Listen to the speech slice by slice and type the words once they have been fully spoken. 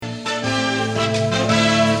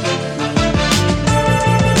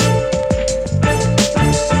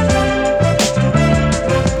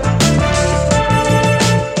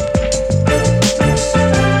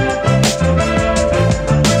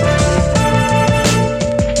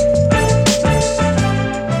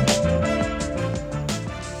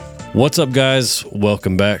What's up, guys?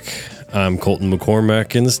 Welcome back. I'm Colton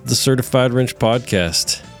McCormack, and this is the Certified Wrench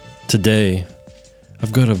Podcast. Today,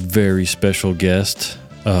 I've got a very special guest,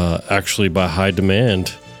 actually by high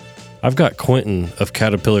demand. I've got Quinton of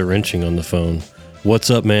Caterpillar Wrenching on the phone. What's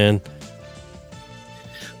up, man?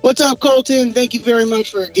 What's up, Colton? Thank you very much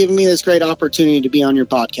for giving me this great opportunity to be on your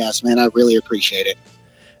podcast, man. I really appreciate it.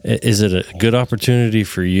 Is it a good opportunity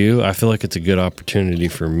for you? I feel like it's a good opportunity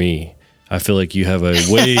for me. I feel like you have a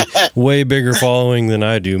way bigger following than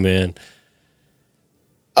I do, man.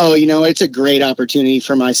 Oh, it's a great opportunity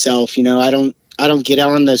for myself. I don't get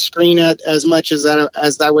out on the screen as much as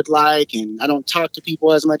I would like, and I don't talk to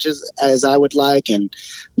people as much as I would like, and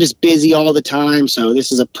I'm just busy all the time. So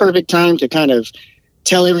this is a perfect time to kind of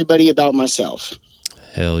tell everybody about myself.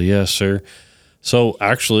 Hell yeah, sir. So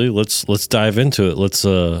actually, let's dive into it. Let's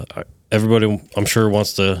everybody, I'm sure,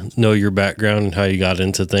 wants to know your background and how you got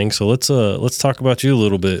into things. So let's talk about you a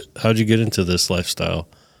little bit. How'd you get into this lifestyle?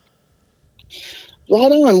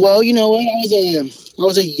 Right on. Well, you know what? I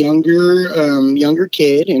was a younger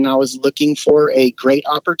kid, and I was looking for a great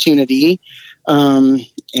opportunity,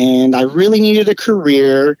 and I really needed a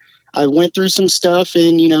career. I went through some stuff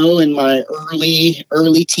in my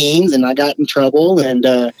early teens, and I got in trouble,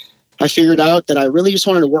 and I figured out that I really just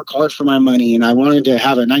wanted to work hard for my money, and I wanted to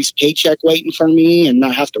have a nice paycheck waiting for me and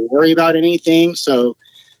not have to worry about anything. So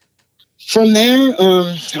from there,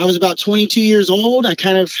 I was about 22 years old. I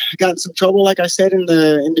kind of got in some trouble, like I said, in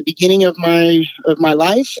the beginning of my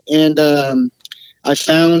life, and I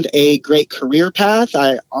found a great career path.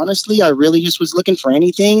 I really just was looking for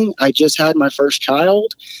anything. I just had my first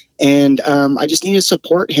child, and I just needed to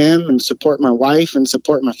support him and support my wife and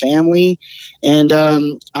support my family. And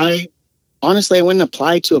I went and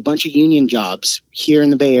applied to a bunch of union jobs here in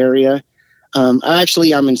the Bay Area. I'm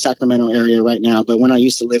in Sacramento area right now, but when I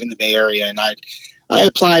used to live in the Bay Area, and I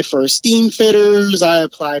applied for steam fitters, I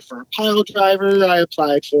applied for a pile driver, I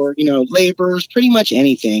applied for, laborers, pretty much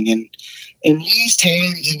anything. And in these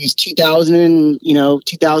times, it was 2009,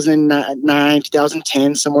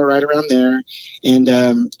 2010, somewhere right around there.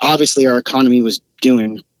 And obviously our economy was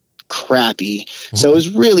doing crappy. So it was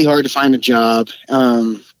really hard to find a job.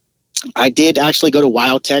 I did actually go to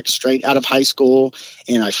Wild Tech straight out of high school,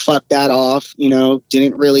 and I fucked that off,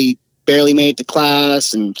 barely made it to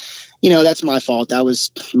class. And, that's my fault. That was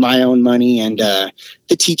my own money. And the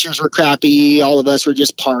teachers were crappy. All of us were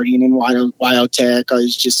just partying in Wild Tech. It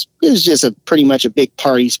was just pretty much a big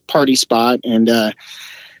party spot. And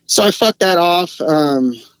so I fucked that off.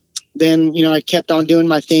 Then, I kept on doing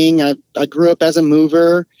my thing. I grew up as a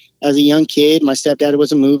mover. As a young kid, my stepdad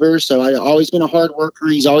was a mover, so I've always been a hard worker.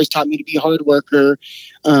 He's always taught me to be a hard worker.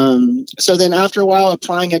 So then after a while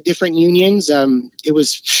applying at different unions, it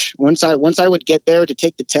was once I would get there to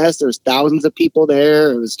take the test, there was thousands of people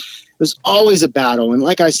there. It was always a battle. And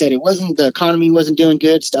like I said, the economy wasn't doing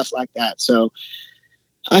good, stuff like that. So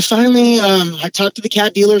I finally, I talked to the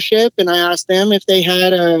cat dealership, and I asked them if they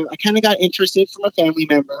had I kind of got interested from a family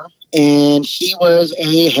member, and he was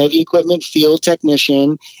a heavy equipment field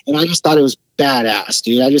technician. And I just thought it was badass,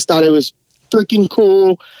 dude. I just thought it was freaking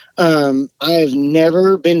cool. I've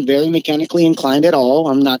never been very mechanically inclined at all.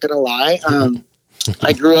 I'm not going to lie.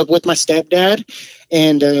 I grew up with my stepdad,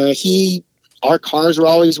 and our cars were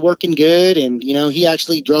always working good. And, he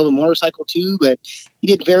actually drove a motorcycle too, but he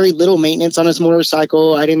did very little maintenance on his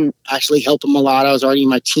motorcycle. I didn't actually help him a lot. I was already in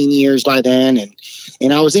my teen years by then.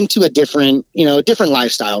 And I was into a different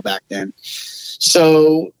lifestyle back then.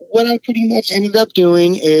 So what I pretty much ended up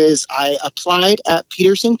doing is I applied at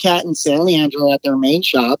Peterson Cat in San Leandro at their main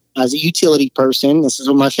shop as a utility person. This is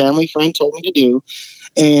what my family friend told me to do.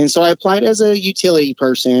 And so I applied as a utility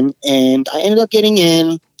person, and I ended up getting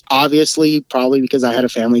in. Obviously, probably because I had a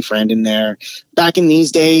family friend in there. Back in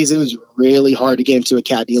these days, it was really hard to get into a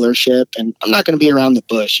cat dealership, and I'm not going to be around the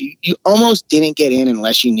bush. You almost didn't get in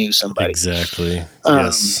unless you knew somebody. Exactly.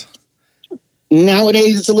 Yes.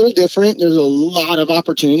 Nowadays, it's a little different. There's a lot of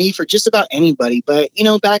opportunity for just about anybody. But,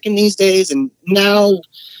 back in these days, and now,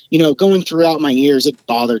 going throughout my years, it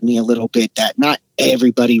bothered me a little bit that not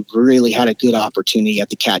everybody really had a good opportunity at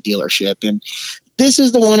the cat dealership. And this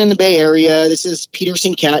is the one in the Bay Area. This is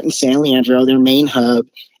Peterson Cat in San Leandro, their main hub.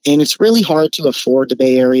 And it's really hard to afford the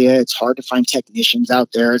Bay Area. It's hard to find technicians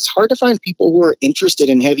out there. It's hard to find people who are interested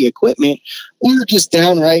in heavy equipment or just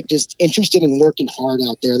downright just interested in working hard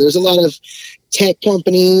out there. There's a lot of tech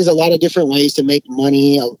companies, a lot of different ways to make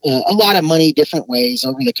money, a lot of money different ways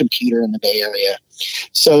over the computer in the Bay Area.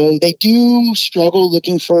 So they do struggle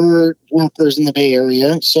looking for workers in the Bay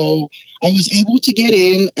Area. So I was able to get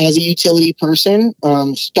in as a utility person.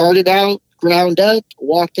 Started out ground up,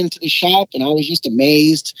 walked into the shop, and I was just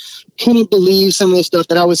amazed. Couldn't believe some of the stuff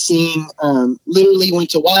that I was seeing. Literally went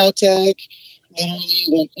to Wild Tech, literally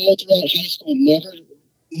went all throughout high school, never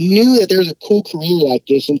knew that there was a cool career like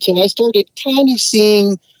this until I started kind of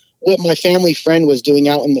seeing what my family friend was doing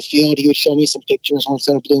out in the field. He would show me some pictures on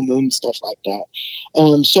some Blue Moon and stuff like that.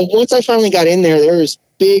 So once I finally got in there was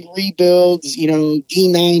big rebuilds,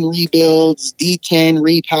 D9 rebuilds, D10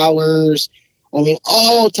 repowers. I mean,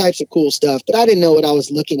 all types of cool stuff, but I didn't know what I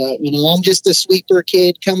was looking at. I'm just a sweeper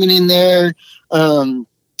kid coming in there.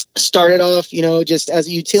 Started off, just as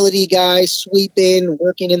a utility guy, sweeping,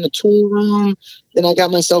 working in the tool room. Then I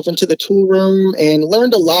got myself into the tool room and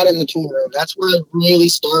learned a lot in the tool room. That's where I really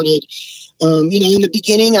started. In the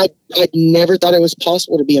beginning, I never thought it was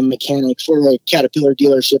possible to be a mechanic for a Caterpillar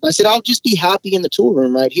dealership. I said, I'll just be happy in the tool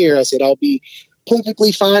room right here. I said, I'll be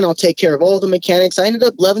perfectly fine. I'll take care of all the mechanics. I ended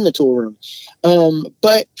up loving the tool room.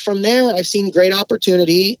 But from there, I've seen great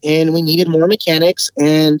opportunity, and we needed more mechanics.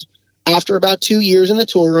 And after about 2 years in the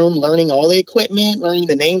tool room, learning all the equipment, learning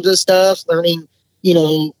the names of stuff, learning,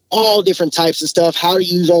 all different types of stuff, how to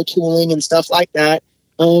use our tooling and stuff like that,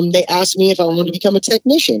 they asked me if I wanted to become a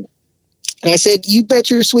technician. And I said, you bet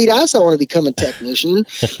your sweet ass I want to become a technician.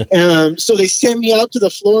 So they sent me out to the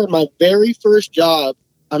floor. My very first job,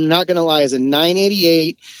 I'm not going to lie, is a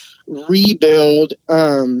 988 rebuild,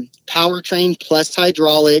 powertrain plus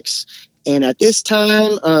hydraulics. And at this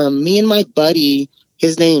time, me and my buddy,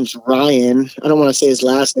 his name's Ryan. I don't want to say his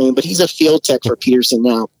last name, but he's a field tech for Peterson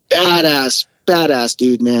now. Badass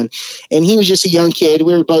dude, man. And he was just a young kid.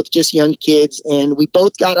 We were both just young kids, and we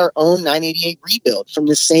both got our own 988 rebuild from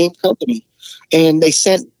the same company. And they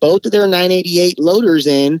sent both of their 988 loaders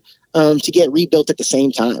in to get rebuilt at the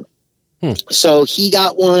same time. So he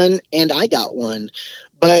got one and I got one.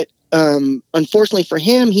 But unfortunately for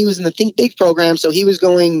him, he was in the Think Big program, so he was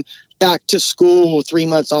going back to school 3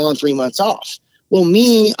 months on, 3 months off. Well,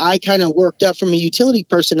 me, I kind of worked up from a utility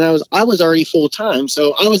person, and I was already full time,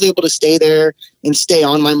 so I was able to stay there and stay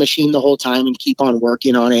on my machine the whole time and keep on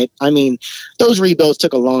working on it. I mean, those rebuilds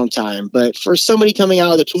took a long time, but for somebody coming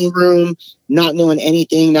out of the tool room, not knowing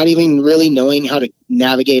anything, not even really knowing how to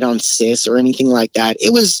navigate on SIS or anything like that,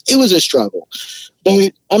 it was a struggle.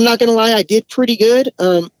 But I'm not going to lie, I did pretty good.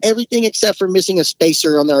 Everything except for missing a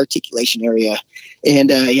spacer on the articulation area.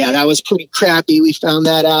 And that was pretty crappy. We found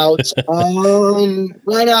that out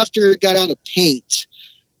right after it got out of paint.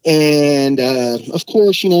 And of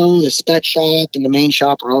course, the spec shop and the main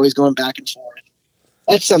shop are always going back and forth.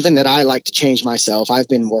 That's something that I like to change myself. I've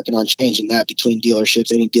been working on changing that between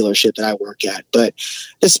dealerships, any dealership that I work at. But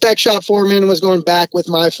the spec shop foreman was going back with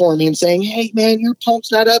my foreman saying, hey, man, your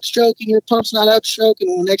pump's not upstroking, your pump's not upstroking.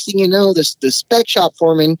 And the next thing you know, the spec shop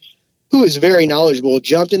foreman, who is very knowledgeable,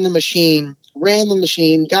 jumped in the machine, ran the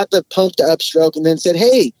machine, got the pump to upstroke, and then said,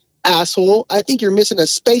 hey, asshole, I think you're missing a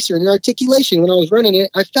spacer in your articulation. When I was running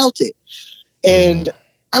it, I felt it. And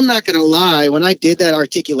I'm not going to lie, when I did that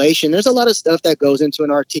articulation, there's a lot of stuff that goes into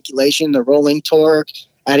an articulation, the rolling torque,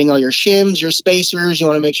 adding all your shims, your spacers. You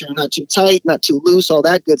want to make sure you're not too tight, not too loose, all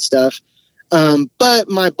that good stuff. But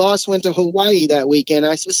my boss went to Hawaii that weekend.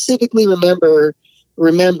 I specifically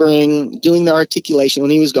remembering doing the articulation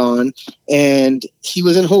when he was gone, and he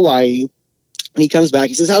was in Hawaii. And he comes back.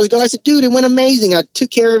 He says, how's it going? I said, dude, it went amazing. I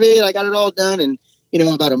took care of it. I got it all done. And,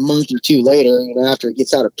 about a month or two later, after it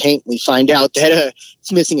gets out of paint, we find out that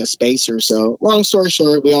it's missing a spacer. So long story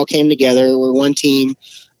short, we all came together. We're one team.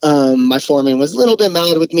 My foreman was a little bit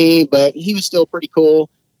mad with me, but he was still pretty cool.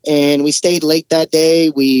 And we stayed late that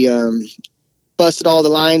day. We busted all the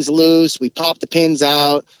lines loose. We popped the pins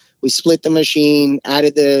out. We split the machine,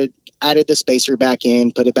 added the spacer back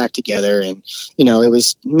in, put it back together. And, it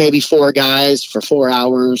was maybe 4 guys for 4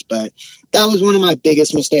 hours, but that was one of my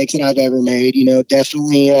biggest mistakes that I've ever made.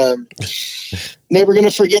 Definitely never going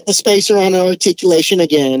to forget the spacer on articulation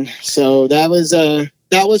again. So that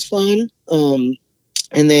was fun.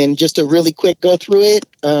 And then just a really quick go through it.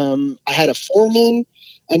 I had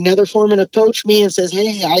another foreman approached me and says,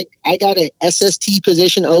 hey, I got an SST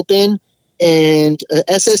position open. And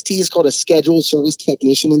SST is called a scheduled service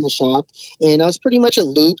technician in the shop. And I was pretty much a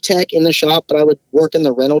lube tech in the shop, but I would work in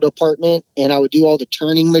the rental department, and I would do all the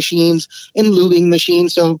turning machines and lubing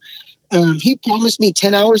machines. So he promised me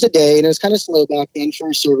 10 hours a day, and it was kind of slow back then for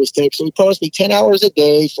a service tech. So he promised me 10 hours a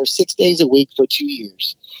day for 6 days a week for 2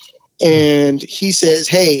 years. And he says,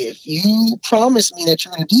 hey, if you promise me that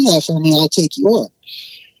you're going to do that for me, I'll take you on.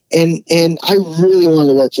 And I really wanted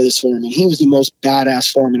to work for this foreman. He was the most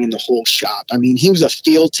badass foreman in the whole shop. I mean, he was a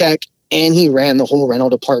field tech and he ran the whole rental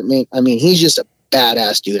department. I mean, he's just a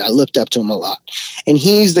badass dude. I looked up to him a lot. And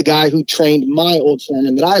he's the guy who trained my old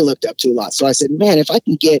foreman that I looked up to a lot. So I said, man, if I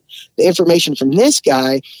can get the information from this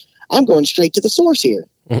guy, I'm going straight to the source here.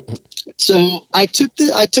 So I took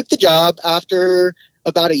the job after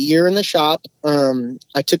about a year in the shop.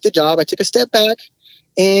 I took the job. I took a step back,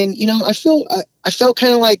 and I felt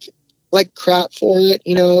kind of like crap for it.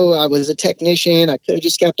 I was a technician. I could have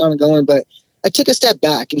just kept on going, but I took a step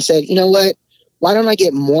back and said, you know what? Why don't I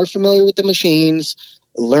get more familiar with the machines,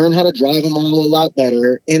 learn how to drive them all a lot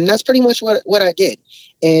better? And that's pretty much what I did.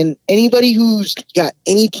 And anybody who's got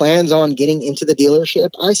any plans on getting into the dealership,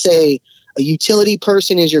 I say a utility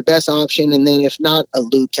person is your best option. And then if not, a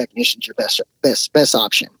lube technician is your best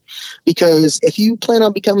option. Because if you plan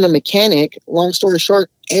on becoming a mechanic, long story short,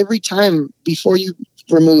 every time before you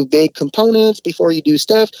remove big components, before you do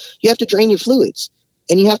stuff, you have to drain your fluids.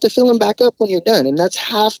 And you have to fill them back up when you're done. And that's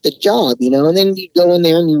half the job, and then you go in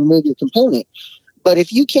there and you remove your component. But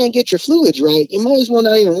if you can't get your fluids right, you might as well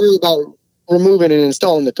not even worry about removing and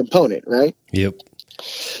installing the component, right? Yep.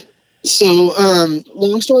 So,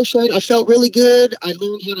 long story short, I felt really good. I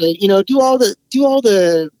learned how to, do all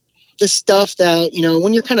the stuff that,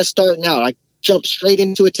 when you're kind of starting out. I jumped straight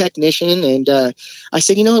into a technician, and I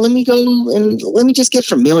said, let me go and let me just get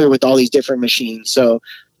familiar with all these different machines. So,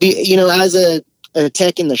 as a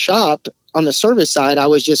tech in the shop on the service side, I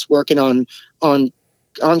was just working on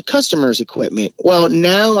customers' equipment. Well,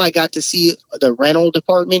 now I got to see the rental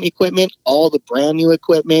department equipment, all the brand new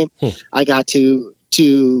equipment. I got to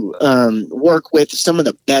work with some of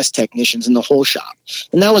the best technicians in the whole shop.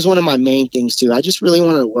 And that was one of my main things too. I just really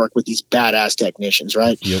wanted to work with these badass technicians,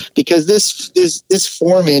 right? Yep. Because this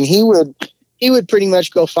foreman, he would pretty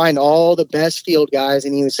much go find all the best field guys,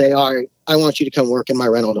 and he would say, all right, I want you to come work in my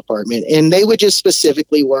rental department. And they would just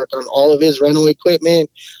specifically work on all of his rental equipment,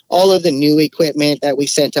 all of the new equipment that we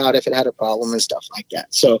sent out if it had a problem and stuff like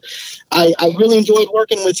that. So I really enjoyed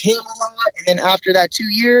working with him a lot. And then after that 2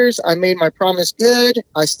 years, I made my promise good.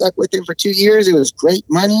 I stuck with him for 2 years. It was great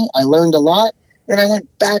money. I learned a lot. And I went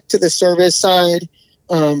back to the service side,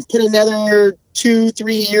 put another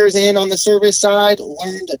 2-3 years in on the service side,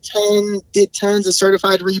 learned a ton, did tons of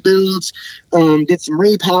certified rebuilds, did some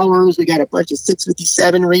repowers. We got a bunch of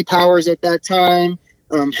 657 repowers at that time.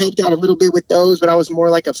 Helped out a little bit with those, but I was more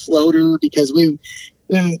like a floater because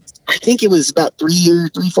I think it was about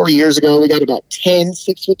 3-4 years ago, we got about 10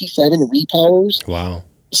 657 repowers. Wow.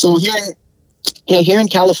 So here in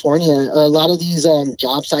California, a lot of these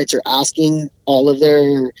job sites are asking all of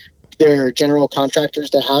their general contractors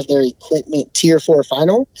to have their equipment tier 4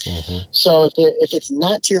 final. Mm-hmm. So if it's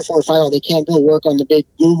not tier 4 final, they can't go work on the big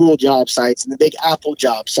Google job sites and the big Apple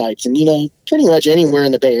job sites, and pretty much anywhere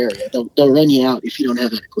in the Bay Area. They'll run you out if you don't have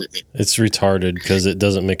that equipment. It's retarded because it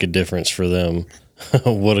doesn't make a difference for them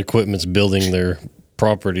what equipment's building their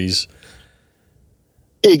properties.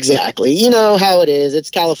 Exactly. You know how it is. It's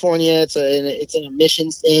California. It's an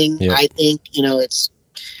emissions thing. Yep. I think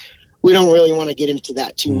we don't really want to get into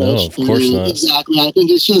that too much. No, of course not. Exactly. I think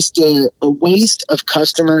it's just a waste of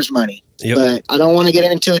customers' money. Yep. But I don't want to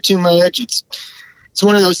get into it too much. It's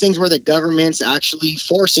one of those things where the government's actually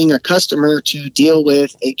forcing a customer to deal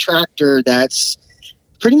with a tractor that's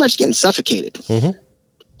pretty much getting suffocated. Mm-hmm.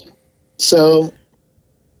 So,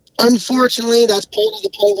 unfortunately, that's part of the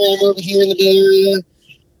program over here in the Bay Area.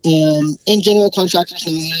 And general contractors,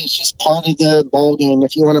 it's just part of the ball game.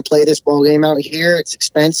 If you want to play this ball game out here, it's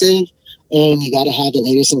expensive, and you got to have the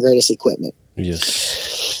latest and greatest equipment.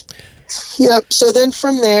 Yes. Yep. So then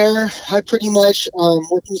from there, I pretty much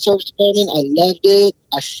worked in the service department. I loved it.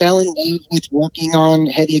 I fell in love with working on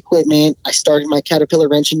heavy equipment. I started my Caterpillar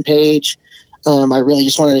wrenching page. I really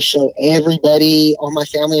just wanted to show everybody, all my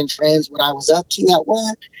family and friends, what I was up to at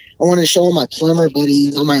work. I wanted to show all my plumber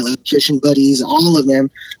buddies, all my electrician buddies, all of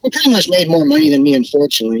them. They pretty much made more money than me,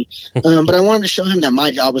 unfortunately. But I wanted to show them that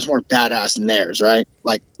my job was more badass than theirs, right?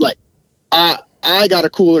 Like I got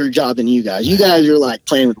a cooler job than you guys. You guys are like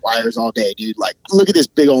playing with wires all day, dude. Like, look at this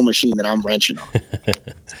big old machine that I'm wrenching on.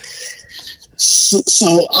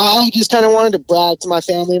 So I just kind of wanted to brag to my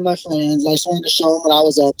family and my friends. I just wanted to show them what I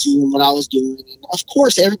was up to and what I was doing. And of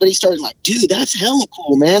course, everybody started like, dude, that's hella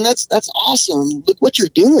cool, man. That's awesome. Look what you're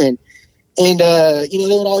doing. And, they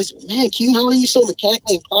would always, man, Q, how are you so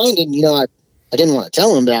mechanically inclined? And, I didn't want to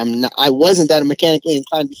tell them that I wasn't that mechanically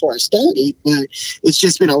inclined before I started, but it's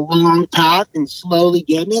just been a long path and slowly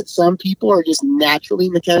getting it. Some people are just naturally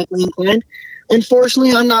mechanically inclined.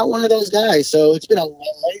 Unfortunately, I'm not one of those guys, so it's been a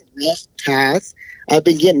long, rough path. I've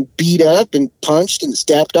been getting beat up and punched and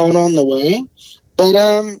stepped on the way, but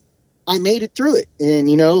I made it through it. And,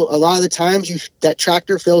 a lot of the times that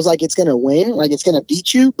tractor feels like it's going to win, like it's going to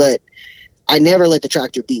beat you, but I never let the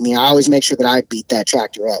tractor beat me. I always make sure that I beat that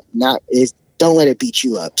tractor up. Don't let it beat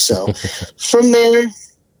you up. So from there,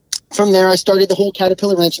 I started the whole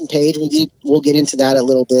Caterpillar wrenching page. We'll get into that a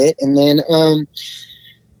little bit. And then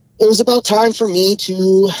it was about time for me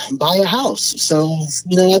to buy a house. So,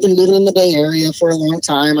 I've been living in the Bay Area for a long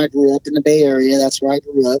time. I grew up in the Bay Area. That's where I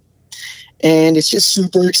grew up. And it's just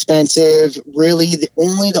super expensive. Really,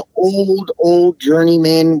 only the old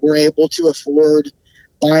journeymen were able to afford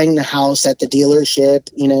buying the house at the dealership,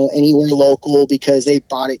 anywhere local, because they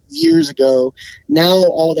bought it years ago. Now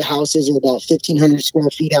all the houses are about 1,500 square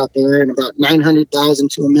feet out there and about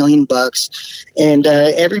 900,000 to $1 million. And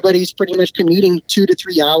everybody's pretty much commuting 2 to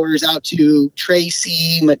 3 hours out to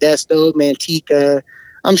Tracy, Modesto, Manteca.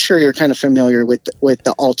 I'm sure you're kind of familiar with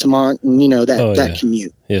the Altamont and, that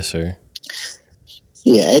commute. Yes, sir.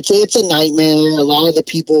 Yeah, it's a nightmare. A lot of the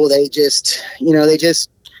people, they just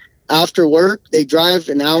after work, they drive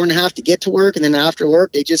an hour and a half to get to work. And then after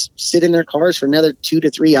work, they just sit in their cars for another 2 to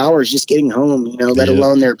 3 hours just getting home, let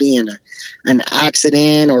alone there being an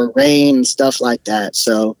accident or rain and stuff like that.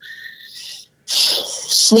 So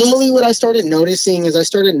slowly what I started noticing is that, I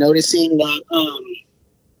started noticing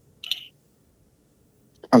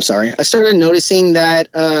that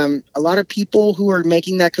a lot of people who are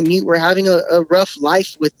making that commute were having a rough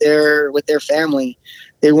life with their family.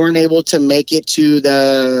 They weren't able to make it to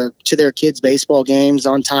their kids' baseball games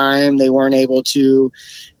on time. They weren't able to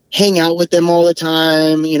hang out with them all the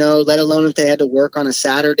time, let alone if they had to work on a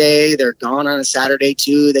Saturday. They're gone on a Saturday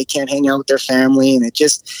too. They can't hang out with their family. And it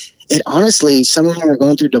honestly, some of them are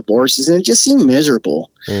going through divorces and it just seemed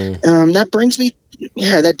miserable. That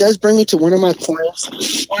does bring me to one of my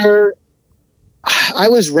points where I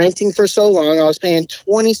was renting for so long. I was paying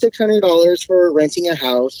 $2,600 for renting a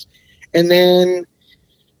house. And then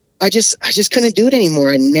I just couldn't do it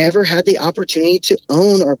anymore. I never had the opportunity to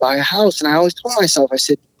own or buy a house. And I always told myself, I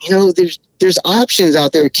said, there's options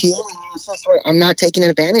out there, Q. I'm not taking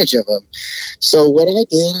advantage of them. So what I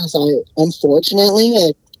did is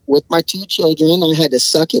unfortunately, with my 2 children, I had to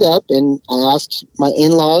suck it up, and I asked my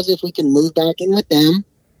in-laws if we can move back in with them.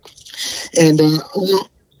 And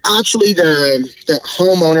actually, the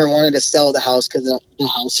homeowner wanted to sell the house because the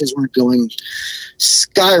houses were going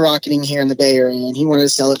skyrocketing here in the Bay Area, and he wanted to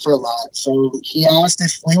sell it for a lot. So he asked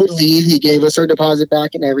if we would leave. He gave us our deposit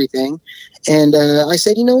back and everything. And I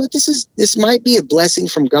said, you know what, this might be a blessing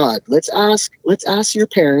from God. Let's ask your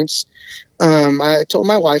parents. I told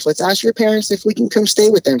my wife, let's ask your parents if we can come stay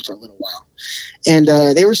with them for a little while. And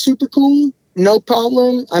they were super cool. No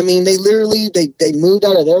problem. I mean, they literally, they moved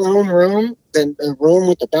out of their own room, then a room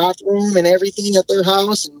with the bathroom and everything at their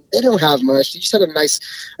house. And they don't have much. They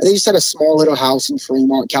just had a small little house in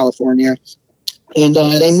Fremont, California. And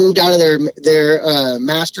they moved out of their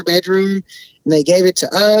master bedroom, and they gave it to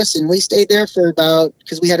us, and we stayed there for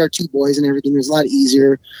because we had our 2 boys and everything. It was a lot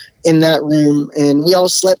easier in that room, and we all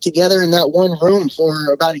slept together in that one room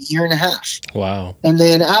for about 1.5 years. Wow. And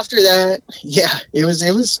then after that,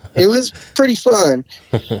 it was pretty fun.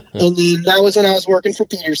 And then that was when I was working for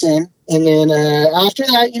Peterson. And then after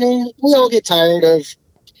that, we all get tired of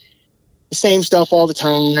the same stuff all the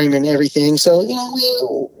time and everything. So,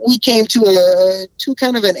 we came to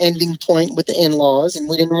kind of an ending point with the in-laws, and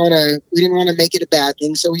we didn't want to make it a bad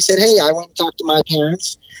thing. So we said, hey, I went and talked to my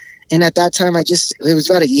parents. And at that time, it was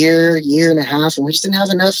about 1.5 years, and we just didn't have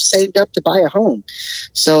enough saved up to buy a home.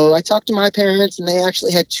 So I talked to my parents, and they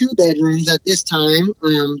actually had 2 bedrooms at this time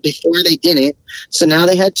before they didn't. So now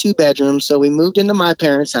they had 2 bedrooms. So we moved into my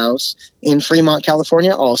parents' house in Fremont,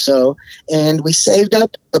 California also. And we saved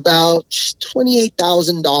up about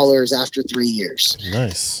 $28,000 after 3 years.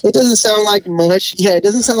 Nice. It doesn't sound like much. Yeah, it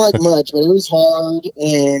doesn't sound like much, but it was hard.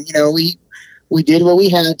 And, we did what we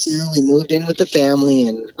had to. We moved in with the family,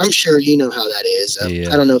 and I'm sure you know how that is.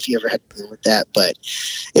 I don't know if you ever had to deal with that, but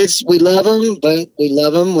we love them, but we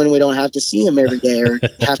love them when we don't have to see them every day or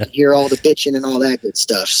have to hear all the bitching and all that good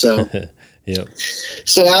stuff. So, yep.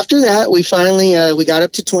 So after that, we finally we got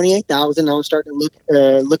up to 28,000. I was starting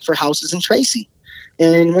to look for houses in Tracy,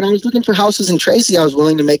 and when I was looking for houses in Tracy, I was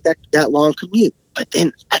willing to make that long commute. But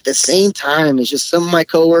then at the same time, it's just some of my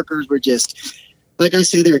coworkers were just, like I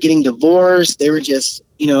said, they were getting divorced. They were just,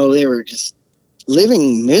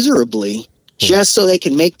 living miserably just so they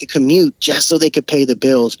could make the commute, just so they could pay the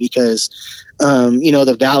bills because,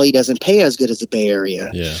 the Valley doesn't pay as good as the Bay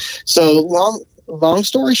Area. Yeah. So long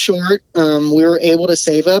story short, we were able to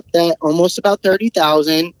save up that almost about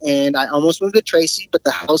 30,000, and I almost moved to Tracy, but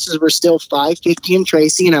the houses were still $550 in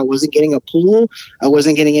Tracy, and I wasn't getting a pool. I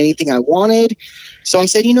wasn't getting anything I wanted. So I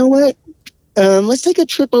said, you know what? let's take a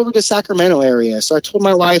trip over to Sacramento area. So I told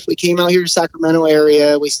my wife, we came out here to Sacramento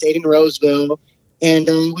area. We stayed in Roseville, and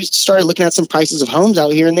we started looking at some prices of homes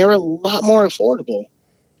out here, and they were a lot more affordable.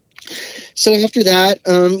 So after that,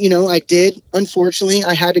 unfortunately,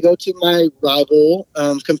 I had to go to my rival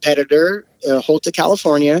competitor, Holta,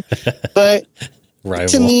 California. But rival.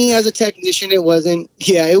 To me, as a technician, it wasn't.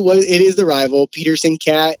 Yeah, it is the rival, Peterson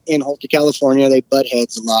Cat in Holta, California. They butt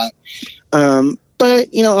heads a lot. But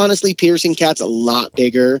honestly, Peterson Cat's a lot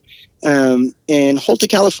bigger. And Holta,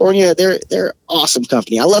 California, they're awesome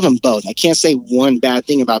company. I love them both. I can't say one bad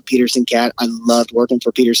thing about Peterson Cat. I loved working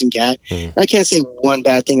for Peterson Cat. I can't say one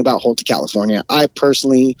bad thing about Holta, California. I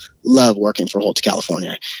personally love working for Holta,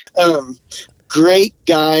 California. Great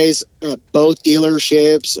guys at both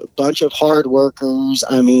dealerships, a bunch of hard workers.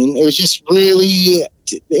 I mean, it was just really,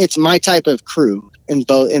 it's my type of crew in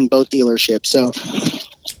both dealerships. So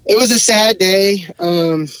it was a sad day.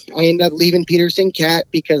 I ended up leaving Peterson Cat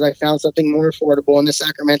because I found something more affordable in the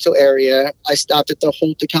Sacramento area. I stopped at the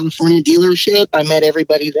Holta, California dealership. I met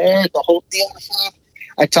everybody there at the Holta dealership.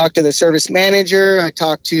 I talked to the service manager. I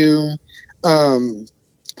talked to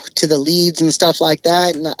the leads and stuff like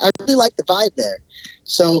that. And I really liked the vibe there.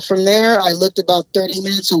 So from there, I looked about 30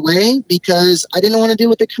 minutes away because I didn't want to deal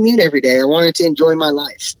with the commute every day. I wanted to enjoy my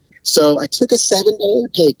life. So I took a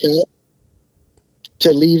 $7 pay cut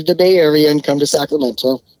to leave the Bay Area and come to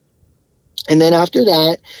Sacramento. And then after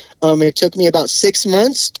that, it took me about 6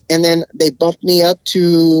 months, and then they bumped me up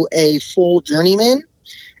to a full journeyman.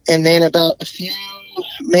 And then about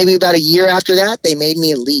a year after that, they made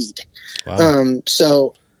me a lead. Wow.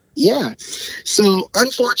 So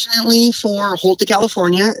unfortunately for Holta,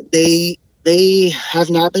 California, they have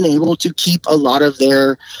not been able to keep a lot of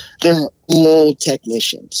their old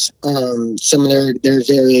technicians. Some of their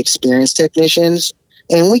very experienced technicians.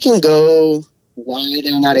 And we can go why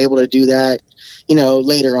they're not able to do that,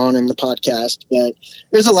 later on in the podcast. But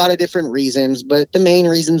there's a lot of different reasons. But the main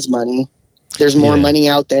reason is money. There's more money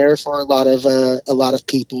out there for a lot of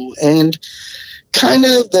people. And kind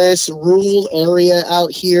of this rural area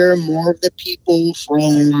out here, more of the people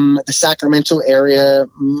from the Sacramento area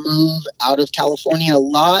move out of California a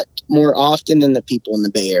lot more often than the people in the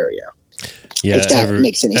Bay Area. Yeah, if that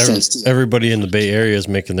makes any sense to you. Everybody in the Bay Area is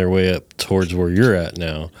making their way up towards where you're at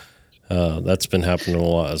now. That's been happening a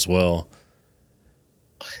lot as well.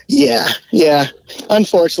 Yeah.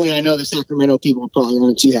 Unfortunately, I know the Sacramento people probably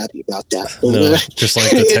aren't too happy about that. But, no, just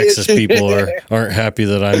like the Texas people aren't happy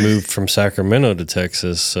that I moved from Sacramento to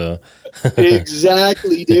Texas. So.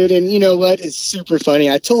 Exactly, dude. And you know what? It's super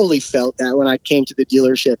funny. I totally felt that when I came to the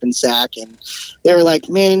dealership in Sac, and they were like,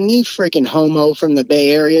 "Man, you freaking homo from the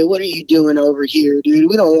Bay Area. What are you doing over here, dude?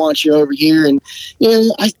 We don't want you over here." And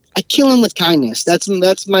I kill them with kindness. That's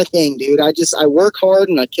my thing, dude. I work hard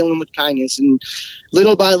and I kill them with kindness. And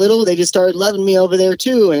little by little, they just started loving me over there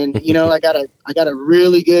too. And I got a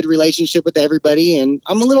really good relationship with everybody. And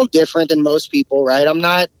I'm a little different than most people, right? I'm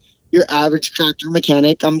not your average tractor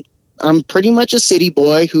mechanic. I'm pretty much a city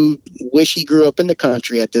boy who wish he grew up in the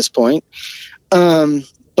country at this point.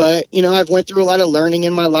 But I've went through a lot of learning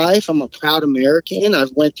in my life. I'm a proud American.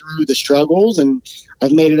 I've went through the struggles and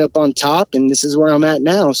I've made it up on top, and this is where I'm at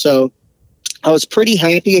now. So I was pretty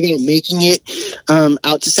happy about making it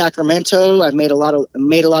out to Sacramento. I've made a lot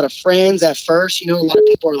of friends at first. A lot of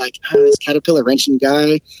people are like, "Oh, this Caterpillar wrenching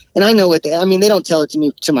guy," and I know what they don't tell it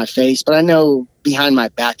to my face, but I know behind my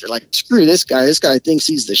back they're like, "Screw this guy. This guy thinks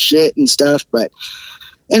he's the shit and stuff." But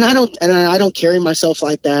I don't carry myself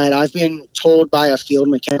like that. I've been told by a field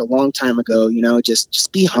mechanic a long time ago, just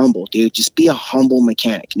be humble, dude. Just be a humble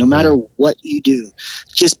mechanic. No matter what you do,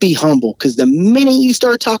 just be humble. Because the minute you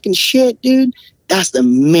start talking shit, dude, that's the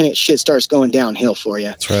minute shit starts going downhill for you.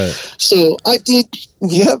 That's right. So I did.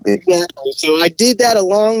 Yep, exactly. So I did that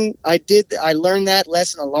I learned that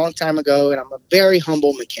lesson a long time ago, and I'm a very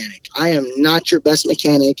humble mechanic. I am not your best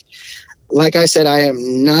mechanic. Like I said, I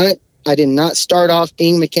did not start off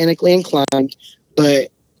being mechanically inclined, but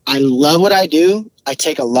I love what I do. I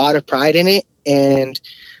take a lot of pride in it. And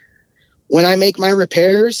when I make my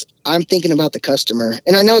repairs, I'm thinking about the customer.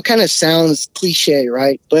 And I know it kind of sounds cliche,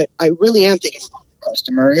 right? But I really am thinking about the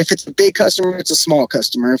customer. If it's a big customer, it's a small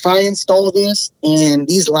customer. If I install this and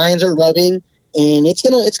these lines are rubbing and it's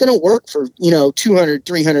going to work for, 200,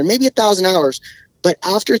 300, maybe 1,000 hours. But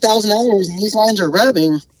after 1,000 hours and these lines are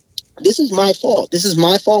rubbing, this is my fault. This is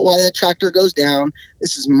my fault why that tractor goes down.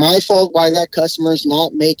 This is my fault why that customer is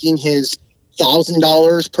not making his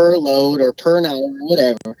 $1,000 per load or per an hour or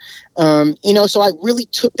whatever. So I really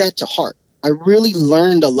took that to heart. I really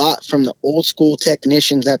learned a lot from the old school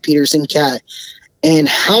technicians at Peterson Cat and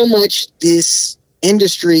how much this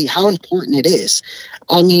industry, how important it is.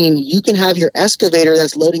 I mean, you can have your excavator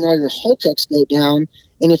that's loading all your haul trucks go down.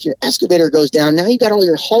 And if your excavator goes down, now you got all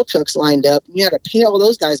your haul trucks lined up. And you got to pay all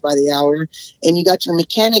those guys by the hour. And you got your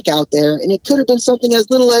mechanic out there. And it could have been something as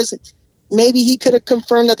little as maybe he could have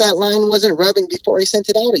confirmed that that line wasn't rubbing before he sent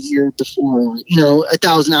it out a year before,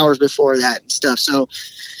 1,000 hours before that and stuff. So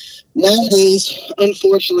nowadays,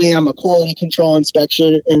 unfortunately, I'm a quality control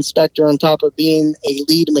inspector on top of being a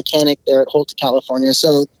lead mechanic there at Holta, California.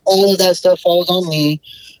 So all of that stuff falls on me.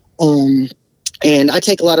 And I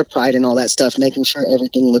take a lot of pride in all that stuff, making sure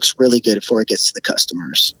everything looks really good before it gets to the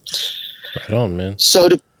customers. Right on, man. So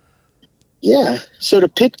to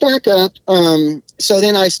pick back up, so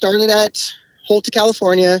then I started at Holta,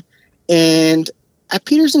 California, and at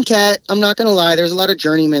Peters & Cat, I'm not going to lie, there's a lot of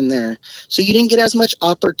journeymen there. So you didn't get as much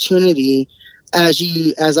opportunity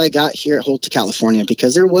as I got here at Holta, California,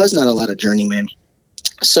 because there was not a lot of journeymen.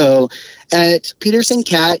 So at Peters &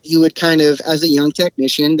 Cat, you would kind of, as a young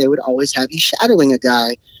technician, they would always have you shadowing a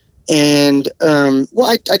guy. And,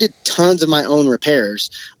 I did tons of my own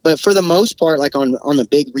repairs, but for the most part, like on the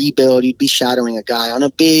big rebuild, you'd be shadowing a guy. On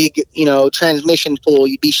a big, transmission pull,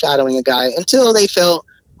 you'd be shadowing a guy until they felt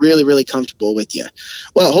really, really comfortable with you.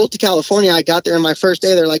 Well, Holta, California, I got there on my first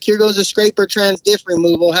day. They're like, here goes a scraper trans diff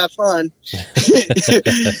removal. Have fun.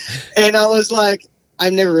 And I was like,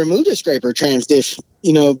 I've never removed a scraper trans diff,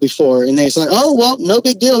 before. And they're like, oh, well, no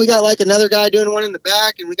big deal. We got like another guy doing one in the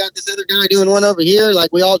back, and we got this other guy doing one over here.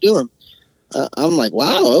 Like, we all do them. I'm like,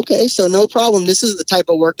 wow, okay, so no problem. This is the type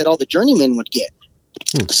of work that all the journeymen would get.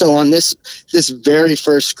 So on this very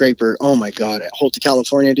first scraper, oh my God, at Holta,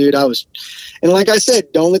 California, dude, and like I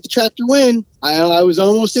said, don't let the tractor win. I was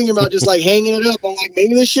almost thinking about just like hanging it up. I'm like,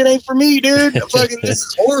 maybe this shit ain't for me, dude. This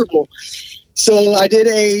is horrible. So I did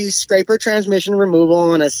a scraper transmission removal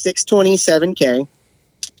on a 627K,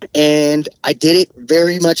 and I did it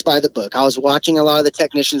very much by the book. I was watching a lot of the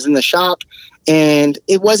technicians in the shop, and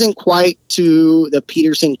it wasn't quite to the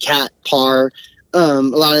Peters & Cat par.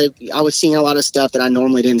 I was seeing a lot of stuff that I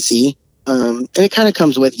normally didn't see. And it kind of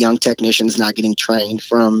comes with young technicians not getting trained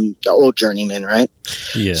from the old journeymen, right?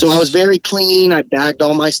 Yes. So I was very clean. I bagged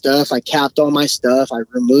all my stuff. I capped all my stuff. I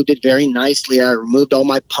removed it very nicely. I removed all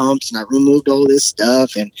my pumps, and I removed all this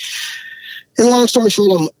stuff. And long story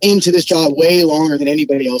short, I'm into this job way longer than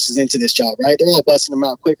anybody else is into this job, right? They're all busting them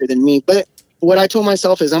out quicker than me. But what I told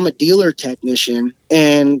myself is I'm a dealer technician,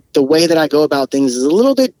 and the way that I go about things is a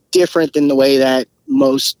little bit different than the way that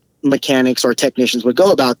most mechanics or technicians would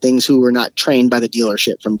go about things who were not trained by the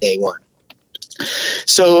dealership from day one.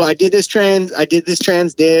 So I did this trans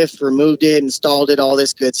diff, removed it, installed it, all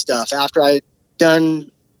this good stuff. After I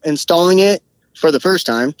done installing it for the first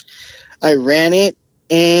time, I ran it,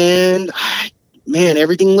 and man,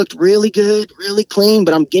 everything looked really good, really clean,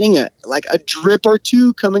 but I'm getting a drip or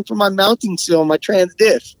two coming from my mounting seal on my trans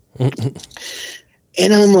diff.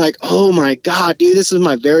 And I'm like, oh my God, dude, this is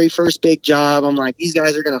my very first big job. I'm like, these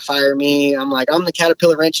guys are going to fire me. I'm like, I'm the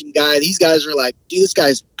Caterpillar wrenching guy. These guys are like, dude, this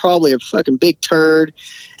guy's probably a fucking big turd.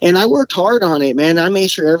 And I worked hard on it, man. I made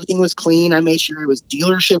sure everything was clean. I made sure it was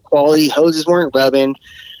dealership quality. Hoses weren't rubbing.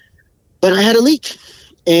 But I had a leak.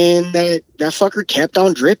 And that fucker kept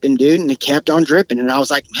on dripping, dude. And it kept on dripping. And I was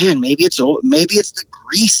like, man, maybe it's the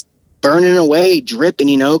grease burning away,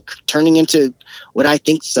 dripping, turning into what I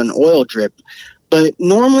think is an oil drip. But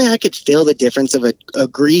normally I could feel the difference of a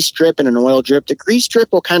grease drip and an oil drip. The grease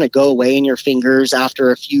drip will kind of go away in your fingers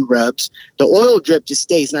after a few rubs. The oil drip just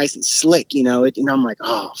stays nice and slick, and I'm like,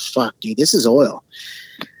 oh, fuck, dude, this is oil.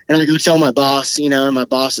 And I go tell my boss, and my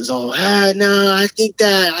boss is all, no, I think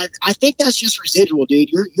that's just residual, dude.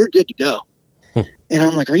 You're good to go. And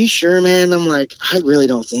I'm like, are you sure, man? I'm like, I really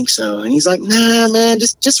don't think so. And he's like, nah, man,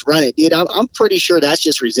 just run it, dude. I'm pretty sure that's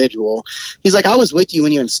just residual. He's like, I was with you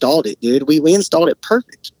when you installed it, dude. We installed it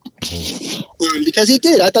perfect. Because he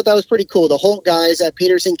did. I thought that was pretty cool. The whole guys at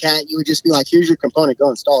Peters & Cat, you would just be like, here's your component, go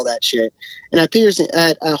install that shit. And at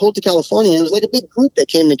Holta, California, it was like a big group that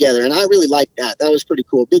came together, and I really liked that. That was pretty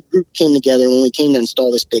cool. A big group came together when we came to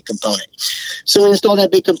install this big component. So we installed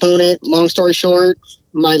that big component. Long story short,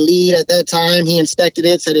 my lead at that time, he inspected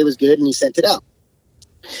it, said it was good, and he sent it out.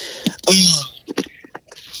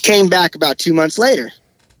 Came back about 2 months later,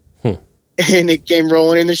 and it came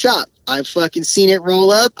rolling in the shop. I fucking seen it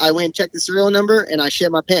roll up. I went and checked the serial number, and I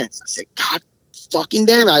shit my pants. I said, God fucking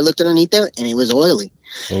damn it. I looked underneath there, and it was oily.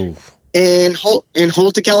 Oh. And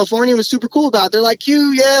Holta, California was super cool about it. They're like,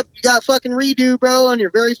 Q, yeah, you got fucking redo, bro, on your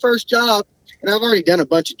very first job. And I've already done a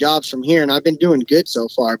bunch of jobs from here, and I've been doing good so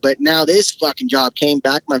far. But now this fucking job came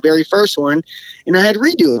back, my very first one, and I had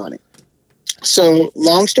redo on it. So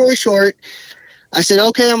long story short, I said,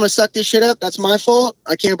 okay, I'm going to suck this shit up. That's my fault.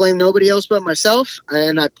 I can't blame nobody else but myself.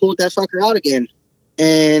 And I pulled that fucker out again.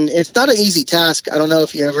 And it's not an easy task. I don't know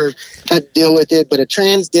if you ever had to deal with it, but a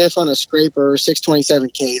trans diff on a scraper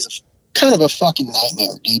 627K is kind of a fucking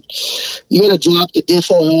nightmare, dude. You got to drop the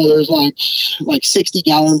diff oil. There's like 60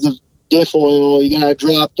 gallons of diff oil. You got to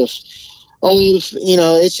drop the...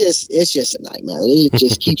 it's just a nightmare. It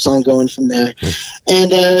just keeps on going from there.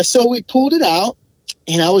 And so we pulled it out,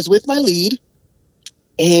 and I was with my lead,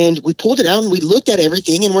 and we pulled it out, and we looked at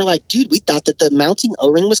everything, and we're like, dude, we thought that the mounting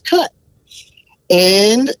O-ring was cut.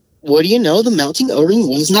 And what do you know? The mounting O-ring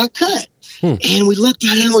was not cut. And we looked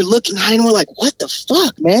at it, and we're looking at it, and we're like, what the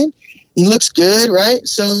fuck, man? He looks good, right?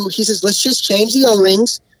 So he says, let's just change the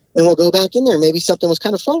O-rings, and we'll go back in there. Maybe something was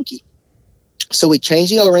kind of funky. So we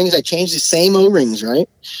changed the O-rings. I changed the same O-rings, right?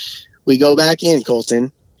 We go back in,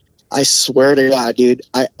 Colton. I swear to God, dude,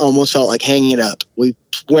 I almost felt like hanging it up. We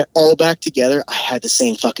went all back together. I had the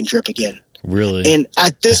same fucking drip again. Really? And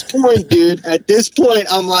at this point, dude,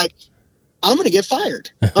 I'm like, I'm going to get fired.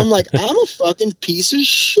 I'm like, I'm a fucking piece of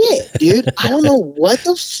shit, dude. I don't know what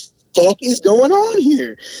the fuck is going on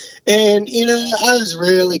here. And, I was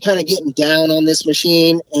really kind of getting down on this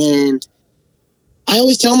machine. And I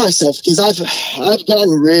always tell myself, because I've gotten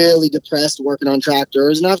really depressed working on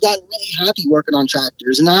tractors, and I've gotten really happy working on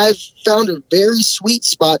tractors. And I've found a very sweet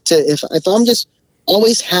spot to, if I'm just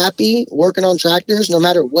always happy working on tractors, no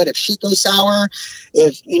matter what, if shit goes sour,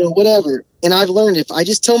 if, whatever. And I've learned if I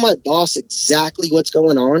just tell my boss exactly what's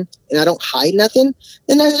going on and I don't hide nothing,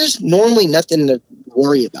 then there's just normally nothing to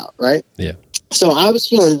worry about, right? Yeah. So I was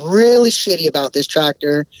feeling really shitty about this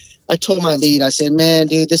tractor. I told my lead, I said, man,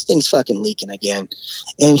 dude, this thing's fucking leaking again.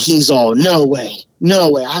 And he's all, no way.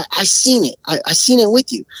 I seen it. I seen it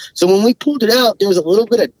with you. So when we pulled it out, there was a little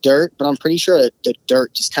bit of dirt, but I'm pretty sure the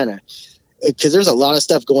dirt just kind of, because there's a lot of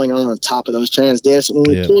stuff going on top of those trans diffs. When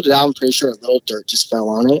we pulled it out, I'm pretty sure a little dirt just fell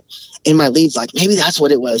on it. And my lead's like, maybe that's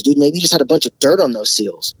what it was, dude. Maybe you just had a bunch of dirt on those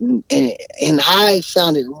seals. And I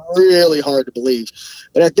found it really hard to believe.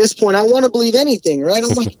 But at this point, I want to believe anything, right? I'm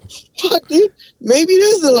like, fuck, dude, maybe it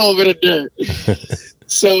is a little bit of dirt.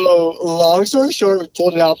 So long story short, we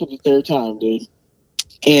pulled it out for the third time, dude.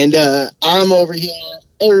 And I'm over here.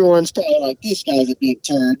 Everyone's probably like, this guy's a big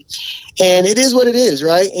turd. And it is what it is,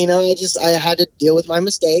 right? I had to deal with my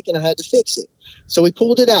mistake and I had to fix it. So we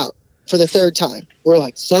pulled it out for the third time. We're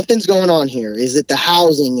like, something's going on here. Is it the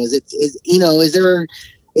housing? Is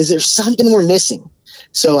there something we're missing?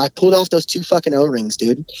 So I pulled off those two fucking O-rings,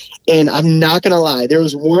 dude. And I'm not going to lie. There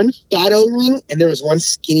was one fat O-ring and there was one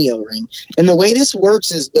skinny O-ring. And the way this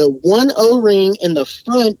works is the one O-ring in the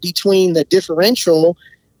front between the differential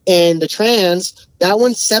and the trans, that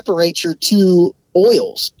one separates your two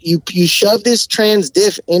oils. You shove this trans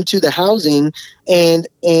diff into the housing, and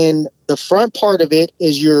the front part of it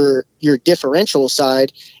is your differential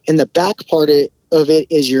side, and the back part of it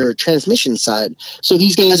is your transmission side. So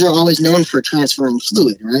these guys are always known for transferring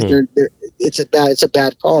fluid, right? It's a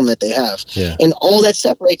bad problem that they have. Yeah. And all that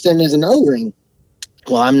separates them is an O-ring.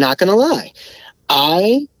 Well, I'm not going to lie.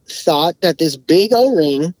 I thought that this big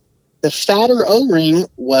O-ring, the fatter O-ring,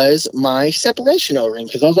 was my separation O-ring,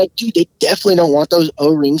 because I was like, dude, they definitely don't want those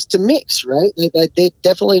O-rings to mix, right? They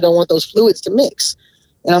definitely don't want those fluids to mix.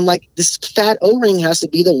 And I'm like, this fat O-ring has to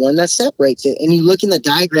be the one that separates it. And you look in the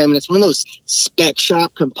diagram, and it's one of those spec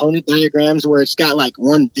shop component diagrams where it's got like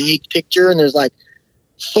one vague picture, and there's like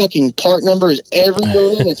fucking part numbers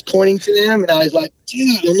everywhere, and it's pointing to them. And I was like,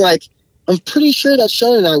 dude, I'm pretty sure that's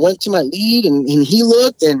shown. And I went to my lead, and he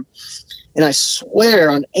looked, and I swear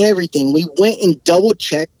on everything, we went and double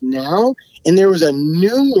checked now, and there was a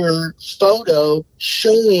newer photo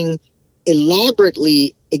showing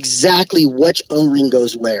elaborately exactly which O-ring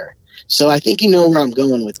goes where. So I think you know where I'm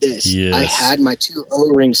going with this. Yes. I had my two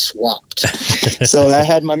O-rings swapped. So I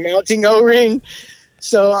had my mounting O-ring.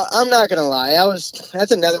 So I'm not going to lie.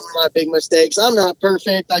 That's another one of my big mistakes. I'm not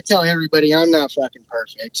perfect. I tell everybody I'm not fucking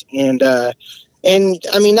perfect. And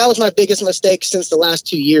I mean, that was my biggest mistake since the last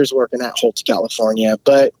 2 years working at Holt, California.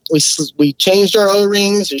 But we changed our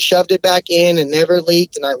O-rings, we shoved it back in, and never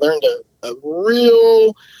leaked. And I learned a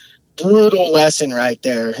real brutal lesson right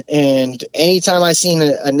there. And anytime I seen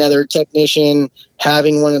another technician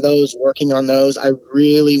having one of those, working on those, I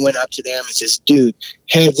really went up to them and says, dude,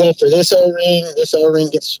 heads up for this O-ring. This O-ring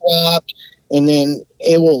gets swapped, and then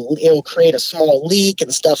it will create a small leak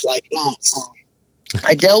and stuff like that. So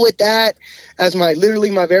I dealt with that as my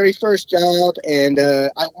very first job, and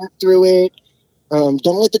I worked through it. Don't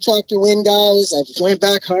let the tractor win, guys. I went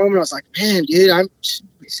back home and I was like, man, dude,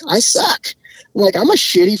 I suck. I'm like, I'm a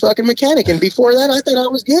shitty fucking mechanic. And before that, I thought I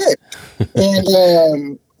was good.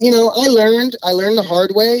 And I learned the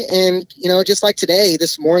hard way. And, just like today,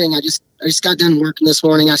 this morning, I just got done working this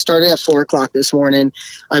morning. I started at 4:00 this morning.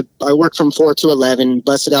 I worked from 4 to 11,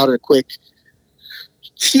 busted out a quick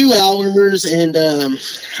few hours, and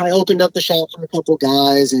I opened up the shop for a couple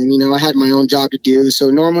guys, and I had my own job to do.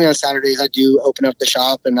 So normally on Saturdays I do open up the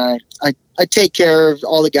shop, and I take care of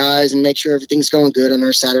all the guys and make sure everything's going good on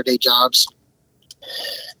our Saturday jobs.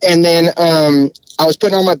 And then I was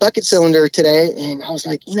putting on my bucket cylinder today, and I was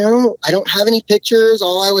like, I don't have any pictures.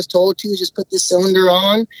 All I was told to is just put this cylinder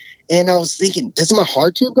on. And I was thinking, does my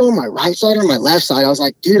hard tube go on my right side or my left side? I was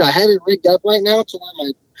like, dude, I have it rigged up right now to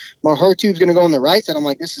where my hard tube's going to go on the right side. I'm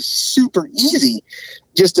like, this is super easy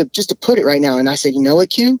just to put it right now. And I said, you know what,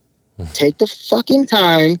 Q? Take the fucking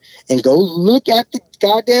time and go look at the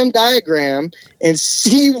goddamn diagram and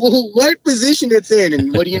see what position it's in.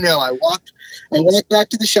 And what do you know? I walked back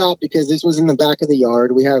to the shop because this was in the back of the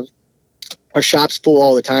yard. We have our shop's full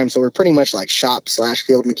all the time, so we're pretty much like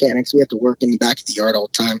shop/field mechanics. We have to work in the back of the yard all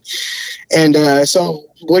the time. And so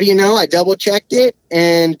what do you know? I double checked it,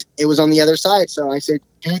 and it was on the other side. So I said,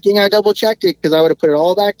 good thing I double checked it, because I would have put it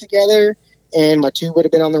all back together, and my tube would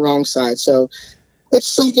have been on the wrong side. So it's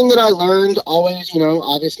something that I learned always,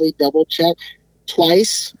 obviously double check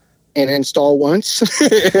twice and install once.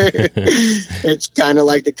 It's kind of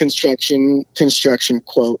like the construction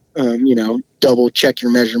quote, double check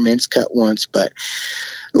your measurements, cut once. But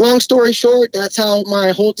long story short, that's how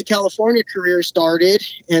my Holt to California career started.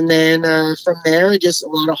 And then from there, just a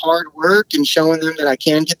lot of hard work and showing them that I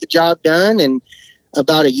can get the job done. And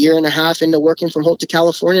about a year and a half into working for Holt to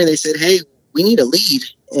California, they said, hey, we need a lead,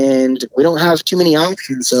 and we don't have too many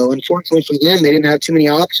options. So unfortunately for them, they didn't have too many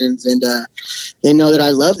options, and they know that I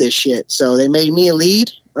love this shit. So they made me a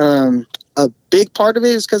lead. A big part of it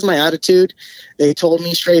is because of my attitude. They told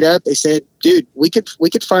me straight up, they said, dude, we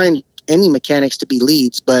could find any mechanics to be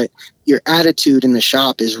leads, but your attitude in the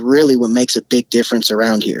shop is really what makes a big difference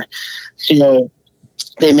around here. So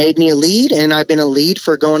they made me a lead, and I've been a lead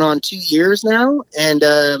for going on 2 years now. And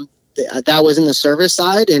that was in the service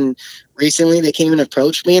side. And recently they came and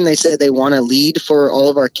approached me, and they said they want a lead for all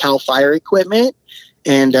of our Cal Fire equipment.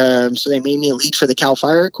 And so they made me a lead for the Cal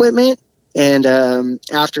Fire equipment. And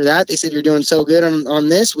after that, they said, you're doing so good on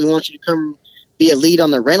this, we want you to come be a lead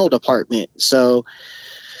on the rental department. So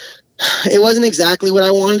it wasn't exactly what I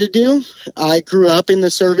wanted to do. I grew up in the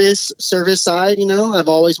service side. I've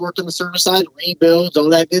always worked on the service side, rebuilds, all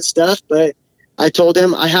that good stuff. But I told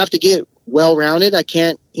them I have to get well-rounded. I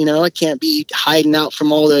can't be hiding out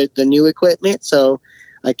from all the new equipment. So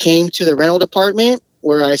I came to the rental department,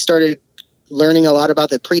 where I started learning a lot about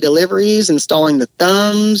the pre-deliveries, installing the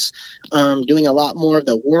thumbs, doing a lot more of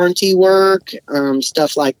the warranty work,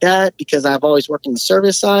 stuff like that, because I've always worked on the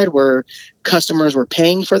service side where customers were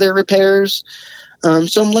paying for their repairs.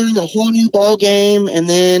 So I'm learning a whole new ball game. And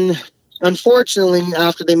then unfortunately,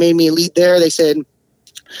 after they made me a lead there, they said,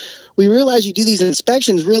 we realize you do these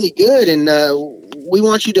inspections really good, and we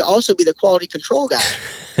want you to also be the quality control guy.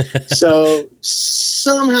 So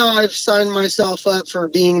somehow I've signed myself up for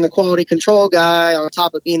being the quality control guy on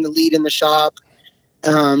top of being the lead in the shop.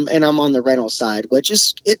 And I'm on the rental side, which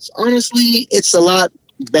it's honestly a lot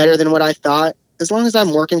better than what I thought. As long as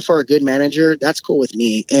I'm working for a good manager, that's cool with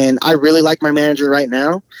me. And I really like my manager right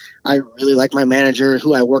now. I really like my manager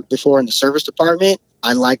who I worked before in the service department.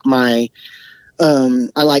 I like the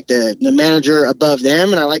manager above them,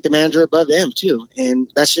 and I like the manager above them too.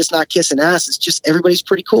 And that's just not kissing ass. It's just everybody's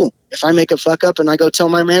pretty cool. If I make a fuck up and I go tell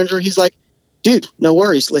my manager, he's like, dude, no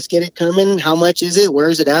worries. Let's get it coming. How much is it? Where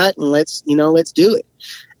is it at? And let's do it.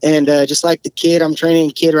 And just like the kid, I'm training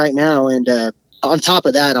a kid right now. And on top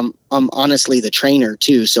of that, I'm honestly the trainer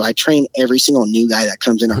too. So I train every single new guy that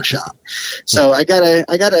comes in our shop. So I gotta,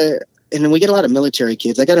 and then we get a lot of military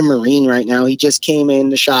kids. I got a Marine right now. He just came in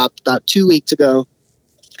the shop about 2 weeks ago.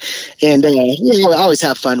 And I always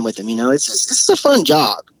have fun with him. It's a fun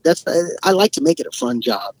job. I like to make it a fun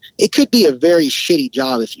job. It could be a very shitty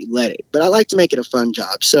job if you let it, but I like to make it a fun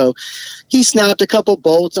job. So he snapped a couple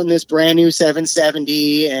bolts on this brand new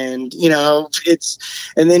 770, and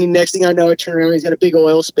and then next thing I know, I turn around, he's got a big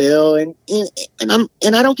oil spill, and I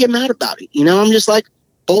don't get mad about it. I'm just like,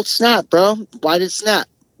 bolt snap, bro. Why did it snap?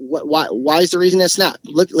 Why is the reason it snapped?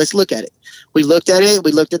 Let's look at it. We looked at it.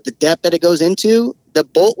 We looked at the depth that it goes into. The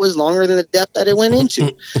bolt was longer than the depth that it went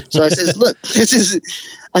into. So I says, look,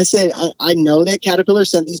 I know that Caterpillar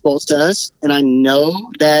sent these bolts to us, and I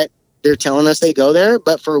know that they're telling us they go there,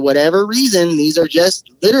 but for whatever reason, these are just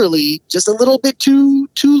literally just a little bit too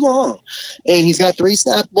long. And he's got 3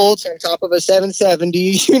 snap bolts on top of a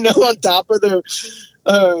 770, on top of the,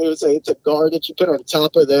 it's a guard that you put on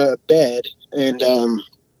top of the bed. And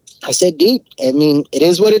I said, dude, I mean, it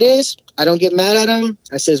is what it is. I don't get mad at him.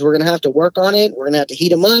 I says, we're going to have to work on it. We're going to have to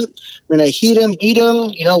heat him up. We're going to heat him, beat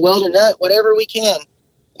him, weld a nut, whatever we can.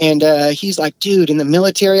 And he's like, dude, in the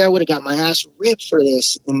military, I would have got my ass ripped for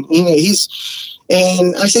this. And,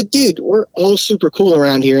 and I said, dude, we're all super cool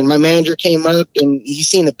around here. And my manager came up and he's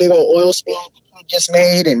seen the big old oil spill he just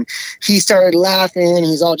made. And he started laughing. And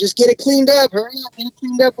he's all, just get it cleaned up. Hurry up, get it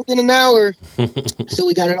cleaned up within an hour. So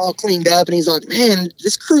we got it all cleaned up. And he's like, man,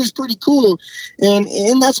 this crew is pretty cool.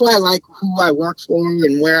 And that's why I like who I work for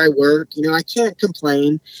and where I work. I can't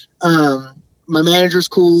complain. My manager's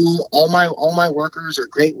cool. All my workers are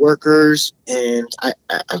great workers, and I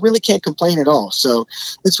really can't complain at all. So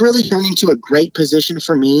it's really turned into a great position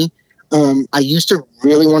for me. I used to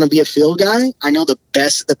really want to be a field guy. I know the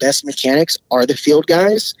best mechanics are the field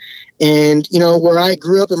guys. And, where I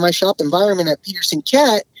grew up in my shop environment at Peterson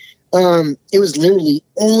Cat, it was literally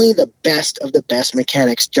only the best of the best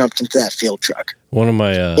mechanics jumped into that field truck. One of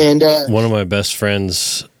my best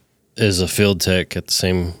friends is a field tech at the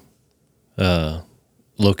same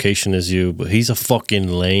location as you, but he's a fucking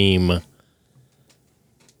lame.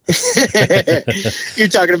 You're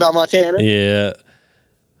talking about Montana? Yeah.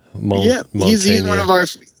 He's one of our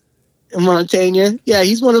Montana. Yeah,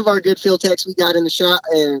 he's one of our good field techs we got in the shop.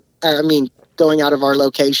 And going out of our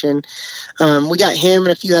location, we got him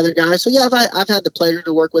and a few other guys. So yeah, I've had the pleasure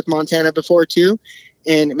to work with Montana before too.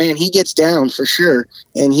 And man, he gets down for sure.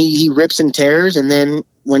 And he rips and tears. And then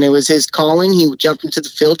when it was his calling, he jumped into the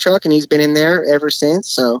field truck and he's been in there ever since.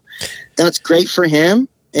 So that's great for him.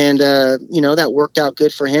 And, that worked out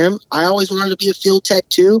good for him. I always wanted to be a field tech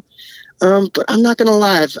too. But I'm not going to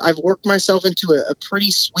lie. I've worked myself into a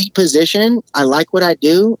pretty sweet position. I like what I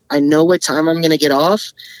do. I know what time I'm going to get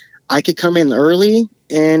off. I could come in early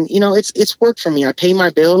and, it's worked for me. I pay my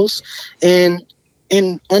bills and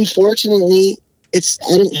unfortunately, I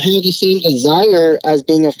don't have the same desire as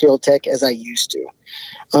being a field tech as I used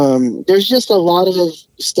to. There's just a lot of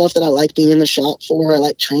stuff that I like being in the shop for. I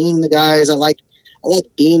like training the guys. I like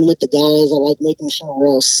being with the guys. I like making sure we're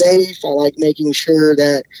all safe. I like making sure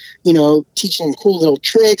that, teaching them cool little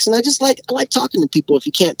tricks. And I like talking to people if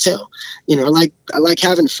you can't tell. I like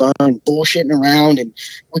having fun, bullshitting around, and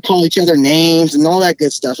we call each other names and all that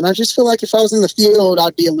good stuff. And I just feel like if I was in the field,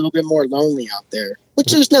 I'd be a little bit more lonely out there,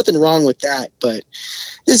 which there's nothing wrong with that. But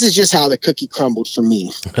this is just how the cookie crumbled for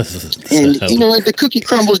me. And, the cookie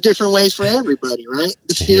crumbles different ways for everybody, right?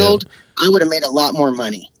 The field, I would have made a lot more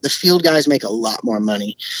money. The field guys make a lot more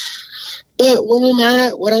money. But where I'm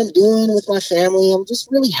at, what I'm doing with my family, I'm just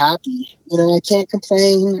really happy. I can't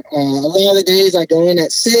complain. A lot of the days I go in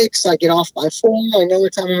at 6, I get off by 4. I know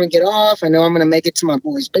what time I'm going to get off. I know I'm going to make it to my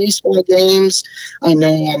boys' baseball games. I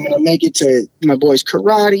know I'm going to make it to my boys'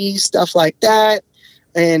 karate, stuff like that.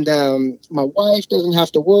 And my wife doesn't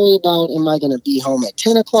have to worry about, am I going to be home at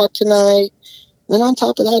 10 o'clock tonight? And on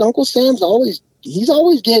top of that, Uncle Sam's always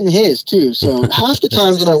getting his too. So half the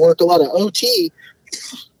times when I work a lot of OT,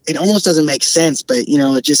 it almost doesn't make sense, but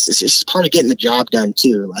it's just part of getting the job done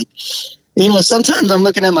too. Like, sometimes I'm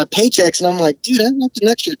looking at my paychecks and I'm like, dude, I worked an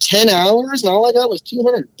extra 10 hours and all I got was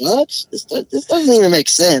 $200. This doesn't even make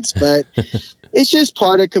sense, but it's just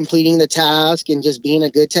part of completing the task and just being a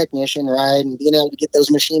good technician, right? And being able to get those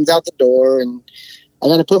machines out the door. And I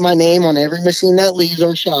got to put my name on every machine that leaves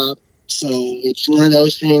our shop. So it's one of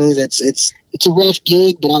those things that's, it's a rough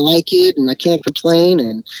gig, but I like it and I can't complain,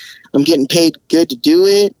 and I'm getting paid good to do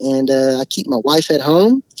it. And I keep my wife at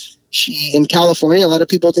home. She in California, a lot of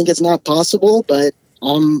people think it's not possible, but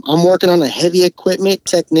I'm working on a heavy equipment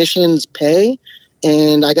technician's pay.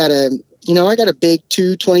 And I got a big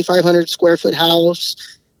 2,500 square foot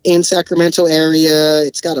house in Sacramento area.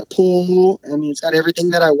 It's got a pool. It's got everything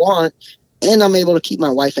that I want. And I'm able to keep my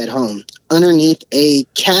wife at home underneath a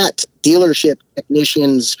cat dealership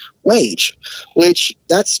technician's wage, which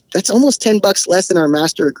that's almost $10 less than our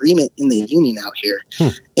master agreement in the union out here.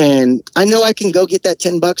 And I know I can go get that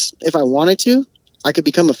 $10 if I wanted to. I could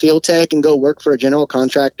become a field tech and go work for a general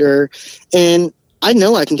contractor. And I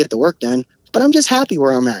know I can get the work done, but I'm just happy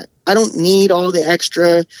where I'm at. I don't need all the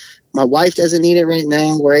extra. My wife doesn't need it right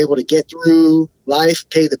now. We're able to get through life,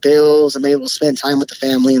 pay the bills. I'm able to spend time with the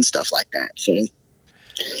family and stuff like that. So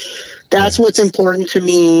that's what's important to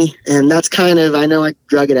me. And that's kind of, I know I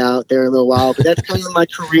drug it out there a little while, but that's kind of my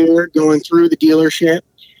career going through the dealership.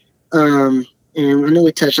 And I know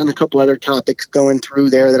we touched on a couple other topics going through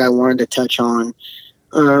there that I wanted to touch on.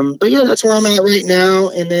 But yeah, that's where I'm at right now.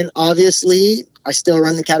 And then obviously I still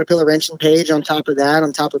run the Caterpillar wrenching page on top of that,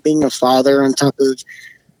 on top of being a father, on top of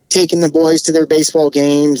taking the boys to their baseball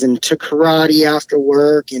games and to karate after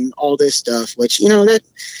work and all this stuff, which,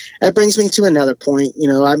 that brings me to another point.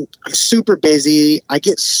 I'm super busy. I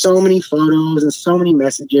get so many photos and so many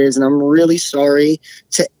messages, and I'm really sorry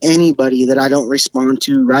to anybody that I don't respond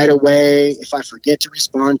to right away. If I forget to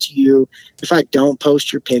respond to you, if I don't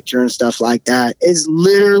post your picture and stuff like that, is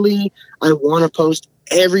literally, I want to post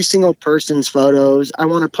every single person's photos. I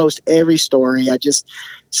want to post every story.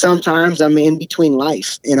 Sometimes I'm in between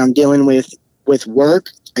life and I'm dealing with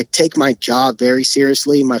work. I take my job very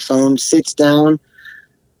seriously. My phone sits down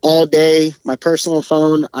all day. My personal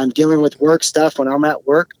phone, I'm dealing with work stuff. When I'm at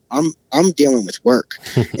work, I'm dealing with work.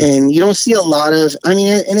 And you don't see a lot of,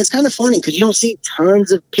 and it's kind of funny because you don't see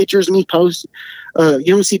tons of pictures of me post. You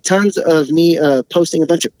don't see tons of me posting a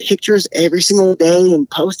bunch of pictures every single day and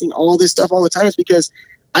posting all this stuff all the time. It's because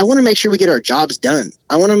I want to make sure we get our jobs done.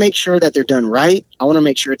 I want to make sure that they're done right. I want to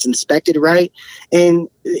make sure it's inspected right. And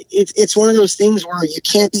it's one of those things where you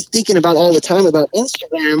can't be thinking about all the time about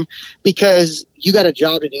Instagram because you got a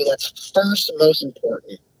job to do. That's first and most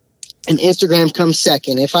important. And Instagram comes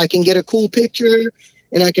second. If I can get a cool picture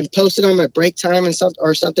and I can post it on my break time and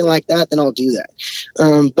something like that, then I'll do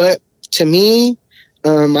that. But to me,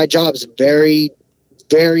 my job is very,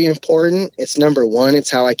 very important. It's number one. It's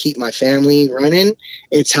how I keep my family running.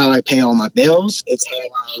 It's how I pay all my bills. It's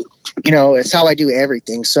how I do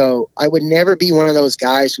everything. So I would never be one of those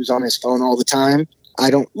guys who's on his phone all the time. I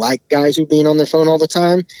don't like guys who being on their phone all the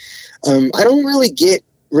time. I don't really get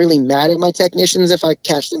really mad at my technicians if I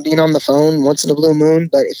catch them being on the phone once in a blue moon.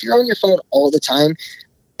 But if you're on your phone all the time,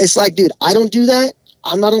 it's like, dude, I don't do that.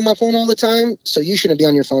 I'm not on my phone all the time, so you shouldn't be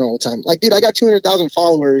on your phone all the time. Like, dude, I got 200,000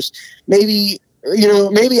 followers. Maybe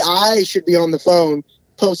I should be on the phone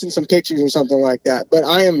posting some pictures or something like that. But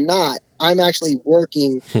I am not. I'm actually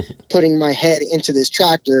working, putting my head into this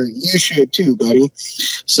tractor. You should too, buddy.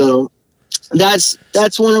 So that's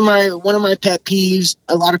one of my pet peeves.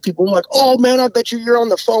 A lot of people are like, oh man, I bet you're on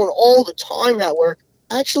the phone all the time at work.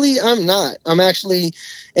 Actually, I'm not. I'm actually,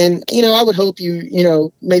 and I would hope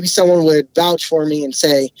maybe someone would vouch for me and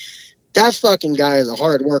say, that fucking guy is a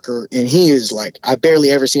hard worker, and he is like, I barely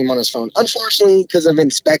ever see him on his phone. Unfortunately, because of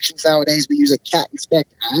inspections nowadays, we use a Cat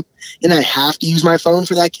Inspect app, and I have to use my phone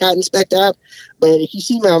for that Cat Inspect app. But if you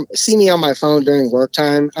see me on my phone during work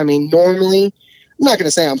time, normally, I'm not going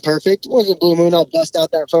to say I'm perfect. Once in a blue moon, I'll bust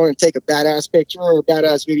out that phone and take a badass picture or a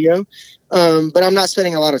badass video. But I'm not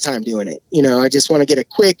spending a lot of time doing it. I just want to get a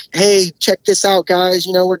quick, hey, check this out, guys.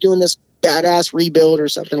 We're doing this badass rebuild or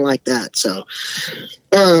something like that. So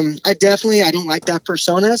I don't like that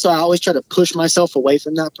persona. So I always try to push myself away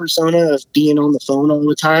from that persona of being on the phone all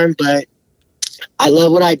the time. But I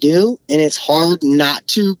love what I do, and it's hard not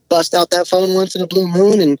to bust out that phone once in a blue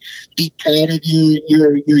moon and be proud of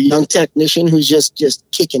your young technician who's just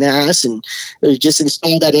kicking ass and just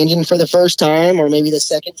installed that engine for the first time or maybe the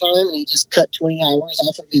second time, and he just cut 20 hours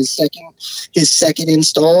off of his second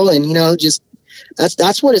install, and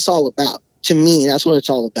that's what it's all about. To me, that's what it's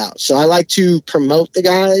all about. So I like to promote the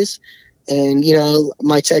guys, and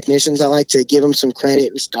my technicians, I like to give them some credit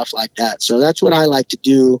and stuff like that. So that's what I like to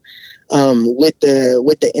do. With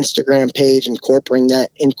the Instagram page, incorporating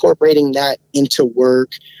that into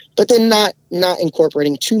work, but then not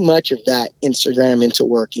incorporating too much of that Instagram into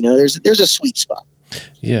work. There's a sweet spot.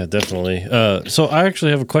 Yeah, definitely. So I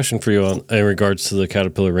actually have a question for you in regards to the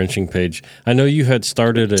Caterpillar wrenching page. I know you had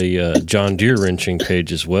started a John Deere wrenching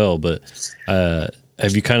page as well, but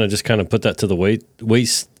have you kind of put that to the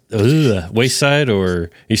wayside, or are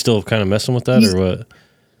you still kind of messing with that, or what?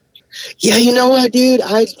 Yeah, you know what, dude?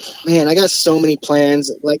 I got so many plans.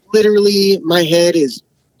 Like, literally, my head is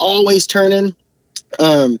always turning.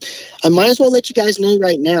 I might as well let you guys know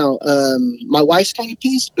right now. My wife's kind of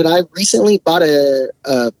pissed, but I recently bought a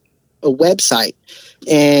website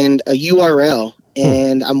and a URL,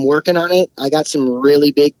 and I'm working on it. I got some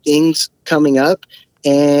really big things coming up,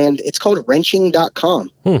 and it's called wrenching.com.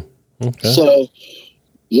 Okay. So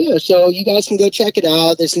yeah, so you guys can go check it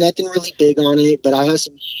out. There's nothing really big on it, but I have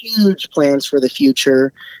some huge plans for the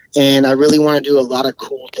future, and I really want to do a lot of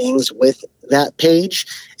cool things with that page,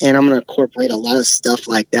 and I'm going to incorporate a lot of stuff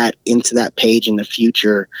like that into that page in the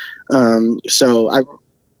future. There's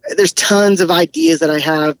tons of ideas that I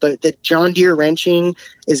have, but the John Deere wrenching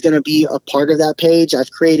is going to be a part of that page.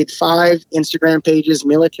 I've created 5 Instagram pages: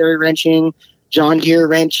 military wrenching, John Deere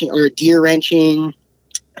wrenching, or Deere wrenching,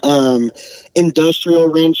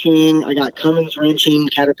 industrial wrenching. I got Cummins wrenching,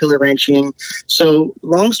 Caterpillar wrenching. So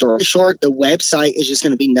long story short, the website is just going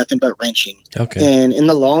to be nothing but wrenching. Okay. And in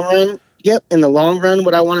the long run,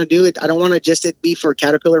 what I want to do, I don't want to just it be for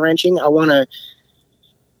Caterpillar wrenching. I want to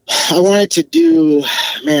I wanted to do,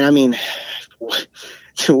 man, I mean,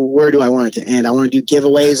 where do I want it to end? I want to do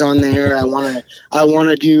giveaways on there. I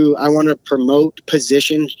want to promote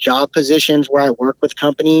positions, job positions where I work with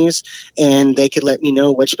companies, and they could let me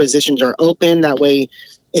know which positions are open. That way,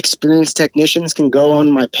 experienced technicians can go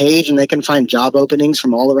on my page and they can find job openings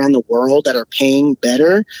from all around the world that are paying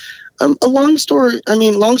better. Long story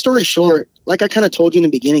short, like I kind of told you in the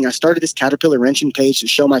beginning, I started this Caterpillar wrenching page to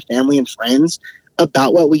show my family and friends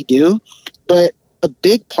about what we do. But a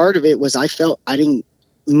big part of it was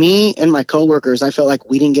me and my coworkers, I felt like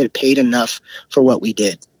we didn't get paid enough for what we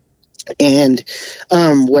did. And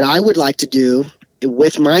what I would like to do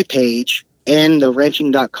with my page and the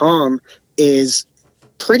wrenching.com is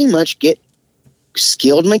pretty much get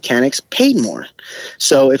skilled mechanics paid more.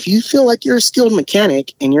 So if you feel like you're a skilled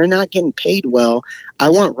mechanic and you're not getting paid well, I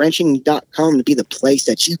want wrenching.com to be the place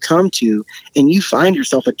that you come to and you find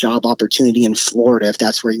yourself a job opportunity in Florida, if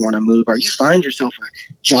that's where you want to move, or you find yourself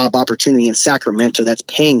a job opportunity in Sacramento that's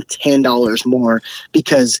paying $10 more,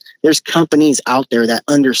 because there's companies out there that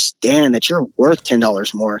understand that you're worth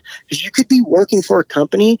 $10 more, because you could be working for a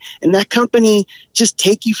company and that company just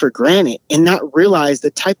take you for granted and not realize the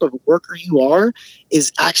type of worker you are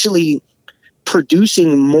is actually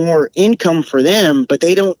producing more income for them, but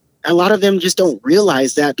a lot of them just don't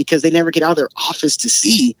realize that because they never get out of their office to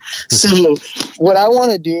see. So what I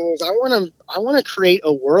want to do is I want to create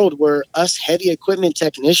a world where us heavy equipment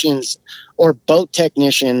technicians or boat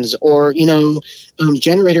technicians or,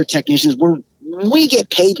 generator technicians, we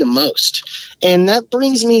get paid the most. And that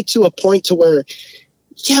brings me to a point to where,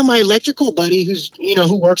 my electrical buddy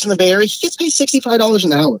who works in the Bay Area, he gets paid $65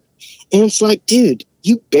 an hour. And it's like, dude,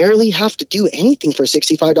 you barely have to do anything for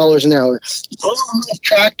 $65 an hour.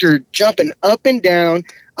 Tractor jumping up and down.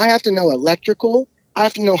 I have to know electrical. I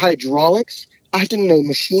have to know hydraulics. I have to know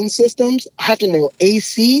machine systems. I have to know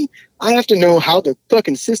AC. I have to know how the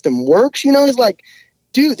fucking system works. It's like,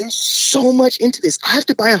 dude, there's so much into this. I have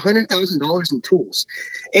to buy $100,000 in tools.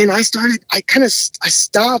 And I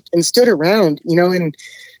stopped and stood around, and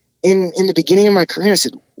in the beginning of my career, I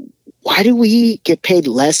said, why do we get paid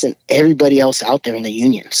less than everybody else out there in the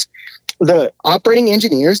unions? The operating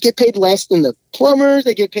engineers get paid less than the plumbers.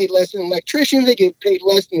 They get paid less than electricians. They get paid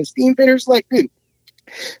less than the steam fitters. Like, dude,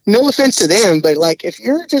 no offense to them, but like if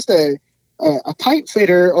you're just a pipe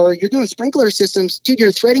fitter or you're doing sprinkler systems, dude,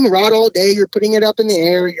 you're threading rod all day. You're putting it up in the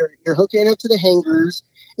air. You're hooking it up to the hangers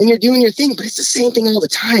and you're doing your thing. But it's the same thing all the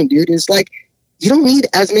time, dude. It's like you don't need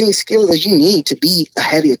as many skills as you need to be a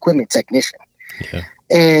heavy equipment technician. Yeah.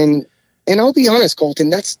 And I'll be honest, Colton,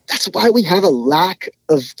 that's why we have a lack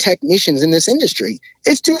of technicians in this industry.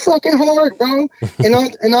 It's too fucking hard, bro. And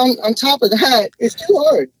on top of that, it's too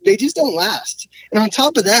hard. They just don't last. And on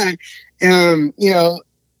top of that,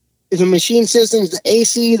 the machine systems, the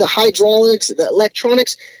AC, the hydraulics, the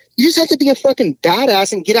electronics, you just have to be a fucking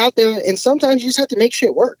badass and get out there. And sometimes you just have to make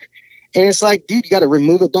shit work. And it's like, dude, you got to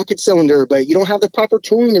remove a bucket cylinder, but you don't have the proper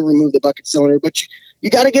tooling to remove the bucket cylinder, but you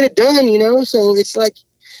got to get it done, So it's like,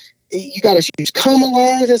 you got to use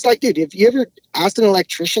come-alongs. It's like, dude, if you ever asked an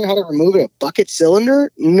electrician how to remove a bucket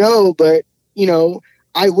cylinder, no, but,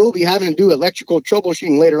 I will be having to do electrical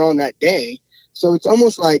troubleshooting later on that day. So it's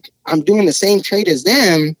almost like I'm doing the same trade as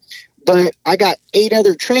them, but I got 8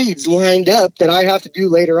 other trades lined up that I have to do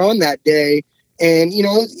later on that day. And,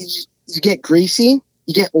 you get greasy,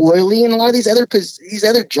 you get oily, and a lot of these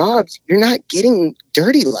other jobs, you're not getting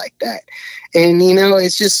dirty like that. And,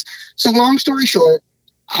 it's just, so long story short,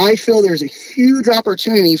 I feel there's a huge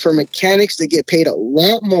opportunity for mechanics to get paid a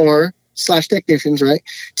lot more, / technicians, right?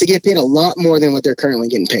 To get paid a lot more than what they're currently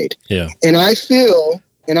getting paid. Yeah. And I feel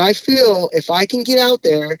if I can get out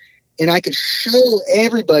there and I could show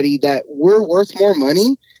everybody that we're worth more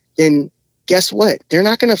money, then guess what? They're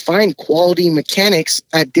not going to find quality mechanics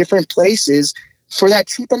at different places for that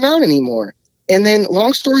cheap amount anymore. And then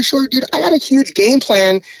long story short, dude, I got a huge game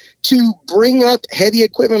plan to bring up heavy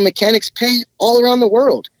equipment mechanics pay all around the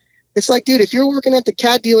world. It's like, dude, if you're working at the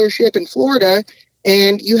cat dealership in Florida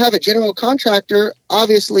and you have a general contractor,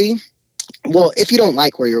 obviously, well, if you don't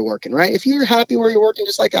like where you're working, right? If you're happy where you're working,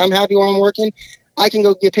 just like I'm happy where I'm working, I can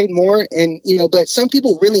go get paid more. And, but some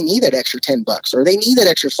people really need that extra $10 or they need that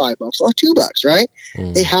extra $5 or $2, right?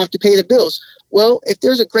 They have to pay the bills. Well, if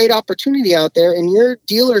there's a great opportunity out there and your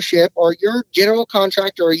dealership or your general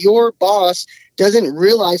contractor or your boss doesn't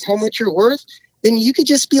realize how much you're worth, then you could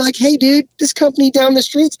just be like, hey, dude, this company down the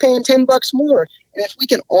street's paying $10 more. And if we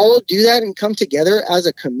can all do that and come together as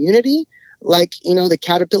a community, like, the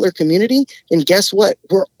Caterpillar community, then guess what?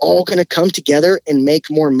 We're all going to come together and make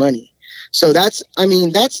more money. So that's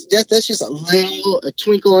just a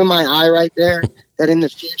twinkle in my eye right there. That in the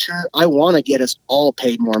future, I want to get us all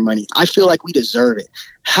paid more money. I feel like we deserve it.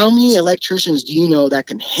 How many electricians do you know that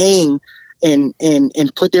can hang and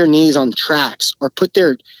put their knees on tracks or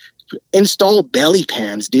install belly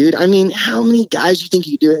pans, dude? I mean, how many guys do you think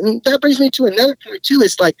you do it? And that brings me to another point too.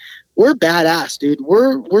 It's like, we're badass, dude.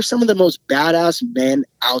 We're some of the most badass men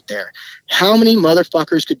out there. How many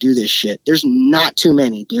motherfuckers could do this shit? There's not too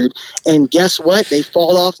many, dude. And guess what? They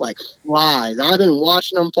fall off like flies. I've been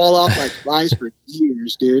watching them fall off like flies for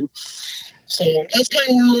years, dude. So that's kind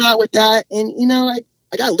of where I'm at with that. And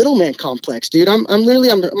I got little man complex, dude. I'm a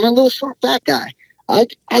little short fat guy. I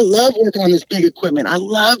love working on this big equipment. I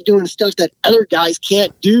love doing stuff that other guys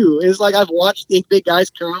can't do. It's like I've watched the big guys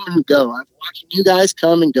come and go. I've watched new guys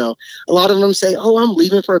come and go. A lot of them say, "Oh, I'm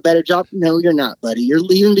leaving for a better job." No, you're not, buddy. You're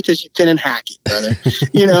leaving because you couldn't hack it, brother.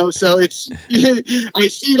 So it's I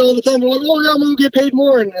see it all the time. They're like, "Oh, yeah, I'm going to get paid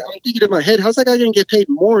more." And I'm thinking in my head, how's that guy going to get paid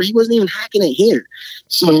more? He wasn't even hacking it here.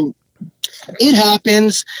 So it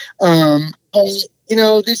happens.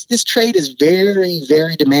 This trade is very,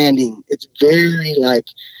 very demanding. It's very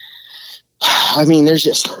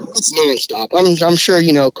it's nonstop. I'm sure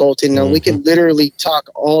Colton. Mm-hmm. We can literally talk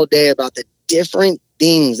all day about the different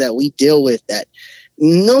things that we deal with that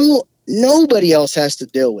nobody else has to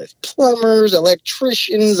deal with. Plumbers,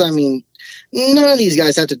 electricians. I mean, none of these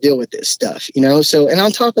guys have to deal with this stuff. So, and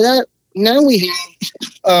on top of that, now we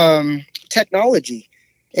have technology,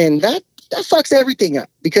 and that fucks everything up,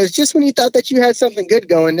 because just when you thought that you had something good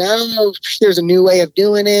going, now there's a new way of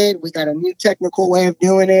doing it. We got a new technical way of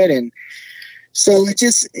doing it. And so it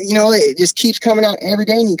just keeps coming out every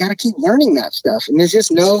day, and you got to keep learning that stuff. And there's just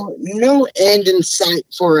no end in sight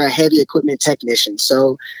for a heavy equipment technician.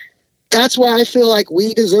 So that's why I feel like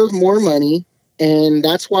we deserve more money. And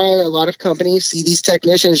that's why a lot of companies see these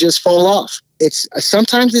technicians just fall off.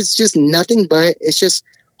 Sometimes it's just nothing, but it's just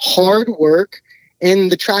hard work.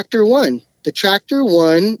 And the tractor won,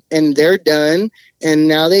 and they're done. And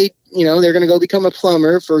now they're going to go become a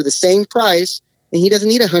plumber for the same price. And he doesn't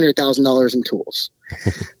need $100,000 in tools.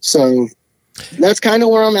 So that's kind of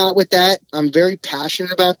where I'm at with that. I'm very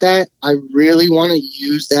passionate about that. I really want to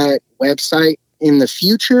use that website in the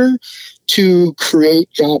future to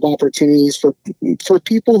create job opportunities for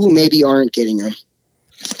people who maybe aren't getting them.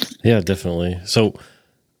 Yeah, definitely. So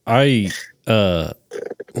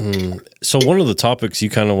so one of the topics you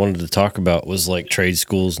kind of wanted to talk about was like trade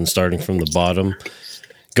schools and starting from the bottom.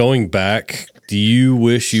 Going back, do you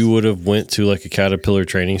wish you would have went to like a Caterpillar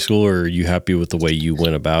training school, or are you happy with the way you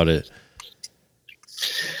went about it?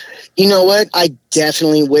 You know what? I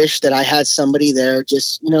definitely wish that I had somebody there.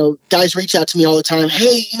 Just, guys reach out to me all the time.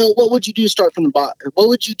 Hey, what would you do to start from the bottom? Or what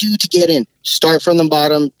would you do to get in? Start from the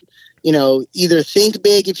bottom. Either think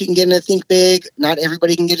big if you can get in a think big. Not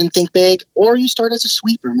everybody can get in think big. Or you start as a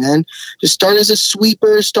sweeper, man. Just start as a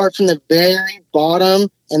sweeper. Start from the very bottom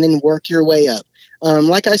and then work your way up.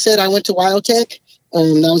 Like I said, I went to WildTech.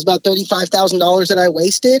 That was about $35,000 that I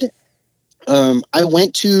wasted. I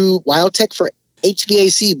went to WildTech for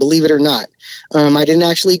HVAC, believe it or not. I didn't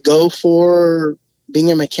actually go for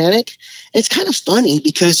being a mechanic. It's kind of funny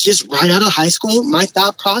because just right out of high school, my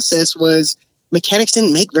thought process was mechanics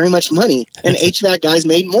didn't make very much money, and HVAC guys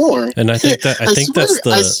made more. And I think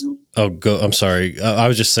I'm sorry. I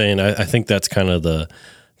was just saying, I think that's kind of the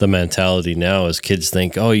mentality now, is kids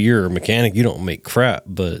think, oh, you're a mechanic, you don't make crap.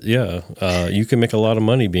 But yeah, you can make a lot of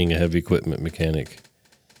money being a heavy equipment mechanic.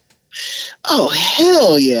 Oh,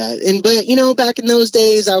 hell yeah. But back in those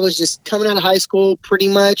days, I was just coming out of high school pretty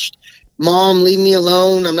much. Mom, leave me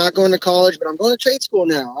alone. I'm not going to college, but I'm going to trade school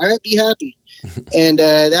now. All right, be happy. And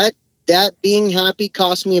that being happy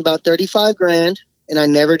cost me about $35,000, and I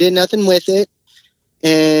never did nothing with it.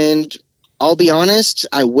 And I'll be honest,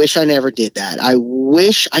 I wish I never did that. I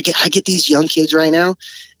wish I get these young kids right now,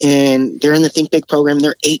 and they're in the Think Big program.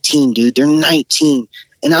 They're 18, dude. They're 19,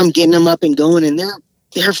 and I'm getting them up and going, and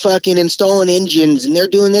they're fucking installing engines, and they're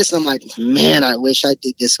doing this. And I'm like, man, I wish I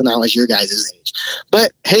did this when I was your guys' age.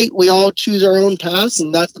 But hey, we all choose our own paths,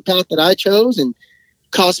 and that's the path that I chose, and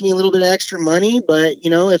cost me a little bit of extra money. But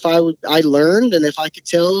if I learned, and if I could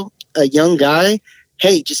tell a young guy,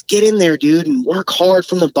 hey, just get in there, dude, and work hard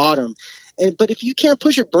from the bottom. But if you can't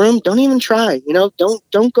push a broom, don't even try.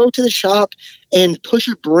 Don't go to the shop and push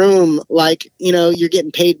a broom like, you're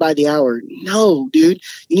getting paid by the hour. No, dude,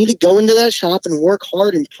 you need to go into that shop and work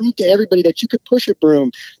hard and prove to everybody that you could push a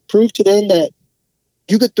broom. Prove to them that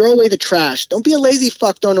you could throw away the trash. Don't be a lazy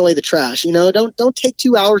fuck throwing away the trash. Don't take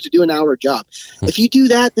 2 hours to do an hour job. If you do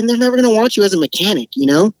that, then they're never going to want you as a mechanic,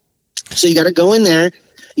 So you got to go in there.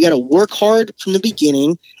 You got to work hard from the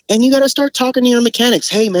beginning. And you got to start talking to your mechanics.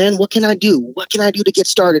 Hey, man, what can I do? What can I do to get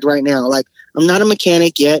started right now? Like, I'm not a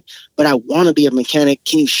mechanic yet, but I want to be a mechanic.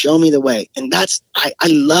 Can you show me the way? And I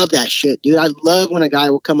love that shit, dude. I love when a guy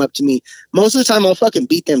will come up to me. Most of the time, I'll fucking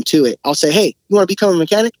beat them to it. I'll say, hey, you want to become a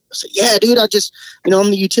mechanic? I'll say, yeah, dude.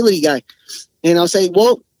 I'm the utility guy. And I'll say,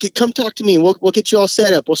 well, come talk to me. We'll get you all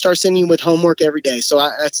set up. We'll start sending you with homework every day. So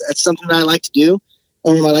that's something that I like to do. I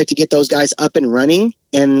like to get those guys up and running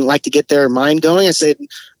and like to get their mind going. I said,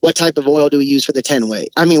 what type of oil do we use for the 10-way?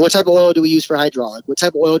 I mean, what type of oil do we use for hydraulic? What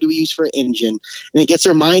type of oil do we use for engine? And it gets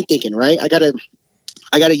their mind thinking, right? I got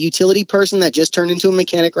a utility person that just turned into a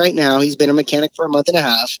mechanic right now. He's been a mechanic for a month and a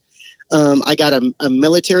half. I got a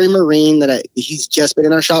military Marine he's just been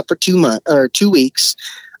in our shop for 2 weeks.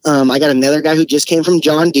 I got another guy who just came from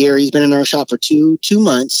John Deere. He's been in our shop for two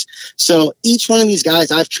months. So each one of these guys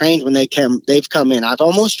I've trained when they've come in. I've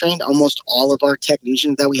almost trained almost all of our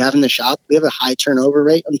technicians that we have in the shop. We have a high turnover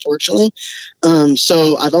rate, unfortunately.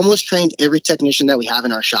 So I've almost trained every technician that we have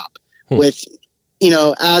in our shop with,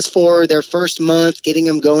 as for their first month, getting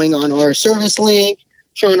them going on our service link,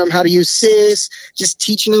 showing them how to use SIS, just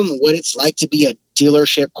teaching them what it's like to be a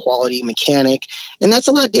dealership quality mechanic. And that's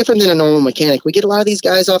a lot different than a normal mechanic. We get a lot of these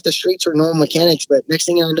guys off the streets who are normal mechanics, but next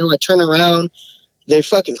thing I know, I turn around, they're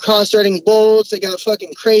fucking cross-threading bolts, they got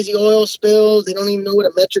fucking crazy oil spills, they don't even know what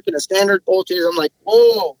a metric and a standard bolt is. I'm like,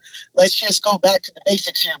 whoa, let's just go back to the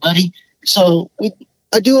basics here, buddy. So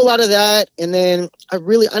I do a lot of that, and then I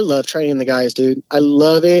love training the guys, dude. I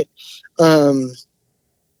love it.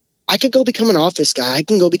 I could go become an office guy. I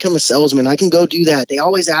can go become a salesman. I can go do that. They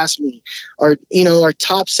always ask me, our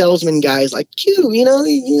top salesman guys like, Q,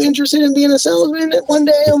 you interested in being a salesman one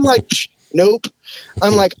day? I'm like, nope.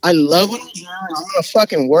 I'm like, I love what I'm doing. I'm going to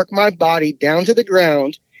fucking work my body down to the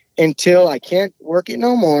ground until I can't work it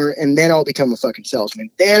no more. And then I'll become a fucking salesman.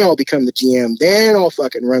 Then I'll become the GM. Then I'll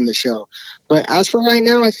fucking run the show. But as for right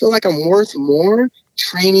now, I feel like I'm worth more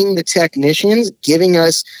training the technicians, giving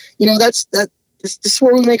us, This is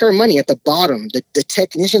where we make our money at the bottom. The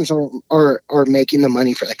technicians are making the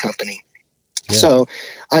money for the company. Yeah. So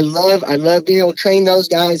I love being able to train those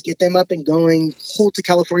guys, get them up and going. Holta,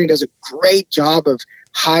 California does a great job of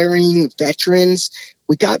hiring veterans.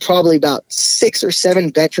 We got probably about 6 or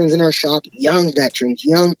 7 veterans in our shop, young veterans,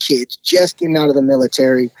 young kids just getting out of the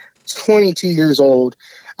military, 22 years old.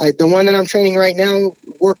 The one that I'm training right now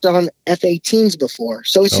worked on F-18s before.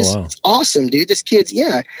 So it's It's awesome, dude. This kid's,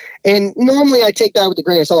 yeah. And normally I take that with a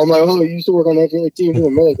grain of salt. I'm like, oh, you used to work on F-18s in the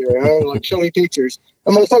military. Huh? Like, show me pictures.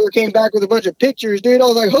 The motherfucker came back with a bunch of pictures, dude. I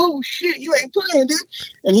was like, oh, shit, you ain't playing, dude.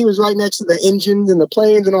 And he was right next to the engines and the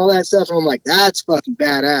planes and all that stuff. And I'm like, that's fucking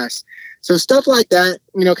badass. So stuff like that,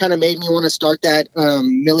 kind of made me want to start that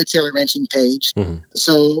military wrenching page. Mm-hmm.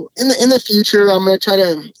 So in the future, I'm going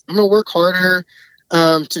to work harder.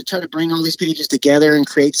 To try to bring all these pages together and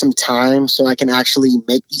create some time so I can actually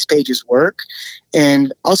make these pages work.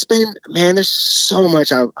 And I'll spend, there's so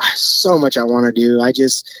much I want to do. I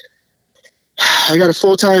got a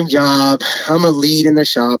full-time job. I'm a lead in the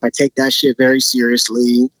shop. I take that shit very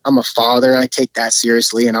seriously. I'm a father. I take that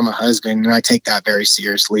seriously. And I'm a husband, and I take that very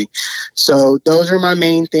seriously. So those are my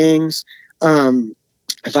main things.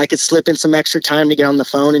 If I could slip in some extra time to get on the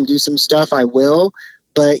phone and do some stuff, I will.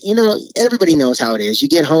 But, everybody knows how it is. You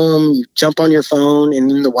get home, you jump on your phone,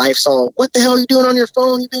 and then the wife's all, what the hell are you doing on your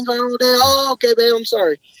phone? You've been gone all day. Oh, okay, babe, I'm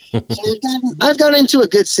sorry. So I've gotten into a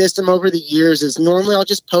good system over the years. Is normally I'll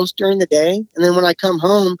just post during the day. And then when I come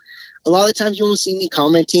home, a lot of the times you won't see me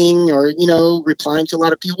commenting or, replying to a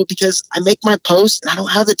lot of people because I make my posts and I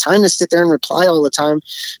don't have the time to sit there and reply all the time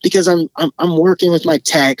because I'm working with my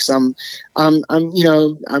techs. I'm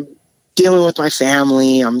dealing with my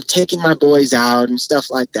family. I'm taking my boys out and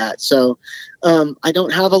stuff like that. So I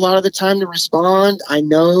don't have a lot of the time to respond. I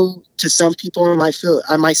know to some people I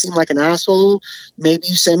might seem like an asshole. Maybe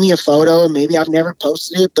you send me a photo and maybe I've never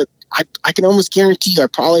posted it, but I can almost guarantee you I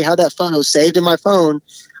probably have that photo saved in my phone.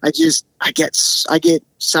 I get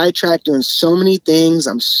sidetracked doing so many things.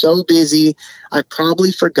 I'm so busy. I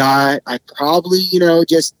probably forgot. I probably,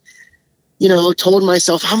 told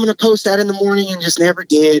myself I'm going to post that in the morning and just never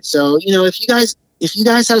did. So, if you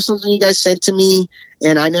guys have something you guys sent to me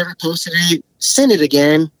and I never posted it, send it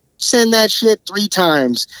again. Send that shit 3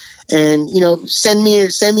 times and, send me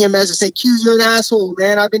a message. Say, Q, you're an asshole,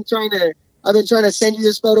 man. I've been trying to send you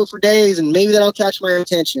this photo for days and maybe that'll catch my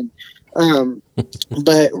attention.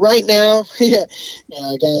 But right now, yeah,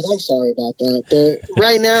 guys, I'm sorry about that. But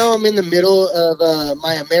right now I'm in the middle of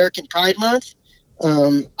my American Pride Month.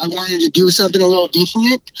 I wanted to do something a little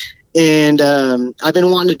different, and I've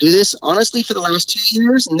been wanting to do this honestly for the last 2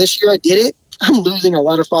 years, and this year I did it. I'm losing a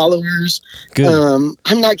lot of followers. Good.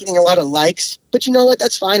 I'm not getting a lot of likes, but you know what?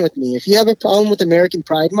 That's fine with me. If you have a problem with American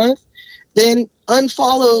Pride Month, then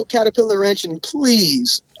unfollow Caterpillar Wrenching,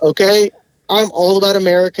 please. Okay? I'm all about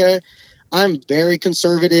America. I'm very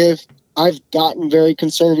conservative. I've gotten very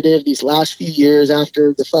conservative these last few years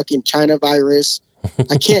after the fucking China virus.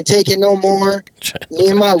 I can't take it no more. Me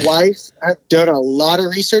and my wife have done a lot of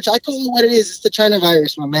research. I call it what it is. It's the China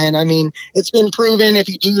virus, my man. I mean, it's been proven if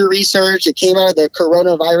you do your research. It came out of the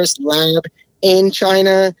coronavirus lab in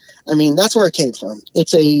China. I mean, that's where it came from.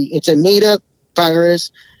 It's a made up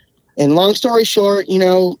virus. And long story short, you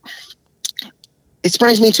know, it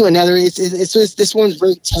brings me to another. It's just, this one's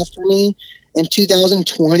very tough for me. In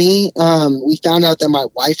 2020, we found out that my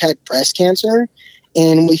wife had breast cancer.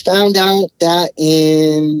 And we found out that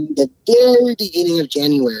in the very beginning of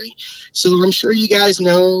January. So I'm sure you guys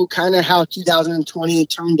know kind of how 2020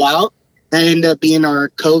 turned out. That ended up being our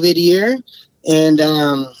COVID year. And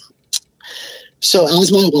so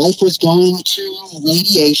as my wife was going to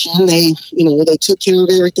radiation, they took care of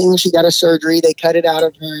everything. She got a surgery. They cut it out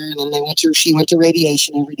of her. And then she went to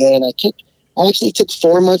radiation every day. And I actually took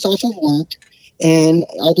 4 months off of work. And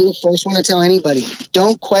I'll be the first one to tell anybody,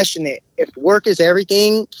 don't question it. If work is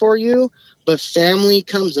everything for you, but family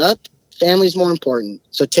comes up, family's more important.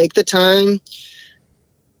 So take the time,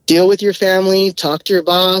 deal with your family, talk to your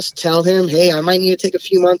boss, tell him, hey, I might need to take a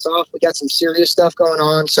few months off. We got some serious stuff going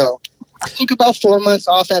on. So I took about 4 months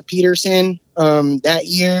off at Peterson that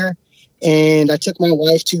year. And I took my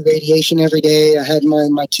wife to radiation every day. I had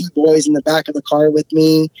my two boys in the back of the car with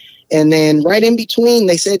me. And then right in between,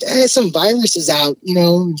 they said, hey, some virus is out, you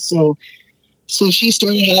know. So she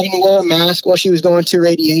started having to wear a mask while she was going to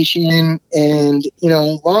radiation. And, you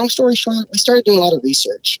know, long story short, we started doing a lot of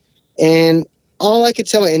research. And all I could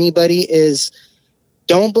tell anybody is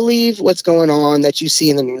don't believe what's going on that you see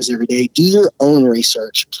in the news every day. Do your own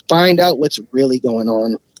research. Find out what's really going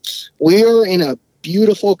on. We are in a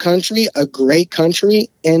beautiful country, a great country,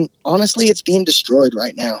 and honestly, it's being destroyed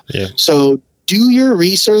right now. Yeah. So do your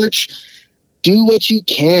research. Do what you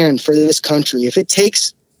can for this country. If it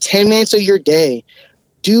takes 10 minutes of your day,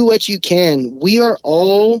 do what you can. We are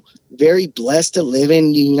all very blessed to live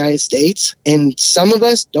in the United States, and some of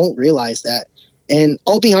us don't realize that. And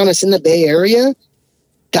I'll be honest, in the Bay Area,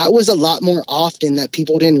 that was a lot more often that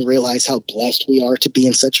people didn't realize how blessed we are to be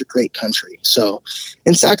in such a great country. So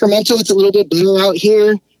in Sacramento, it's a little bit better out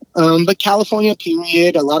here. But California,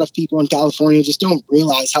 period, a lot of people in California just don't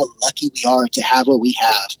realize how lucky we are to have what we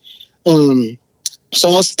have. So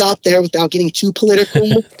I'll stop there without getting too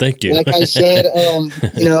political. Thank you. Like I said,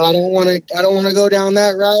 you know, I don't want to go down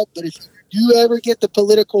that route. But if you ever get the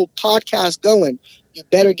political podcast going, you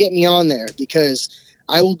better get me on there, because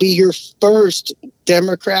I will be your first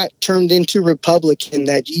Democrat turned into Republican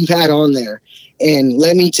that you've had on there. And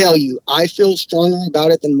let me tell you, I feel stronger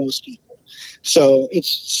about it than most people. So it's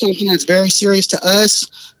something that's very serious to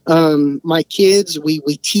us. My kids, we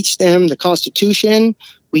teach them the Constitution.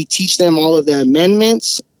 We teach them all of the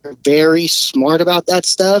amendments. They're very smart about that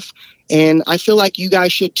stuff. And I feel like you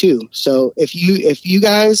guys should too. So if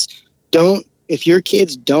your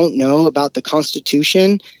kids don't know about the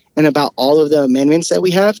Constitution and about all of the amendments that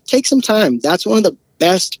we have, take some time. That's one of the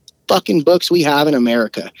best fucking books we have in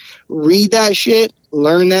America. Read that shit,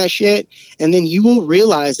 learn that shit, and then you will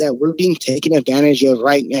realize that we're being taken advantage of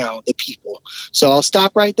right now, the people. So I'll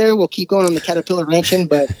stop right there. We'll keep going on the Caterpillar Wrenching,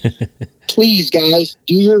 but please, guys,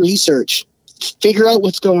 do your research. Figure out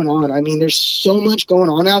what's going on. I mean, there's so much going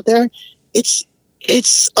on out there. It's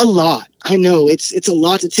a lot. I know it's a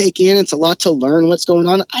lot to take in. It's a lot to learn what's going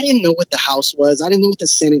on. I didn't know what the House was. I didn't know what the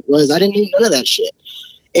Senate was. I didn't know none of that shit.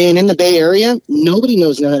 And in the Bay Area, nobody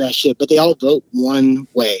knows none of that shit, but they all vote one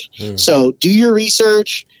way. So do your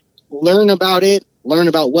research, learn about it, learn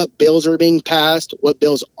about what bills are being passed, what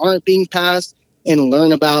bills aren't being passed, and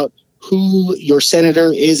learn about who your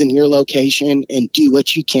senator is in your location, and do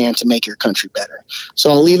what you can to make your country better. So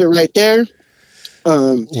I'll leave it right there.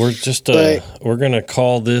 We're going to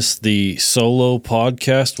call this the solo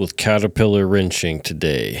podcast with Caterpillar Wrenching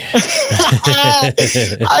today.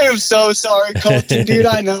 I am so sorry, Quinton, dude.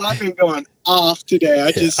 I know I've been going off today.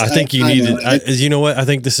 I think you need it. You know what? I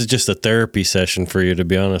think this is just a therapy session for you, to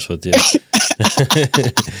be honest with you.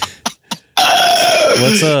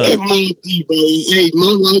 What's up? It might be, buddy. Hey,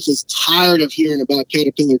 my wife is tired of hearing about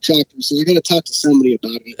Caterpillar tractors, so you're going to talk to somebody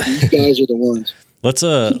about it. You guys are the ones.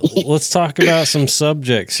 Let's talk about some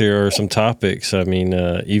subjects here, or some topics. I mean,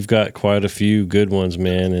 you've got quite a few good ones,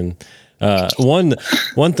 man. And one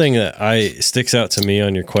thing that sticks out to me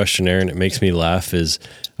on your questionnaire, and it makes me laugh, is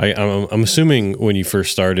I'm assuming when you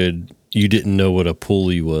first started, you didn't know what a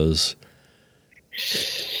pulley was.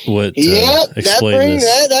 What? Yep, Explain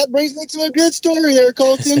this. that brings me to a good story there,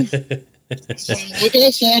 Colton. So, like I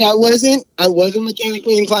said, I wasn't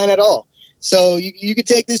mechanically inclined at all. So you could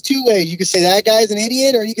take this two ways. You could say that guy's an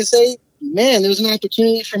idiot, or you could say, man, there's an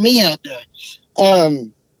opportunity for me out there.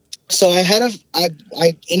 So I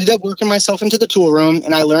ended up working myself into the tool room,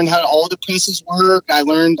 and I learned how all the presses work. I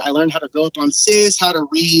learned how to go up on sys, how to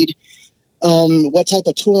read what type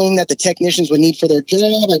of tooling that the technicians would need for their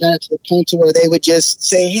job. I got to the point to where they would just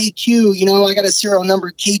say, hey, Q, I got a serial number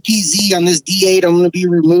KPZ on this D8. I'm going to be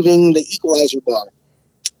removing the equalizer bar.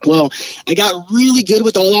 Well, I got really good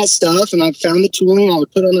with all that stuff, and I found the tooling. I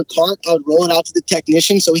would put it on a cart. I would roll it out to the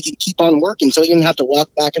technician so he could keep on working, so he didn't have to walk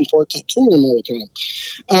back and forth to the tool room all the time.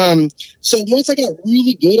 So once I got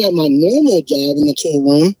really good at my normal job in the tool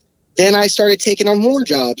room, then I started taking on more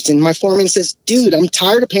jobs. And my foreman says, dude, I'm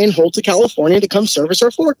tired of paying Holt to California to come service our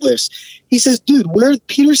forklifts. He says, dude, we're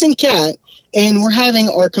Peterson Cat, and we're having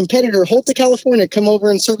our competitor, Holt to California, come over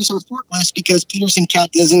and service our forklifts because Peterson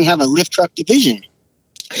Cat doesn't have a lift truck division.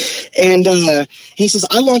 And he says,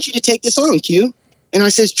 I want you to take this on, Q. And I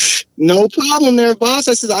says, no problem there, boss.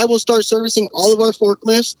 I says, I will start servicing all of our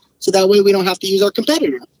forklifts so that way we don't have to use our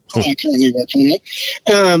competitor. But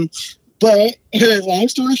long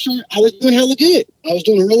story short, I was doing hella good. I was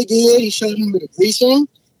doing really good. He showed me where to grease them,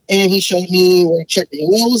 and he showed me where to check the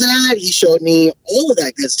oil was at. He showed me all of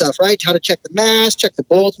that good stuff, right? How to check the mass, check the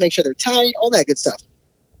bolts, make sure they're tight, all that good stuff.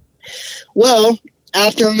 Well,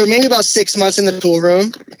 after maybe about 6 months in the tool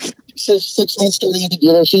room, so 6 months starting at the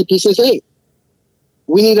dealership, he says, hey,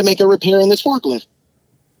 we need to make a repair in this forklift.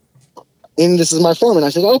 And this is my foreman. I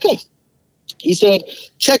said, okay. He said,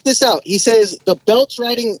 check this out. He says, the belt's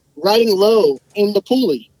riding low in the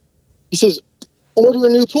pulley. He says, order a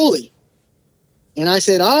new pulley. And I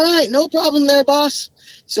said, all right, no problem there, boss.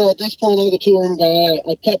 So at this point, I was the tool room guy.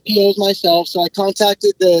 I kept POs myself. So I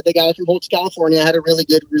contacted the guy from Holt, California. I had a really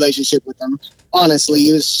good relationship with him. Honestly,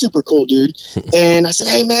 he was super cool, dude. And I said,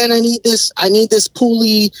 hey, man, I need this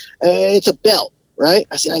pulley. It's a belt, right?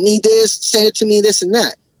 I said, I need this. Send it to me, this and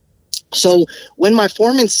that. So when my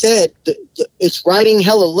foreman said it's riding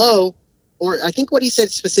hella low, or I think what he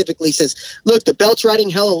said specifically says, look, the belt's riding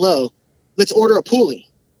hella low. Let's order a pulley.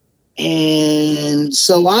 And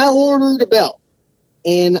so I ordered a belt.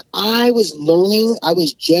 And I was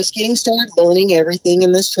just getting started learning everything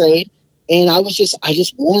in this trade. And I just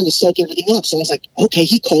wanted to soak everything up. So I was like, okay,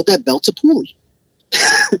 he called that belt a pulley.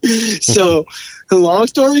 So long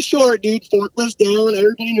story short, dude, forklifts down.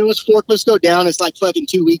 Everybody knows forklifts go down. It's like fucking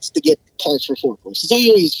 2 weeks to get parts for forklifts. It's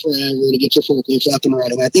always forever to get your forklifts up and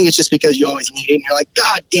running. I think it's just because you always need it. And you're like,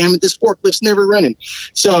 God damn it, this forklift's never running.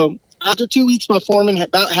 So after 2 weeks, my foreman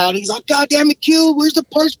he's like, God damn it, Q, where's the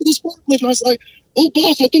parts for this forklift? And I was like, oh,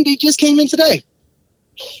 boss, I think they just came in today.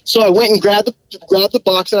 So I went and grabbed the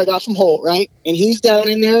box that I got from Holt, right? And he's down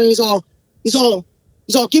in there. And he's all,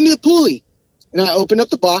 give me the pulley. And I opened up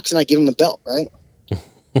the box and I give him the belt, right?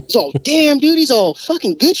 He's all, damn, dude. He's all,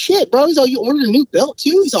 fucking good shit, bro. He's all, you ordered a new belt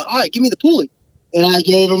too? He's all, all right, give me the pulley. And I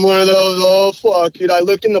gave him one of those, oh, fuck, dude. I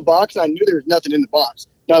looked in the box and I knew there was nothing in the box.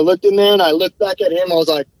 And I looked in there and I looked back at him. I was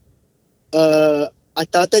like, I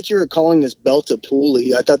thought that you were calling this belt a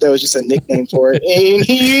pulley. I thought that was just a nickname for it. And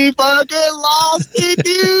he fucking lost it,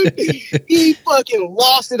 dude. He fucking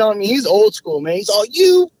lost it on me. He's old school, man. He's all,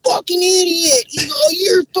 you fucking idiot. He's all,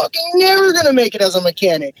 you're fucking never going to make it as a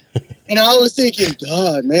mechanic. And I was thinking,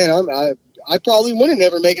 God, man, I probably wouldn't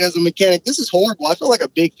never make it as a mechanic. This is horrible. I feel like a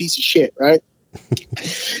big piece of shit, right?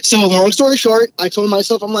 So long story short, I told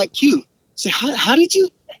myself, I'm like, Q, so how did you,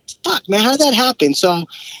 fuck, man, how did that happen? So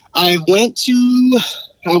I went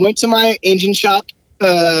to my engine shop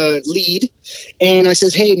lead, and I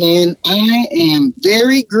says, hey, man, I am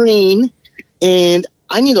very green, and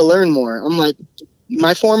I need to learn more. I'm like,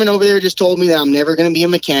 my foreman over there just told me that I'm never going to be a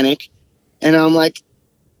mechanic, and I'm like,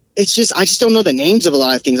 I just don't know the names of a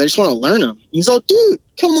lot of things. I just want to learn them. He's all, dude,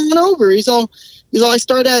 come on over. He's all, I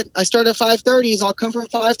start at 5:30. He's all, come from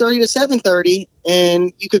 5:30 to 7:30,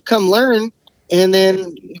 and you could come learn. And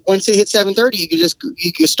then once it hits 7:30,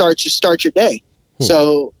 you can start your day.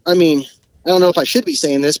 So, I mean, I don't know if I should be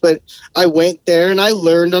saying this, but I went there and I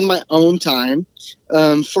learned on my own time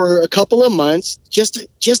for a couple of months just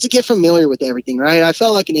to get familiar with everything, right? I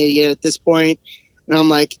felt like an idiot at this point, and I'm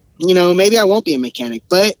like, maybe I won't be a mechanic,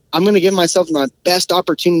 but I'm going to give myself my best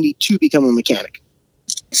opportunity to become a mechanic.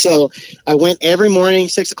 So I went every morning,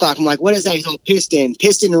 6 o'clock. I'm like, what is that? He's all piston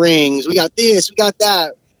rings. We got this, we got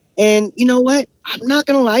that. And you know what? I'm not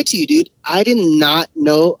going to lie to you, dude. I did not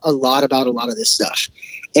know a lot about a lot of this stuff.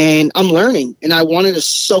 And I'm learning. And I wanted to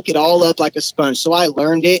soak it all up like a sponge. So I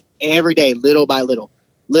learned it every day, little by little.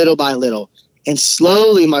 And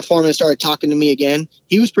slowly my foreman started talking to me again.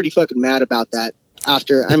 He was pretty fucking mad about that.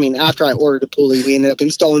 After I ordered the pulley, we ended up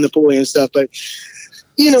installing the pulley and stuff. But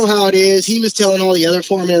you know how it is. He was telling all the other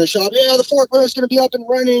foremen in the shop, yeah, the forklift's going to be up and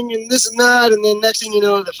running and this and that. And then next thing you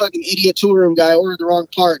know, the fucking idiot tool room guy ordered the wrong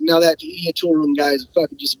part. And now that idiot tool room guy is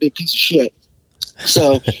fucking just a big piece of shit.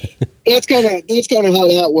 So that's kind of how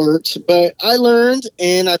that worked. But I learned,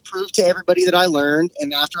 and I proved to everybody that I learned.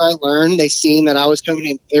 And after I learned, they seen that I was coming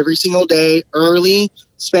in every single day early,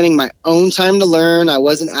 spending my own time to learn. I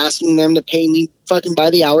wasn't asking them to pay me fucking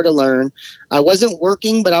by the hour to learn. I wasn't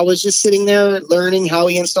working, but I was just sitting there learning how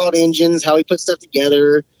he installed engines, how he put stuff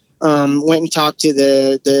together. Went and talked to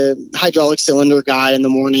the hydraulic cylinder guy in the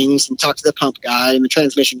mornings, and talked to the pump guy and the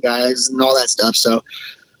transmission guys and all that stuff. So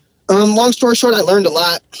long story short, I learned a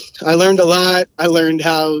lot. I learned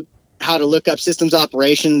how to look up systems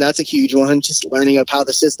operation. That's a huge one. Just learning up how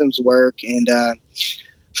the systems work. And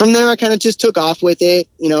from there, I kind of just took off with it.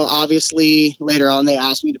 You know, obviously later on, they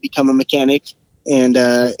asked me to become a mechanic, and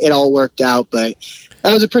it all worked out. But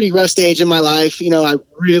that was a pretty rough stage in my life. You know, I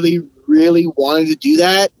really, really wanted to do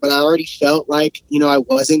that, but I already felt like, you know, I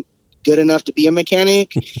wasn't good enough to be a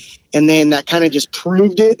mechanic. And then that kind of just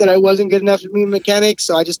proved it, that I wasn't good enough to be a mechanic.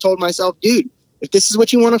 So I just told myself, dude, if this is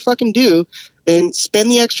what you want to fucking do, then spend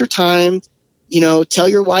the extra time, you know, tell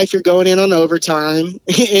your wife you're going in on overtime,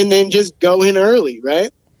 and then just go in early,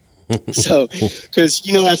 right? So, because,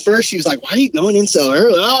 you know, at first she was like, why are you going in so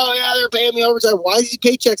early? Oh, yeah, they're paying me overtime. Why is your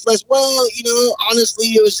paychecks less? Well, you know, honestly,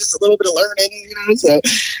 it was just a little bit of learning, you know. So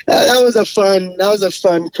that was a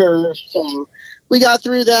fun curve. So we got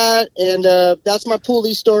through that, and that's my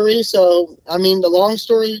pulley story. So, I mean, the long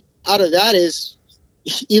story out of that is,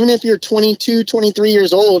 even if you're 22, 23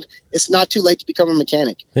 years old, it's not too late to become a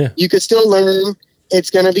mechanic. Yeah. You could still learn. It's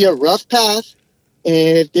going to be a rough path.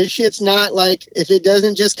 And if this shit's not like, if it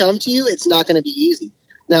doesn't just come to you, it's not going to be easy.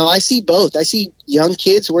 Now, I see both. I see young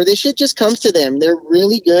kids where this shit just comes to them. They're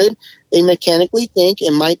really good. They mechanically think.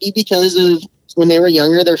 It might be because of when they were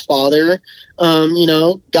younger, their father, you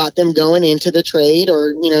know, got them going into the trade,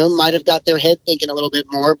 or, you know, might have got their head thinking a little bit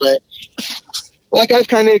more. But like I've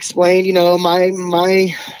kind of explained, you know,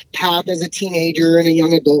 my path as a teenager and a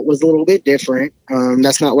young adult was a little bit different.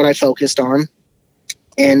 That's not what I focused on.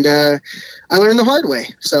 And I learned the hard way.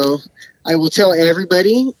 So I will tell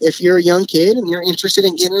everybody, if you're a young kid and you're interested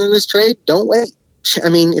in getting into this trade, don't wait. I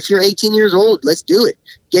mean, if you're 18 years old, let's do it.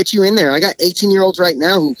 Get you in there. I got 18-year-olds right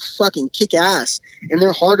now who fucking kick ass, and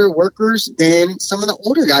they're harder workers than some of the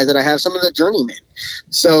older guys that I have, some of the journeymen.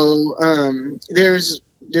 So there's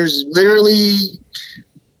literally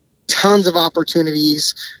tons of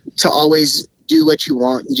opportunities to always do what you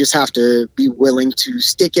want. You just have to be willing to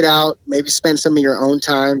stick it out, maybe spend some of your own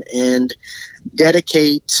time, and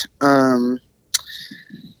dedicate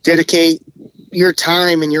your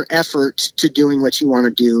time and your effort to doing what you want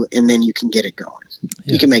to do, and then you can get it going.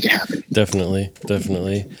 Yeah. You can make it happen. Definitely.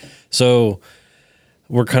 So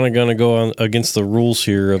we're kind of going to go on against the rules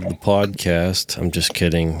here of the podcast. I'm just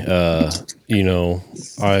kidding. You know,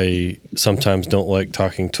 I sometimes don't like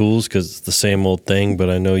talking tools because it's the same old thing, but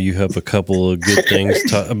I know you have a couple of good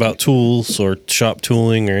things about tools or shop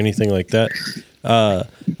tooling or anything like that.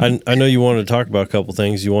 I know you want to talk about a couple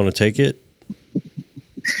things. You want to take it?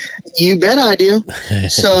 You bet I do.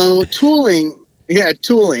 So tooling.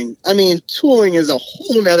 I mean, tooling is a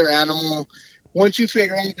whole other animal. Once you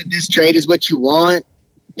figure out that this trade is what you want,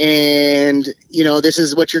 and, you know, this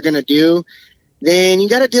is what you're going to do, then you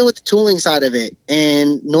got to deal with the tooling side of it.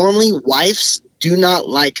 And normally wives do not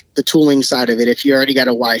like the tooling side of it if you already got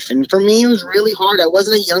a wife. And for me, it was really hard. I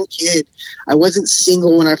wasn't a young kid. I wasn't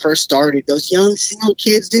single when I first started. Those young single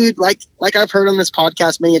kids, dude, like I've heard on this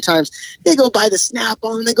podcast many times, they go buy the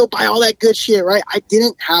Snap-on, they go buy all that good shit, right? I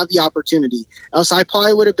didn't have the opportunity. Else I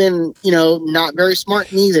probably would have been, you know, not very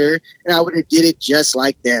smart neither, and I would have did it just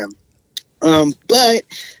like them. But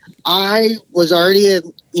I was already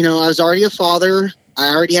a father.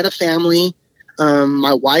 I already had a family.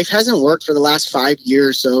 My wife hasn't worked for the last 5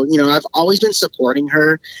 years, so, you know, I've always been supporting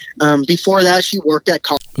her. Before that, she worked at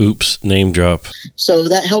college. Oops, name drop. So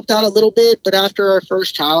that helped out a little bit. But after our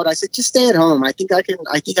first child, I said, just stay at home. I think I can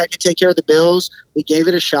take care of the bills. We gave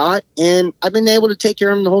it a shot, and I've been able to take care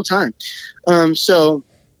of them the whole time. So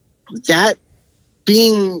that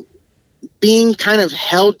being kind of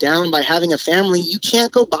held down by having a family, you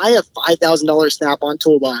can't go buy a $5,000 Snap-on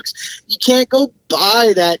toolbox. You can't go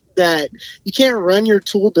buy that. You can't run your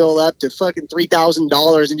tool bill up to fucking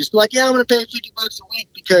 $3,000 and just be like, yeah, I'm going to pay $50 a week,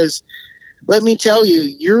 because let me tell you,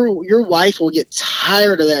 your wife will get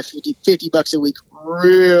tired of that $50 a week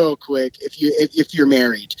real quick if you're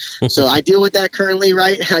married. So I deal with that currently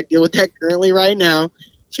right now.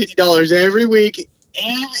 $50 every week.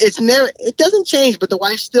 And it doesn't change, but the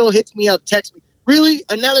wife still hits me up, texts me, really?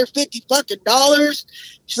 Another $50 fucking dollars?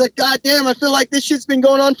 She's like, God damn, I feel like this shit's been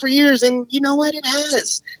going on for years. And you know what? It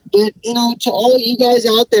has. But, to all you guys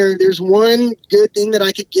out there, there's one good thing that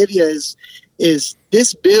I could give you is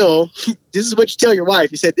this bill. This is what you tell your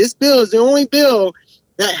wife. You said, this bill is the only bill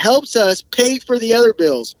that helps us pay for the other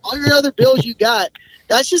bills. All your other bills you got,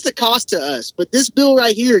 that's just a cost to us. But this bill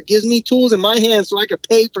right here gives me tools in my hands so I can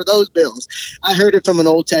pay for those bills. I heard it from an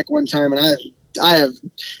old tech one time, and I have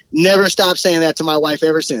never stopped saying that to my wife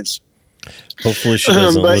ever since. Hopefully she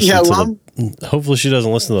doesn't hopefully she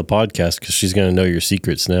doesn't listen to the podcast, because she's going to know your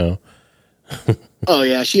secrets now. Oh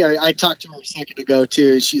yeah, I talked to her a second ago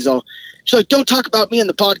too. She's like, don't talk about me in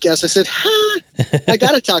the podcast. I said, I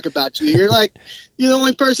got to talk about you. You're the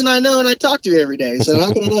only person I know and I talk to every day. So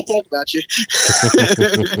how can I not talk about you?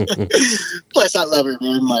 Plus, I love her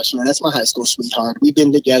very much, man. That's my high school sweetheart. We've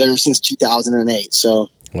been together since 2008. So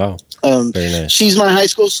wow, very nice. She's my high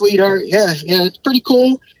school sweetheart. Yeah, it's pretty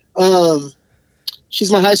cool.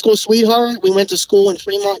 She's my high school sweetheart. We went to school in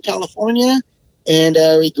Fremont, California, and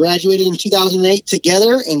we graduated in 2008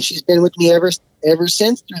 together. And she's been with me ever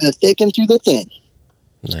since, through the thick and through the thin.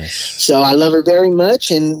 Nice. So I love her very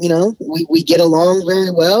much, and we get along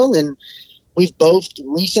very well, and we've both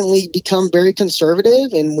recently become very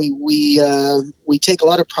conservative, and we take a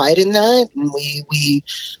lot of pride in that, and we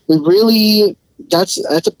really that's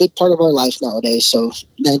a big part of our life nowadays. So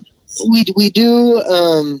that we do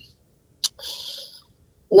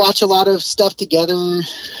watch a lot of stuff together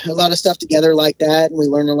like that, and we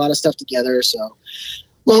learn a lot of stuff together. So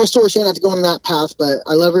long story short, I have to go on that path, but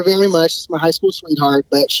I love her very much. She's my high school sweetheart,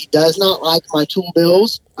 but she does not like my tool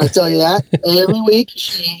bills. I tell you that. Every week,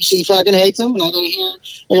 she fucking hates them, and I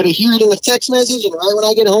gotta hear it in the text message, and right when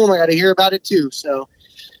I get home, I gotta hear about it too. So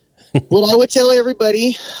what I would tell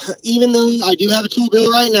everybody, even though I do have a tool bill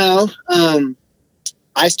right now,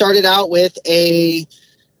 I started out with a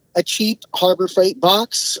cheap Harbor Freight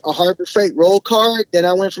box, a Harbor Freight roll cart. Then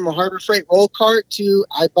I went from a Harbor Freight roll cart to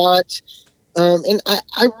I bought. And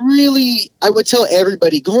I would tell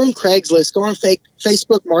everybody, go on Craigslist, go on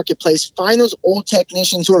Facebook Marketplace, find those old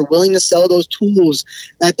technicians who are willing to sell those tools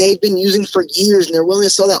that they've been using for years, and they're willing to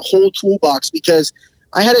sell that whole toolbox. Because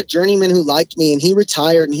I had a journeyman who liked me, and he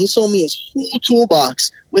retired, and he sold me his whole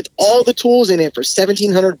toolbox with all the tools in it for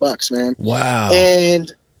 $1,700, man. Wow.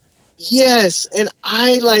 And yes, and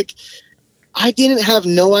I didn't have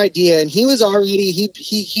no idea. And he was already,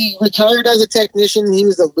 he retired as a technician. He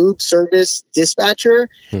was a lube service dispatcher.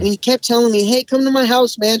 And he kept telling me, hey, come to my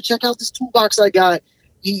house, man. Check out this toolbox I got.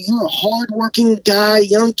 You're a hardworking guy,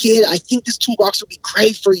 young kid. I think this toolbox would be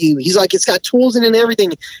great for you. He's like, it's got tools in it and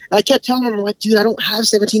everything. And I kept telling him, like, dude, I don't have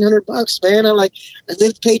 $1,700, man. I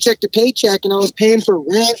lived paycheck to paycheck, and I was paying for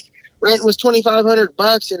rent. Rent was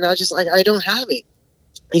 $2,500. And I was just like, I don't have it.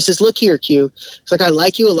 He says, look here, Q. It's like, I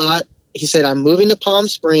like you a lot. He said, I'm moving to Palm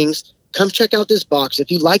Springs. Come check out this box.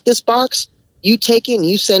 If you like this box, you take it and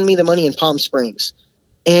you send me the money in Palm Springs.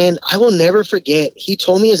 And I will never forget. He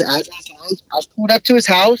told me his address. I pulled up to his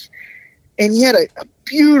house, and he had a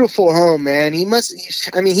beautiful home, man. He's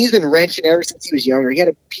been wrenching ever since he was younger. He had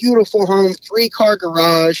a beautiful home, 3-car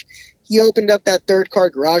garage. He opened up that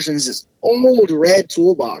 3rd-car garage, and it's this old red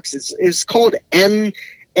toolbox. It's called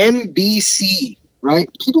MBC. Right?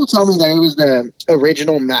 People tell me that it was the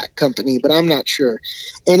original Mac company, but I'm not sure.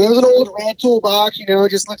 And it was an old red toolbox, it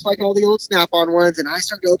just looks like all the old Snap-on ones. And I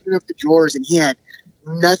started opening up the drawers, and he had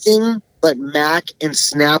nothing but Mac and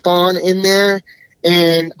Snap-on in there.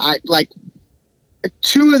 And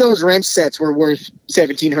 2 of those wrench sets were worth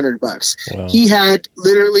 $1,700. Wow. He had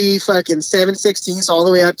literally fucking 7/16 all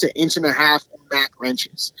the way up to 1.5 inch Mac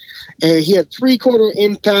wrenches. And he had 3/4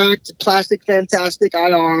 impact, plastic fantastic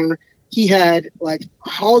IR. He had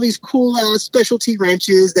all these cool ass specialty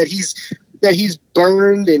wrenches that he's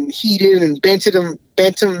burned and heated and bent them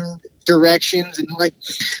directions, and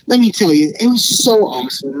let me tell you, it was so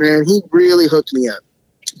awesome, man. He really hooked me up.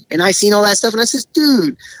 And I seen all that stuff, and I said,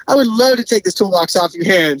 dude, I would love to take this toolbox off your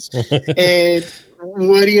hands. And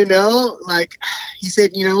what do you know? He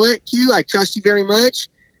said, you know what, Q, I trust you very much.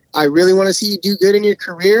 I really want to see you do good in your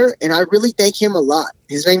career, and I really thank him a lot.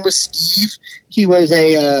 His name was Steve. He was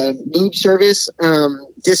a lube service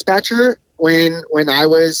dispatcher when I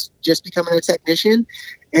was just becoming a technician.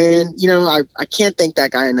 And, I can't thank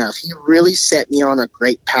that guy enough. He really set me on a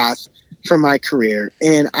great path for my career.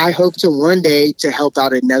 And I hope to one day to help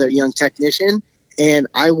out another young technician, and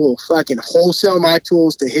I will fucking wholesale my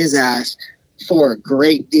tools to his ass for a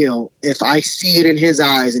great deal. If I see it in his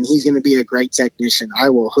eyes and he's going to be a great technician, I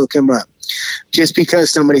will hook him up just because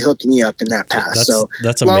somebody hooked me up in that past.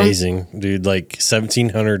 That's amazing, dude. Like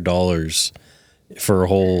 $1,700 for a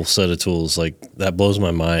whole set of tools. Like, that blows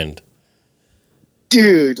my mind.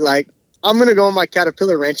 Dude, like, I'm going to go on my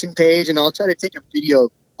Caterpillar wrenching page and I'll try to take a video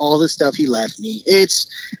of all the stuff he left me. It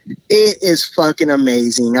is fucking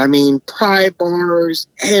amazing. I mean, pry bars,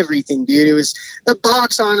 everything, dude. It was, the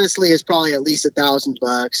box honestly is probably at least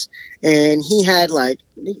 $1,000. And he had like,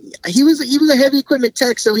 he was a heavy equipment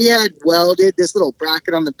tech, so he had welded this little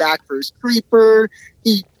bracket on the back for his creeper.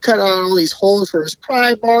 He cut out all these holes for his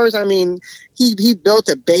pry bars. I mean, he built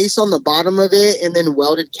a base on the bottom of it and then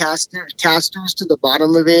welded casters to the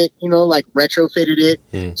bottom of it, you know, like retrofitted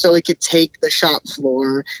it so it could take the shop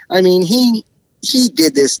floor. I mean, he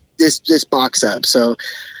did this box up. So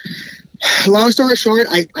long story short,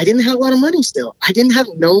 I didn't have a lot of money still. I didn't have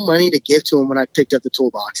no money to give to him when I picked up the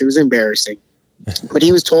toolbox. It was embarrassing. But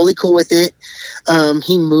he was totally cool with it.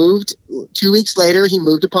 He moved 2 weeks later. He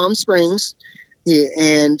moved to Palm Springs.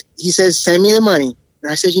 And he says, send me the money.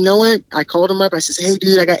 And I said, you know what? I called him up. I said, hey,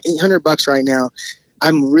 dude, I got $800 right now.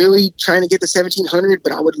 I'm really trying to get the $1,700,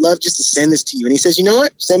 but I would love just to send this to you. And he says, you know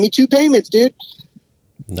what? Send me 2 payments, dude.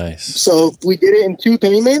 Nice. So we did it in 2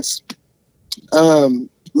 payments.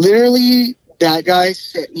 Literally, that guy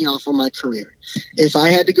set me off on my career. If I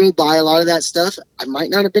had to go buy a lot of that stuff, I might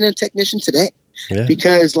not have been a technician today. Yeah.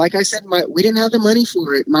 Because, like I said, we didn't have the money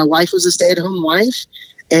for it. My wife was a stay-at-home wife.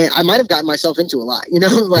 And I might have gotten myself into a lot, you know,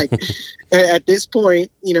 like at this point,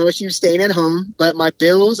 you know, she was staying at home, but my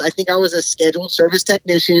bills, I think I was a scheduled service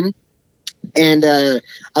technician and I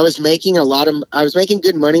was making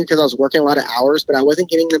good money because I was working a lot of hours, but I wasn't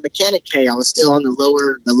getting the mechanic pay. I was still on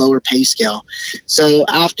the lower pay scale. So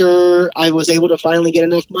after I was able to finally get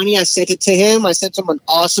enough money, I sent it to him. I sent him an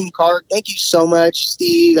awesome card. Thank you so much,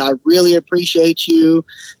 Steve. I really appreciate you,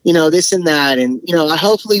 you know, this and that. And, you know,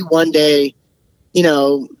 hopefully one day, you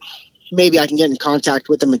know, maybe I can get in contact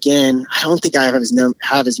with him again. I don't think I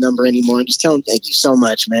have his number anymore. Just tell him, thank you so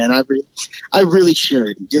much, man. I really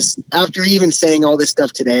should. Just after even saying all this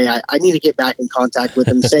stuff today, I need to get back in contact with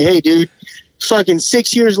him and say, hey, dude, fucking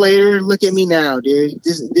 6 years later, look at me now, dude.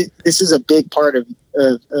 This is a big part of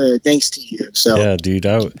thanks to you. So yeah, dude,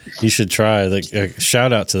 you should try. Like,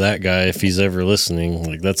 shout out to that guy if he's ever listening.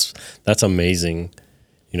 Like, that's amazing.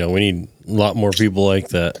 You know, we need a lot more people like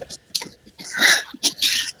that.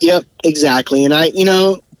 Yep, exactly. And I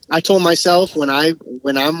told myself when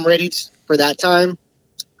I'm ready for that time,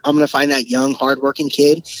 I'm going to find that young, hardworking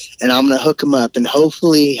kid and I'm going to hook him up and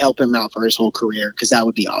hopefully help him out for his whole career. 'Cause that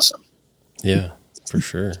would be awesome. Yeah, for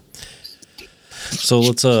sure. So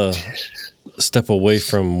let's, step away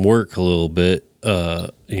from work a little bit.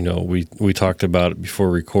 You know, we talked about it before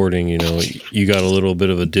recording, you know, you got a little bit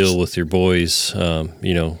of a deal with your boys,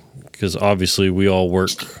 you know, because obviously we all work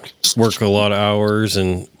a lot of hours,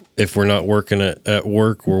 and if we're not working at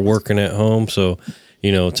work, we're working at home. So,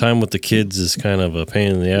 you know, time with the kids is kind of a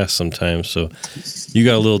pain in the ass sometimes. So you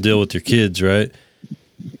got a little deal with your kids, right?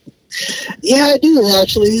 Yeah, I do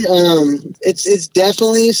actually. It's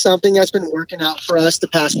definitely something that's been working out for us the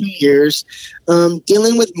past few years.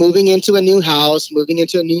 Dealing with moving into a new house, moving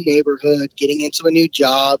into a new neighborhood, getting into a new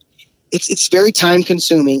job. It's very time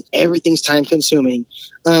consuming. Everything's time consuming.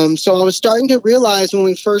 So I was starting to realize when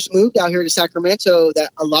we first moved out here to Sacramento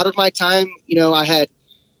that a lot of my time, you know, I had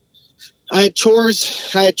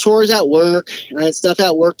chores at work. I had stuff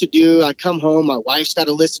at work to do. I come home, my wife's got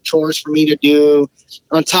a list of chores for me to do.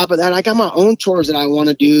 On top of that, I got my own chores that I want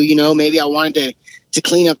to do. You know, maybe I wanted to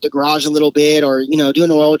clean up the garage a little bit, or, you know, do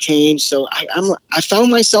an oil change. So I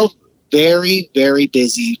found myself very, very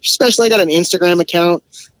busy, especially I got an Instagram account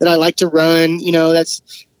that I like to run. You know, that's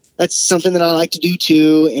something that I like to do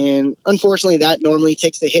too. And unfortunately that normally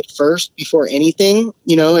takes the hit first before anything.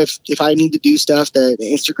 You know, if I need to do stuff, the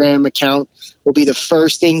Instagram account will be the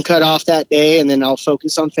first thing cut off that day. And then I'll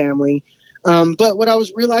focus on family. But what I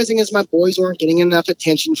was realizing is my boys weren't getting enough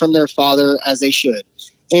attention from their father as they should.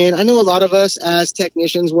 And I know a lot of us as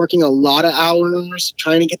technicians working a lot of hours,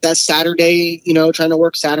 trying to get that Saturday, you know, trying to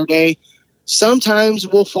work Saturday. Sometimes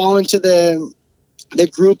we'll fall into the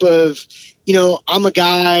group of, you know, I'm a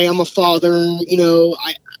guy, I'm a father, you know,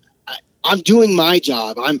 I'm doing my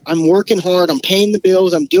job. I'm working hard. I'm paying the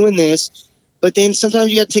bills. I'm doing this. But then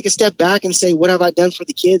sometimes you have to take a step back and say, what have I done for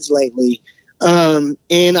the kids lately?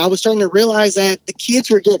 And I was starting to realize that the kids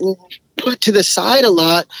were getting put to the side a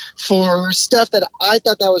lot for stuff that I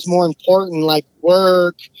thought that was more important, like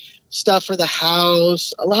work, stuff for the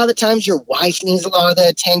house. A lot of the times your wife needs a lot of the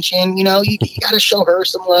attention. You know, you got to show her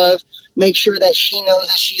some love, make sure that she knows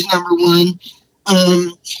that she's number one.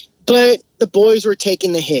 But the boys were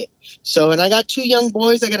taking the hit. So, and I got 2 young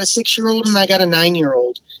boys. I got a 6-year-old and I got a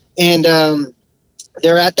 9-year-old. And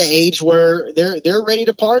they're at the age where they're ready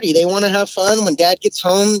to party. They want to have fun. When Dad gets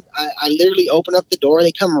home, I literally open up the door.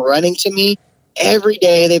 They come running to me every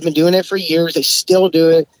day. They've been doing it for years. They still do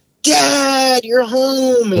it. Dad, you're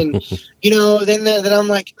home. And, then I'm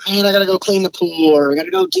like, man, I got to go clean the pool, or I got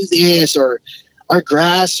to go do this, or our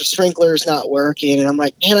grass or sprinkler is not working. And I'm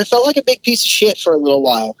like, man, I felt like a big piece of shit for a little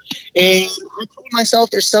while. And I told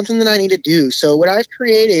myself there's something that I need to do. So what I've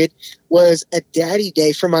created was a daddy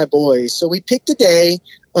day for my boys. So we picked a day.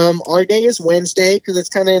 Our day is Wednesday because it's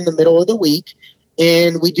kind of in the middle of the week.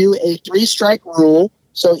 And we do a 3-strike rule.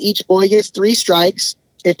 So each boy gets 3 strikes.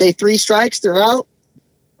 If they 3 strikes, they're out.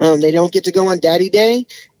 They don't get to go on daddy day.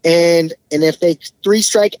 And if they 3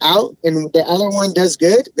 strike out and the other one does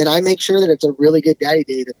good, then I make sure that it's a really good daddy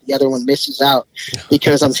day that the other one misses out,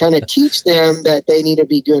 because I'm trying to teach them that they need to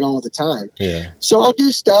be good all the time. Yeah. So I'll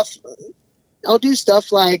do stuff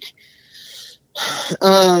like,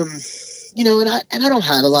 and I don't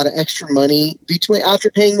have a lot of extra money after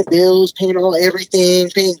paying the bills, paying everything,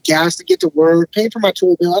 paying gas to get to work, paying for my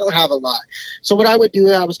tool bill. I don't have a lot. So what I would do,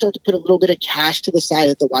 I would start to put a little bit of cash to the side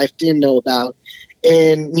that the wife didn't know about.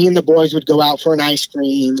 And me and the boys would go out for an ice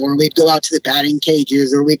cream, or we'd go out to the batting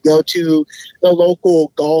cages, or we'd go to the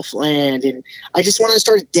local golf land. And I just want to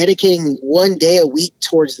start dedicating one day a week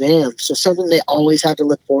towards them. So something they always have to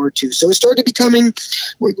look forward to. So it started becoming,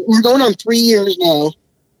 we're going on 3 years now.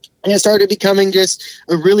 And it started becoming just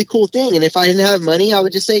a really cool thing. And if I didn't have money, I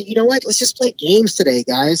would just say, you know what, let's just play games today,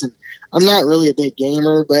 guys. And I'm not really a big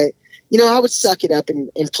gamer, but I would suck it up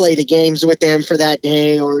and play the games with them for that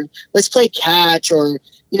day, or let's play catch, or,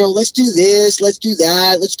 let's do this, let's do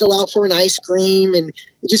that. Let's go out for an ice cream, and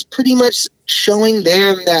just pretty much showing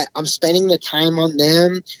them that I'm spending the time on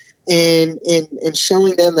them, and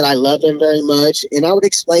showing them that I love them very much. And I would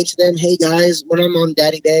explain to them, hey guys, when I'm on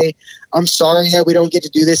daddy day, I'm sorry that we don't get to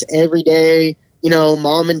do this every day.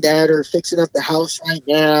 Mom and dad are fixing up the house right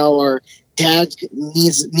now, or dad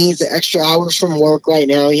needs the extra hours from work right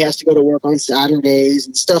now. He has to go to work on Saturdays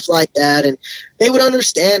and stuff like that. And they would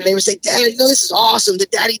understand. They would say, Dad, this is awesome. The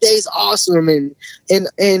daddy day is awesome. And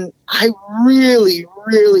I really,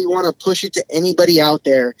 really want to push it to anybody out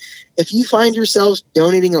there. If you find yourselves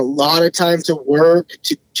donating a lot of time to work,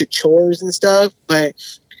 to chores and stuff, but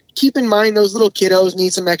keep in mind those little kiddos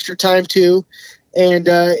need some extra time too. And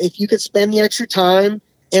if you could spend the extra time,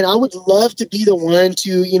 and I would love to be the one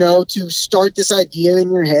to start this idea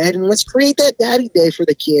in your head, and let's create that daddy day for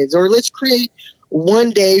the kids, or let's create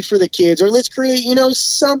one day for the kids, or let's create,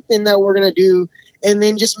 something that we're going to do. And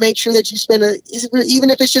then just make sure that you spend even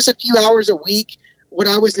if it's just a few hours a week. What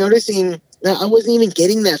I was noticing, I wasn't even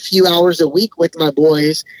getting that few hours a week with my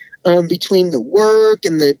boys, between the work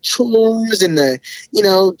and the chores and the,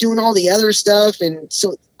 doing all the other stuff. And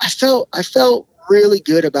so I felt really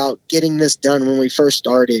good about getting this done when we first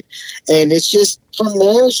started. And it's just, from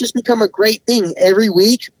there, it's just become a great thing. Every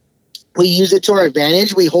week, we use it to our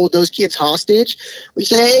advantage. We hold those kids hostage. We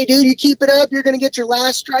say, hey, dude, you keep it up, you're going to get your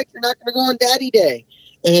last strike. You're not going to go on daddy day.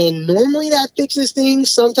 And normally that fixes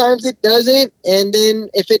things. Sometimes it doesn't. And then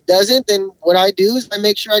if it doesn't, then what I do is I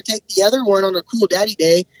make sure I take the other one on a cool daddy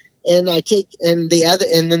day. And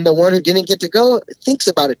then the one who didn't get to go thinks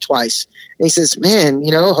about it twice. And he says, man,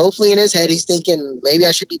 hopefully in his head, he's thinking maybe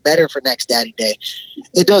I should be better for next daddy day.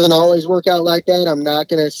 It doesn't always work out like that. I'm not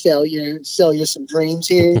going to sell you some dreams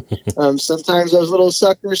here. Sometimes those little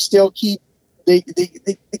suckers still keep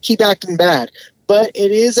acting bad. But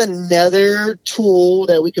it is another tool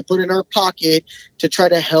that we could put in our pocket to try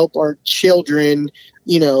to help our children,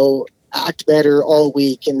 act better all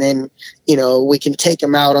week. And then, we can take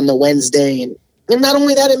them out on the Wednesday. And not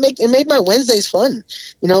only that, it made my Wednesdays fun.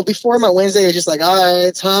 Before, my Wednesday was just like, all right,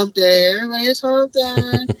 it's hump day. Everybody, it's hump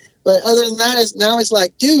day. But other than that, now it's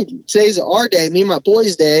like, dude, today's our day, me and my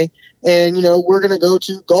boys' day. And, we're going to go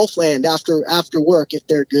to golf land after work if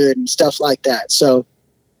they're good and stuff like that. So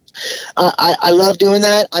I love doing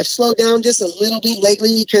that. I've slowed down just a little bit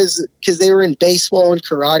lately because they were in baseball and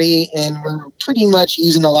karate, and we're pretty much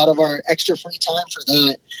using a lot of our extra free time for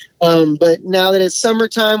that. But now that it's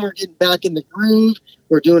summertime, we're getting back in the groove.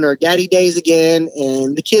 We're doing our daddy days again,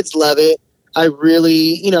 and the kids love it. I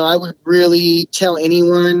would really tell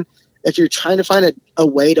anyone, if you're trying to find a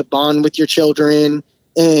way to bond with your children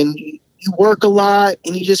and you work a lot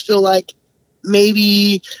and you just feel like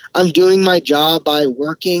maybe I'm doing my job by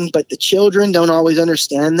working, but the children don't always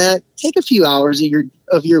understand that. Take a few hours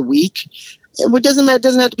of your week. And that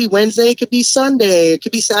doesn't have to be Wednesday. It could be Sunday. It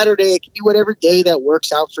could be Saturday. It could be whatever day that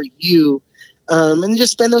works out for you. And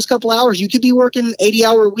just spend those couple hours. You could be working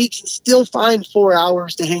 80-hour weeks and still find 4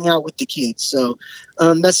 hours to hang out with the kids. So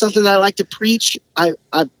that's something that I like to preach.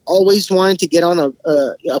 I've always wanted to get on a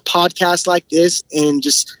podcast like this and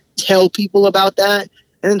just tell people about that.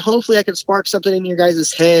 And then hopefully I can spark something in your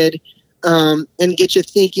guys' head and get you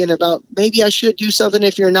thinking about maybe I should do something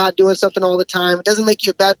if you're not doing something all the time. It doesn't make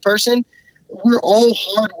you a bad person. We're all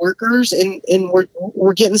hard workers and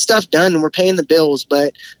we're getting stuff done and we're paying the bills.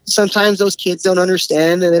 But sometimes those kids don't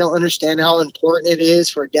understand, and they don't understand how important it is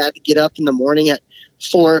for a dad to get up in the morning at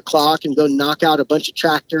 4 o'clock and go knock out a bunch of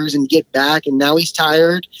tractors and get back. And now he's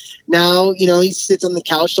tired. Now, he sits on the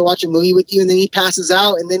couch to watch a movie with you, and then he passes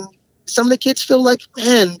out. And then some of the kids feel like,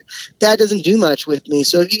 man, dad doesn't do much with me.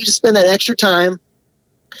 So if you just spend that extra time,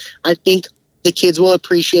 I think the kids will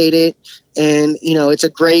appreciate it. And, it's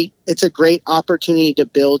a great opportunity to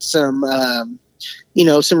build some,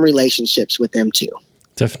 some relationships with them too.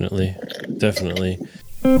 Definitely.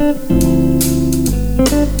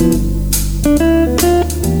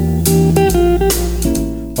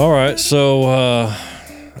 All right. So,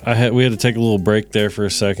 we had to take a little break there for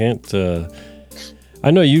a second. I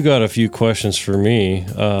know you got a few questions for me.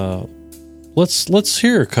 Let's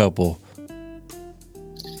hear a couple.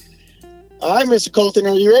 All right, Mr. Colton,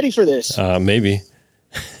 are you ready for this? Maybe.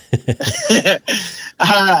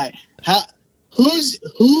 All right.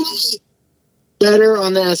 Who's better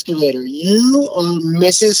on the excavator, you or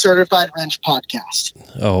Mrs. Certified Wrench Podcast?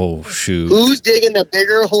 Oh, shoot. Who's digging the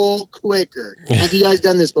bigger hole quicker? Have you guys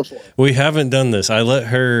done this before? We haven't done this. I let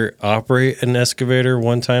her operate an excavator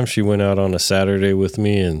one time. She went out on a Saturday with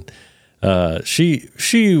me, and she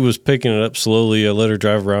was picking it up slowly. I let her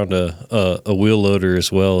drive around a wheel loader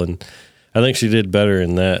as well, and I think she did better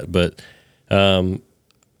in that. But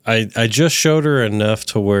I just showed her enough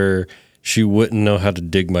to where she wouldn't know how to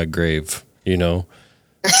dig my grave, Dude,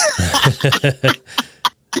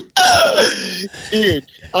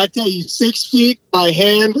 I tell you, 6 feet by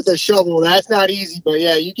hand with a shovel, that's not easy. But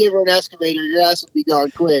yeah, you give her an excavator, your ass will be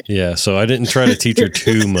gone quick. Yeah, so I didn't try to teach her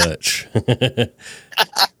too much.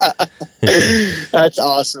 That's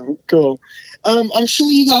awesome. Cool. I'm sure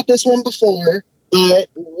you got this one before, but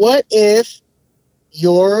what if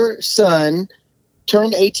your son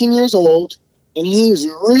turned 18 years old and he was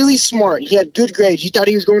really smart? He had good grades. You thought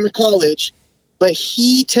he was going to college, but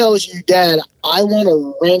he tells you, Dad, I want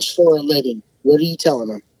to wrench for a living. What are you telling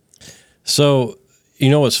him? So,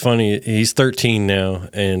 what's funny? He's 13 now,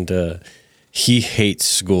 and he hates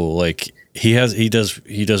school. Like he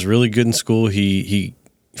does really good in school. He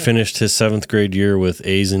finished his 7th grade year with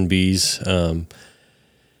A's and B's.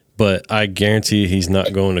 But I guarantee he's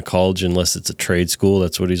not going to college unless it's a trade school.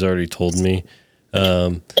 That's what he's already told me.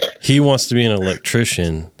 He wants to be an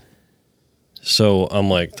electrician. So I'm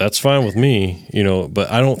like, that's fine with me,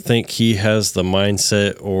 but I don't think he has the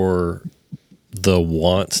mindset or the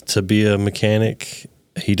want to be a mechanic.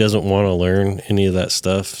 He doesn't want to learn any of that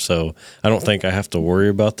stuff. So I don't think I have to worry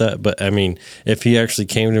about that. But I mean, if he actually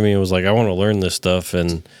came to me and was like, I want to learn this stuff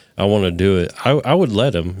and I want to do it, I would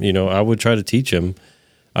let him, I would try to teach him.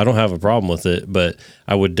 I don't have a problem with it, but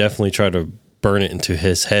I would definitely try to burn it into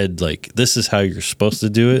his head. Like, this is how you're supposed to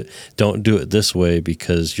do it. Don't do it this way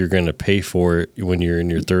because you're going to pay for it when you're in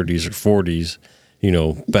your 30s or 40s,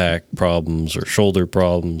 back problems or shoulder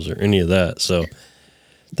problems or any of that. So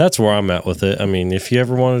that's where I'm at with it. I mean, if you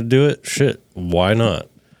ever want to do it, shit, why not?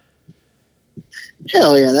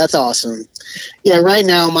 Hell yeah, that's awesome. Yeah, right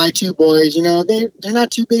now my 2 boys, they're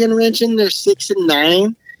not too big in wrenching. They're 6 and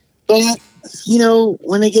 9, but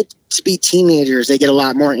when they get to be teenagers, they get a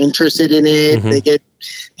lot more interested in it. Mm-hmm. They get,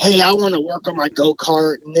 hey, I want to work on my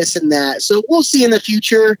go-kart and this and that. So we'll see in the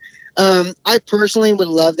future. I personally would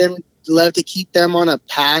love to keep them on a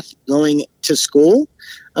path going to school.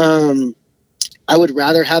 I would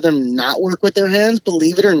rather have them not work with their hands,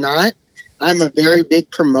 believe it or not. I'm a very big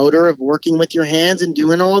promoter of working with your hands and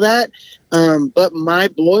doing all that. But my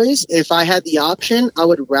boys, if I had the option, I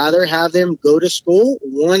would rather have them go to school.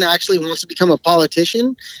 One actually wants to become a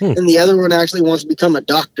politician, and the other one actually wants to become a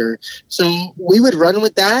doctor. So we would run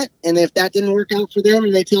with that. And if that didn't work out for them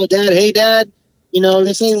and they tell Dad, hey, Dad,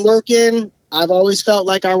 this ain't working. I've always felt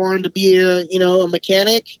like I wanted to be a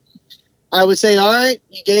mechanic. I would say, all right,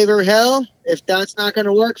 you gave her hell. If that's not going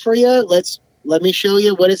to work for you, let me show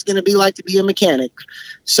you what it's going to be like to be a mechanic.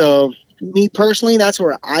 So me personally, that's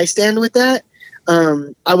where I stand with that.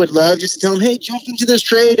 I would love just to tell them, hey, jump into this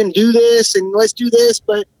trade and do this and let's do this.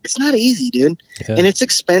 But it's not easy, dude. Yeah. And it's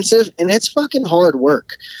expensive and it's fucking hard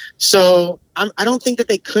work. So I don't think that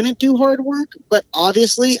they couldn't do hard work, but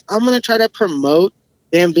obviously I'm going to try to promote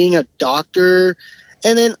them being a doctor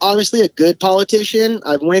and then obviously a good politician.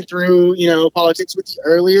 I went through, politics with you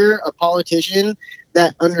earlier, a politician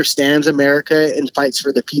that understands America and fights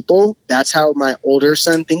for the people. That's how my older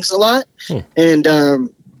son thinks a lot. And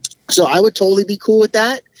so I would totally be cool with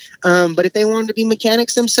that. But if they wanted to be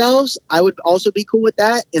mechanics themselves, I would also be cool with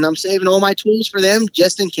that. And I'm saving all my tools for them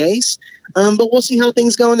just in case. But we'll see how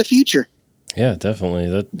things go in the future. Yeah,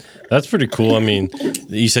 definitely. That's pretty cool. I mean,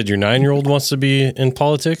 you said your 9-year-old wants to be in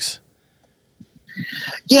politics?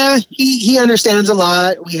 Yeah, he understands a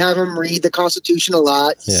lot. We have him read the Constitution a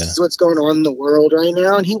lot. He sees what's going on in the world right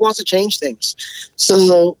now, and he wants to change things.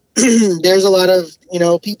 So there's a lot of,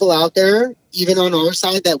 people out there, even on our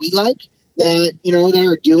side that we like, that, that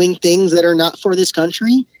are doing things that are not for this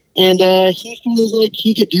country. And he feels like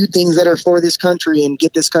he could do things that are for this country and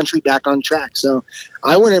get this country back on track. So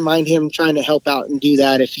I wouldn't mind him trying to help out and do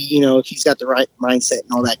that if he, if he's got the right mindset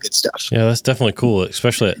and all that good stuff. Yeah, that's definitely cool,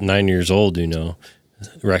 especially at 9 years old,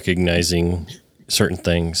 recognizing certain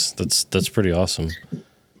things. That's pretty awesome.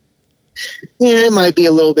 Yeah, it might be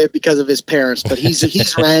a little bit because of his parents, but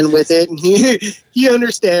he's ran with it and he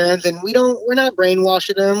understands. And we're not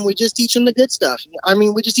brainwashing him. We just teach him the good stuff. I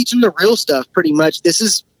mean, we just teach him the real stuff. Pretty much. This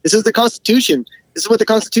is the Constitution. This is what the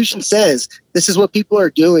Constitution says. This is what people are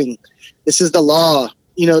doing. This is the law.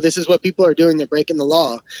 This is what people are doing. They're breaking the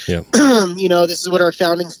law. Yeah. This is what our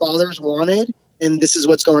founding fathers wanted. And this is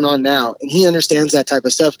what's going on now. And he understands that type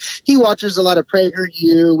of stuff. He watches a lot of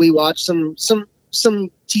PragerU. We watch some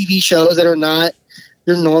TV shows that are not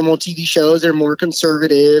your normal TV shows. They're more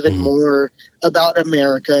conservative and more about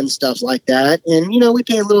America and stuff like that. And, we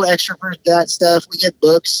pay a little extra for that stuff. We get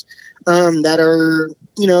books that are,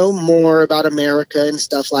 more about America and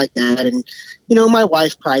stuff like that. And, my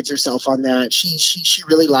wife prides herself on that. She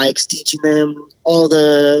really likes teaching them all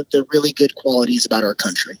the really good qualities about our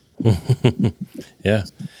country. Yeah.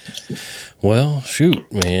 Well,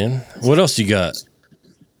 shoot, man. What else you got?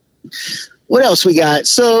 What else we got?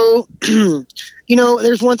 So,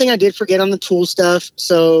 there's one thing I did forget on the tool stuff.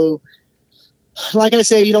 So, like I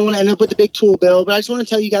said, you don't want to end up with a big tool bill, but I just want to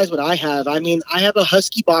tell you guys what I have. I mean, I have a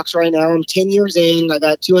Husky box right now. I'm 10 years in. I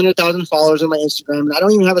got 200,000 followers on my Instagram, and I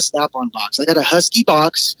don't even have a Snap-on box. I got a Husky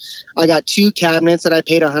box. I got 2 cabinets that I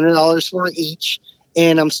paid $100 for each,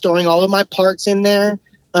 and I'm storing all of my parts in there.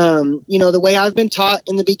 The way I've been taught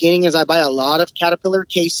in the beginning is I buy a lot of Caterpillar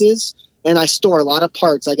cases, and I store a lot of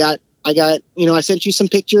parts. I got, I sent you some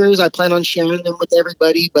pictures. I plan on sharing them with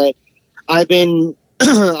everybody, but I've been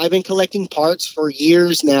collecting parts for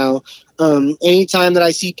years now. Anytime that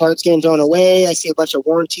I see parts getting thrown away, I see a bunch of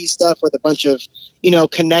warranty stuff with a bunch of,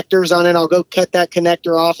 connectors on it. I'll go cut that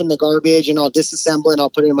connector off in the garbage and I'll disassemble it and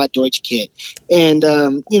I'll put it in my Deutsch kit. And,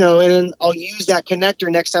 and then I'll use that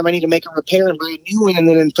connector next time I need to make a repair and buy a new one and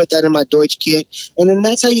then put that in my Deutsch kit. And then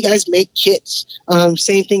that's how you guys make kits.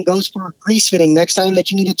 Same thing goes for grease fitting. Next time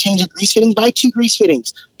that you need to change a grease fitting, buy 2 grease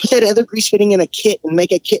fittings. Put that other grease fitting in a kit and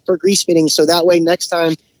make a kit for grease fitting. So that way next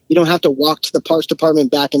time you don't have to walk to the parts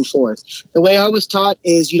department back and forth. The way I was taught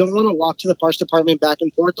is you don't want to walk to the parts department back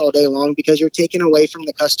and forth all day long because you're taking away from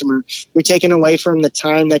the customer. You're taking away from the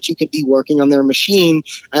time that you could be working on their machine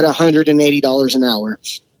at $180 an hour.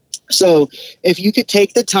 So if you could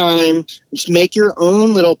take the time, just make your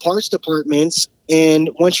own little parts departments. And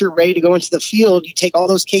once you're ready to go into the field, you take all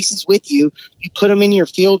those cases with you, you put them in your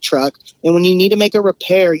field truck. And when you need to make a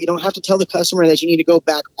repair, you don't have to tell the customer that you need to go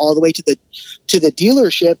back all the way to the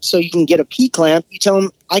dealership so you can get a P-clamp. You tell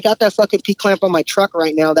them, I got that fucking P-clamp on my truck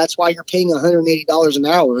right now. That's why you're paying $180 an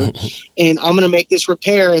hour. And I'm going to make this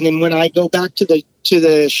repair. And then when I go back to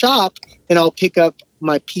the shop, then I'll pick up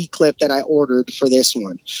my P-clip that I ordered for this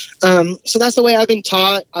one. So that's the way I've been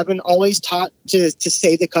taught. I've been always taught to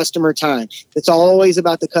save the customer time. It's always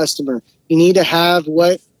about the customer. You need to have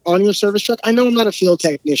what on your service truck. I know I'm not a field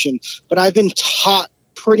technician, but I've been taught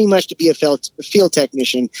pretty much to be a field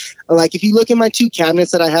technician. Like if you look at my 2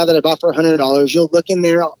 cabinets that I have that I bought for $100, you'll look in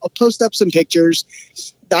there. I'll post up some pictures.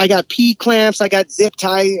 I got P-clamps, I got zip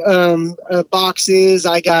tie boxes,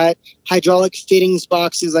 I got hydraulic fittings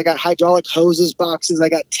boxes, I got hydraulic hoses boxes, I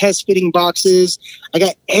got test fitting boxes. I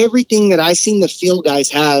got everything that I seen the field guys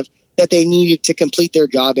have that they needed to complete their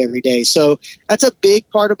job every day. So that's a big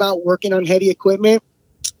part about working on heavy equipment.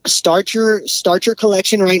 Start your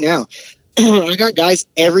collection right now. I got guys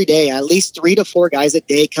every day, at least 3 to 4 guys a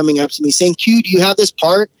day coming up to me saying, Q, do you have this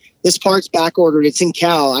part? This part's back ordered. It's in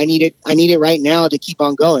Cal. I need it right now to keep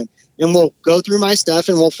on going. and we'll go through my stuff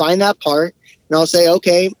and we'll find that part, and I'll say,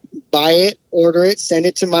 okay, buy it, order it, send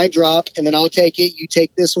it to my drop, and then I'll take it. You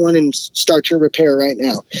take this one and start your repair right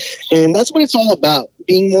now. And that's what it's all about,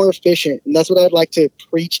 being more efficient. And that's what I'd like to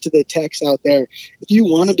preach to the techs out there. If you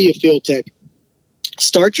want to be a field tech,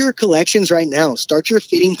 start your collections right now. Start your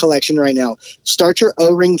fitting collection right now. Start your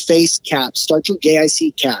O-ring face caps. Start your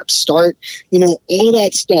JIC caps. Start, all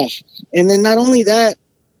that stuff. And then not only that,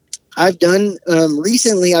 I've done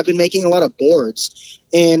recently, I've been making a lot of boards,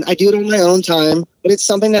 and I do it on my own time, but it's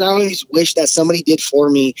something that I always wish that somebody did for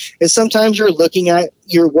me. Is sometimes you're working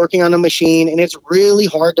on a machine and it's really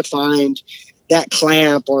hard to find that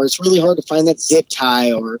clamp, or it's really hard to find that zip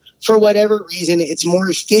tie, or for whatever reason, it's more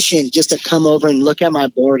efficient just to come over and look at my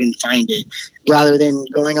board and find it rather than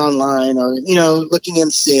going online or, looking in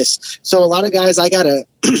SIS. So a lot of guys, I got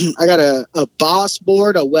a boss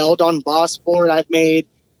board, a weld-on boss board I've made.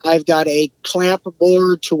 I've got a clamp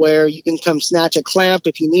board to where you can come snatch a clamp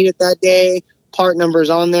if you need it that day. Part number's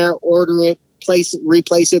on there, order it, place it,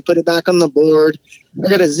 replace it, put it back on the board. I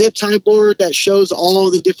got a zip tie board that shows all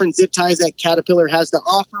the different zip ties that Caterpillar has to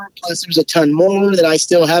offer. Plus there's a ton more that I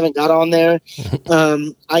still haven't got on there.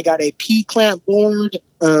 I got a P-clamp board,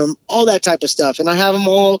 all that type of stuff. And I have them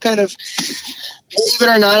all kind of, believe it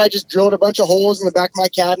or not, I just drilled a bunch of holes in the back of my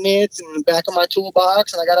cabinets and the back of my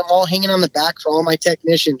toolbox, and I got them all hanging on the back for all my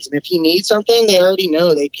technicians. And if you need something, they already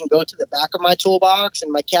know. They can go to the back of my toolbox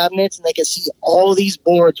and my cabinets, and they can see all these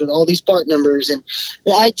boards with all these part numbers. And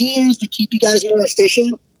the idea is to keep you guys more efficient.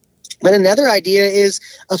 But another idea is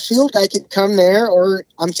a field guy can come there, or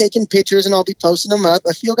I'm taking pictures and I'll be posting them up.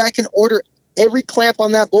 A field guy can order every clamp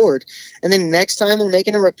on that board, and then next time they're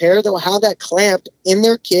making a repair, they'll have that clamp in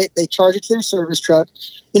their kit. They charge it to their service truck.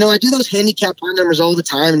 I do those handicap part numbers all the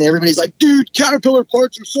time, and everybody's like, dude, Caterpillar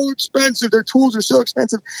parts are so expensive, their tools are so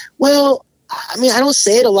expensive. Well, I don't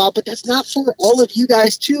say it a lot, but that's not for all of you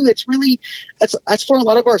guys too. It's really, that's for a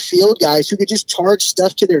lot of our field guys who could just charge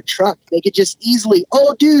stuff to their truck. They could just easily,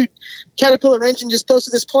 oh dude, Caterpillar engine just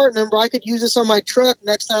posted this part number, I could use this on my truck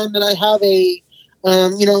next time that I have an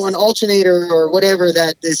alternator or whatever,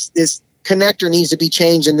 that this connector needs to be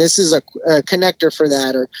changed, and this is a connector for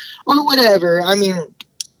that, or whatever.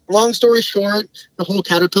 Long story short, the whole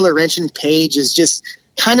Caterpillar wrenching page is just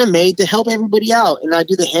kind of made to help everybody out. And I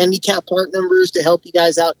do the handicap part numbers to help you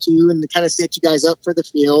guys out too, and to kind of set you guys up for the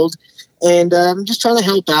field. And I'm just trying to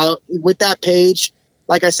help out with that page.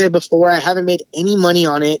 Like I said before, I haven't made any money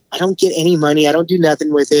on it. I don't get any money. I don't do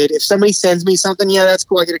nothing with it. If somebody sends me something, yeah, that's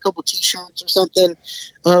cool. I get a couple T-shirts or something.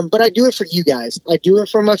 But I do it for you guys. I do it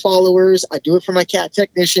for my followers. I do it for my cat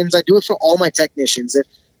technicians. I do it for all my technicians. It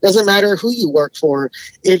doesn't matter who you work for.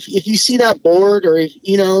 If you see that board, or if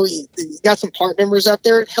you got some part numbers up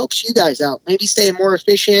there, it helps you guys out. Maybe stay more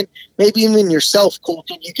efficient. Maybe even yourself,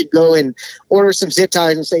 Quinton, you could go and order some zip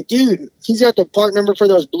ties and say, dude, he's got the part number for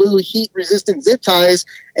those blue heat-resistant zip ties.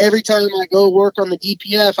 Every time I go work on the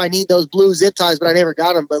DPF, I need those blue zip ties, but I never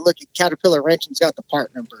got them. But look, Caterpillar Wrenching's got the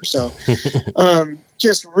part number. So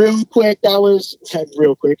just real quick,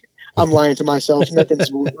 real quick. I'm lying to myself. Nothing's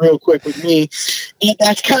real quick with me. And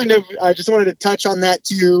that's I just wanted to touch on that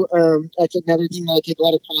too. That's another thing that I take a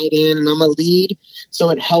lot of pride in, and I'm a lead,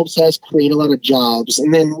 so it helps us create a lot of jobs.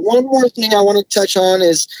 And then one more thing I want to touch on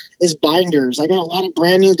is binders. I got a lot of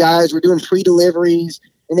brand new guys. We're doing pre-deliveries,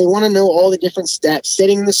 and they want to know all the different steps,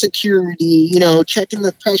 setting the security, checking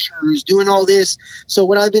the pressures, doing all this. So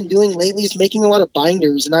what I've been doing lately is making a lot of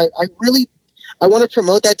binders, and I want to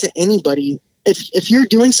promote that to anybody. If you're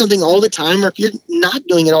doing something all the time, or if you're not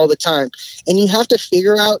doing it all the time, and you have to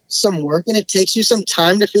figure out some work and it takes you some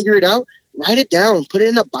time to figure it out, write it down, put it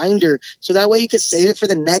in a binder, so that way you could save it for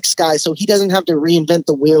the next guy, so he doesn't have to reinvent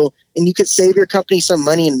the wheel, and you could save your company some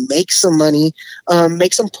money and make some money,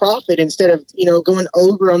 make some profit instead of going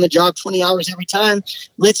over on the job 20 hours every time.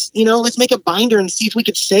 Let's make a binder and see if we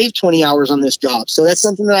could save 20 hours on this job. So that's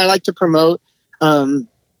something that I like to promote.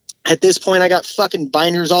 At this point, I got fucking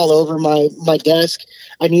binders all over my desk.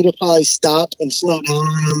 I need to probably stop and slow down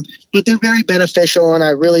on them, but they're very beneficial. And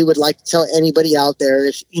I really would like to tell anybody out there,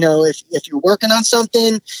 if you're working on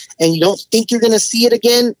something and you don't think you're going to see it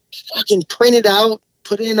again, fucking print it out,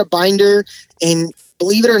 put it in a binder, and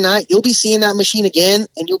believe it or not, you'll be seeing that machine again,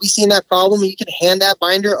 and you'll be seeing that problem. And you can hand that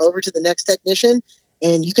binder over to the next technician,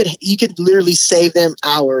 and you could literally save them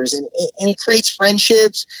hours. And it creates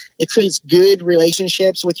friendships. It creates good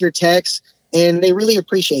relationships with your techs, and they really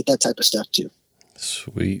appreciate that type of stuff too.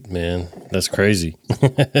 Sweet, man. That's crazy.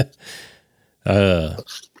 I'm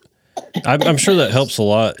sure that helps a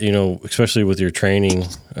lot, especially with your training.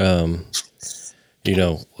 Like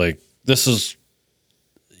this is,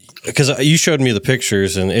 because you showed me the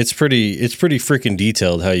pictures, and it's pretty freaking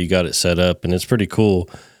detailed how you got it set up, and it's pretty cool.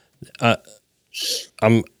 I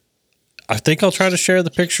think I'll try to share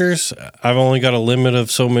the pictures. I've only got a limit of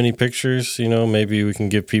so many pictures. Maybe we can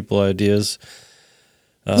give people ideas.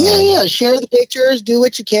 Yeah. Share the pictures, do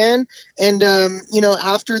what you can. And,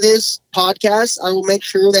 after this podcast, I will make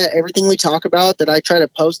sure that everything we talk about, that I try to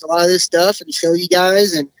post a lot of this stuff and show you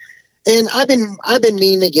guys. And I've been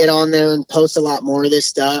meaning to get on there and post a lot more of this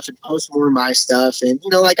stuff and post more of my stuff. And,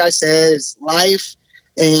 like I said, it's life.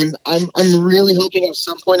 And I'm really hoping at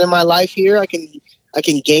some point in my life here, I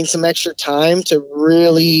can gain some extra time to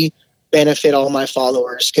really benefit all my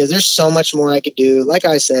followers, because there's so much more I could do. Like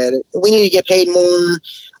I said, we need to get paid more.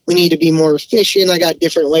 We need to be more efficient. I got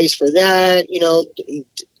different ways for that,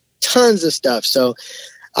 tons of stuff. So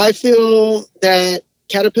I feel that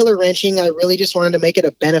Caterpillar Wrenching, I really just wanted to make it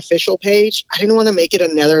a beneficial page. I didn't want to make it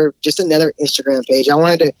another Instagram page. I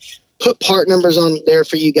wanted to put part numbers on there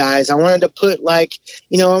for you guys. I wanted to put I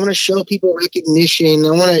want to show people recognition. I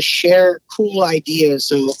want to share cool ideas.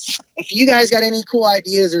 So if you guys got any cool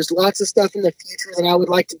ideas, there's lots of stuff in the future that I would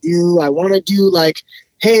like to do. I want to do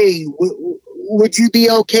hey, would you be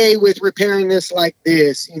okay with repairing this like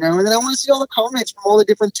this? And then I want to see all the comments from all the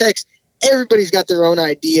different texts. Everybody's got their own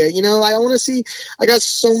idea. I want to see, I got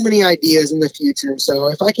so many ideas in the future. So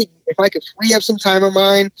if I could free up some time of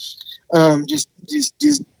mine, just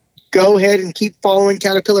go ahead and keep following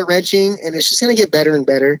Caterpillar Wrenching, and it's just going to get better and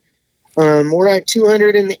better. We're at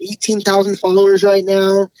 218,000 followers right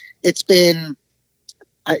now. It's been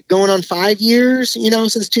going on 5 years,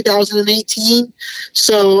 since 2018.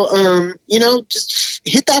 So, just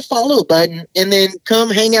hit that follow button and then come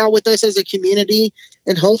hang out with us as a community,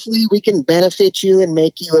 and hopefully we can benefit you and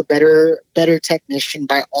make you a better technician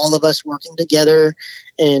by all of us working together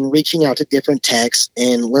and reaching out to different techs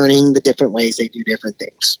and learning the different ways they do different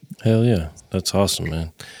things. Hell yeah. That's awesome,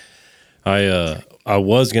 man. I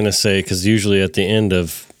was going to say, because usually at the end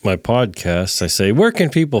of my podcast, I say, where can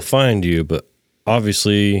people find you? But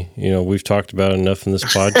obviously, we've talked about enough in this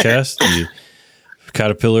podcast.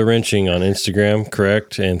 Caterpillar Wrenching on Instagram,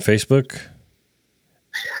 correct? And Facebook?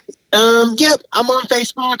 Yep, I'm on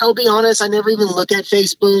Facebook. I'll be honest, I never even look at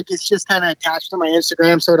Facebook. It's just kind of attached to my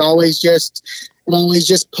Instagram, so it always just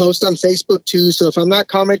post on Facebook too. So if I'm not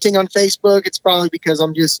commenting on Facebook, it's probably because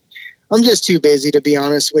I'm just too busy, to be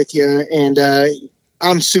honest with you. And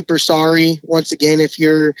I'm super sorry once again if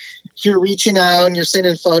you're reaching out and you're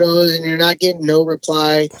sending photos and you're not getting no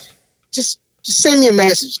reply. Just send me a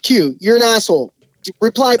message. Q, you're an asshole.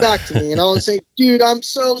 Reply back to me, and I'll say, dude, I'm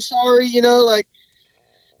so sorry.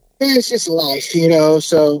 It's just life,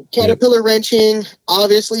 So Caterpillar Wrenching,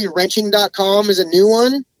 obviously wrenching.com is a new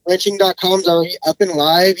one. Wrenching.com is already up and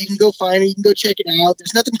live. You can go find it. You can go check it out.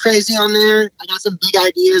 There's nothing crazy on there. I got some big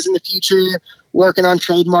ideas in the future. Working on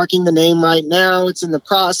trademarking the name right now. It's in the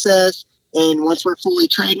process. And once we're fully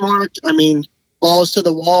trademarked, balls to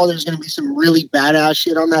the wall. There's going to be some really badass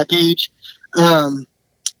shit on that page.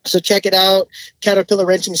 So check it out.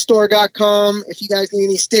 CaterpillarWrenchingStore.com. If you guys need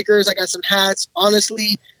any stickers, I got some hats.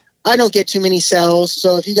 Honestly, I don't get too many sales,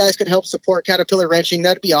 so if you guys could help support Caterpillar Wrenching,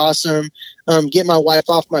 that'd be awesome. Get my wife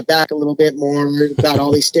off my back a little bit more about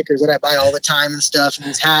all these stickers that I buy all the time and stuff, and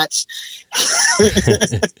these hats.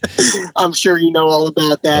 I'm sure you know all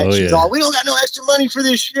about that. Oh, She's all, we don't got no extra money for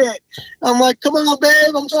this shit. I'm like, come on,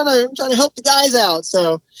 babe. I'm trying to help the guys out.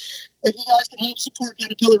 So if you guys can help support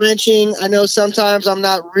Caterpillar Wrenching, I know sometimes I'm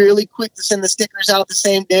not really quick to send the stickers out the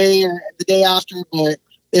same day or the day after, but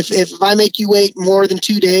if I make you wait more than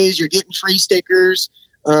 2 days, you're getting free stickers.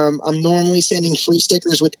 I'm normally sending free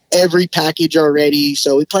stickers with every package already.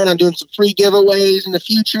 So we plan on doing some free giveaways in the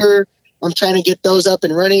future. I'm trying to get those up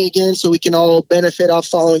and running again so we can all benefit off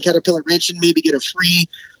following Caterpillar Wrenching, maybe get a free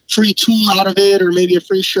tool out of it, or maybe a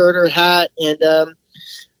free shirt or hat. And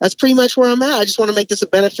that's pretty much where I'm at. I just want to make this a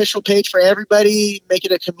beneficial page for everybody, make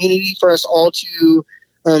it a community for us all to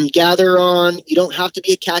gather on. You don't have to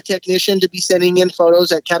be a CAT technician to be sending in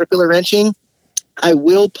photos at Caterpillar Wrenching. I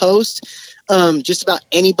will post just about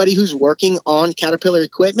anybody who's working on Caterpillar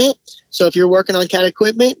equipment. So if you're working on CAT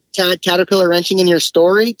equipment, tag Caterpillar Wrenching in your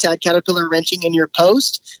story, tag Caterpillar Wrenching in your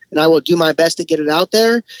post, and I will do my best to get it out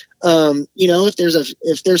there.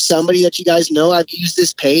 If there's somebody that you guys know, I've used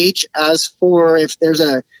this page as for if there's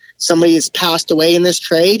somebody that's passed away in this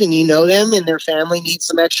trade and you know them and their family needs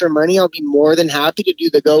some extra money, I'll be more than happy to do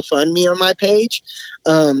the GoFundMe on my page.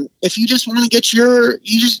 If you just want to get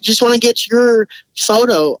your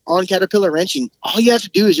photo on Caterpillar Wrenching, all you have to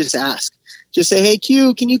do is just ask. Just say, hey,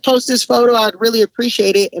 Q, can you post this photo? I'd really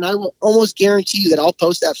appreciate it. And I will almost guarantee you that I'll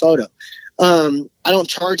post that photo. I don't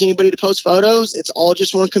charge anybody to post photos. It's all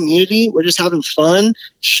just one community. We're just having fun,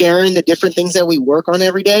 sharing the different things that we work on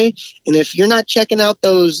every day. And if you're not checking out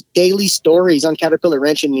those daily stories on Caterpillar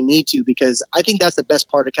Wrenching, you need to, because I think that's the best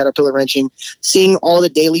part of Caterpillar Wrenching, seeing all the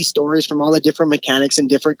daily stories from all the different mechanics in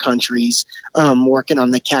different countries working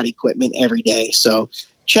on the CAT equipment every day. So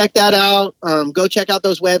check that out. Go check out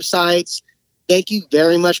those websites. Thank you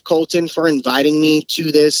very much, Colton, for inviting me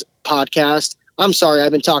to this podcast. I'm sorry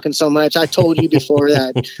I've been talking so much. I told you before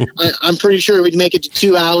that I'm pretty sure we'd make it to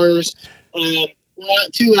 2 hours. We're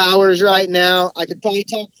at 2 hours right now. I could probably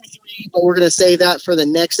talk for 3, but we're going to save that for the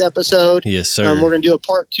next episode. Yes, sir. We're going to do a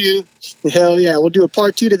part 2. Hell yeah. We'll do a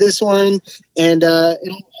part 2 to this one, and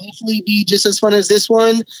it'll hopefully be just as fun as this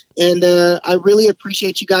one. And I really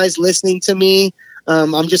appreciate you guys listening to me.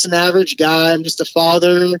 I'm just an average guy. I'm just a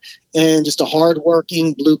father and just a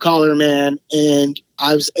hardworking blue collar man. And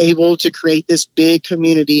I was able to create this big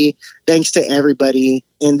community thanks to everybody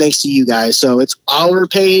and thanks to you guys. So it's our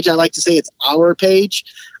page. I like to say it's our page.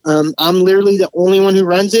 I'm literally the only one who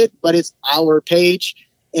runs it, but it's our page.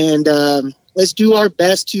 And let's do our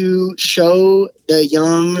best to show the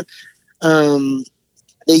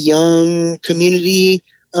young community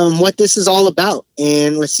what this is all about.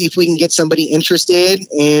 And let's see if we can get somebody interested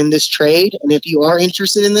in this trade. And if you are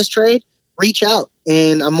interested in this trade, reach out.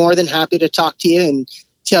 And I'm more than happy to talk to you and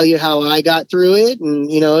tell you how I got through it. And,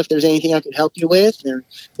 if there's anything I could help you with, or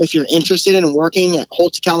if you're interested in working at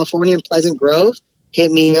Holte, California in Pleasant Grove,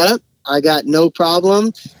 hit me up. I got no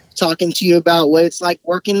problem talking to you about what it's like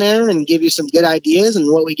working there and give you some good ideas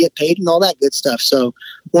and what we get paid and all that good stuff. So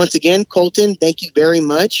once again, Colton, thank you very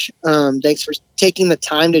much. Thanks for taking the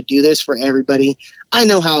time to do this for everybody. I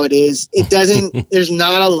know how it is. It doesn't, there's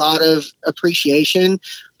not a lot of appreciation,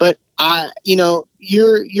 but your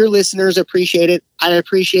listeners appreciate it. I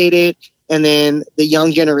appreciate it. And then the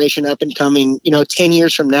young generation up and coming, 10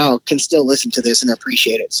 years from now can still listen to this and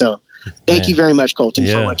appreciate it. So thank you very much, Colton,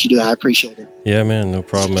 for what you do. I appreciate it. Yeah, man, no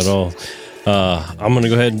problem at all. I'm going to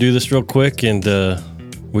go ahead and do this real quick, and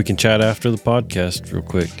we can chat after the podcast real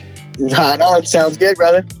quick. Right on. Sounds good,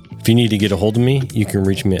 brother. If you need to get a hold of me, you can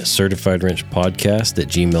reach me at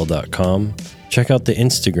certifiedwrenchpodcast@gmail.com. Check out the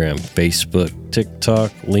Instagram, Facebook,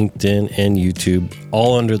 TikTok, LinkedIn, and YouTube,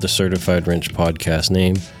 all under the Certified Wrench Podcast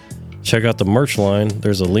name. Check out the merch line.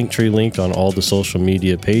 There's a Linktree link on all the social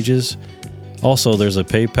media pages. Also, there's a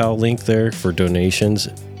PayPal link there for donations.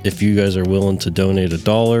 If you guys are willing to donate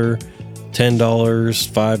 $1, $10,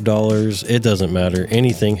 $5, it doesn't matter.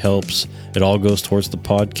 Anything helps. It all goes towards the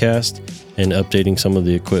podcast and updating some of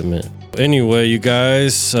the equipment. Anyway, you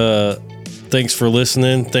guys, thanks for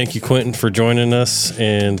listening. Thank you, Quinton, for joining us,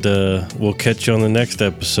 and we'll catch you on the next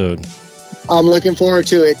episode. I'm looking forward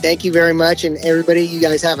to it. Thank you very much, and everybody, you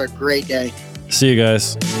guys have a great day. See you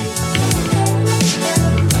guys.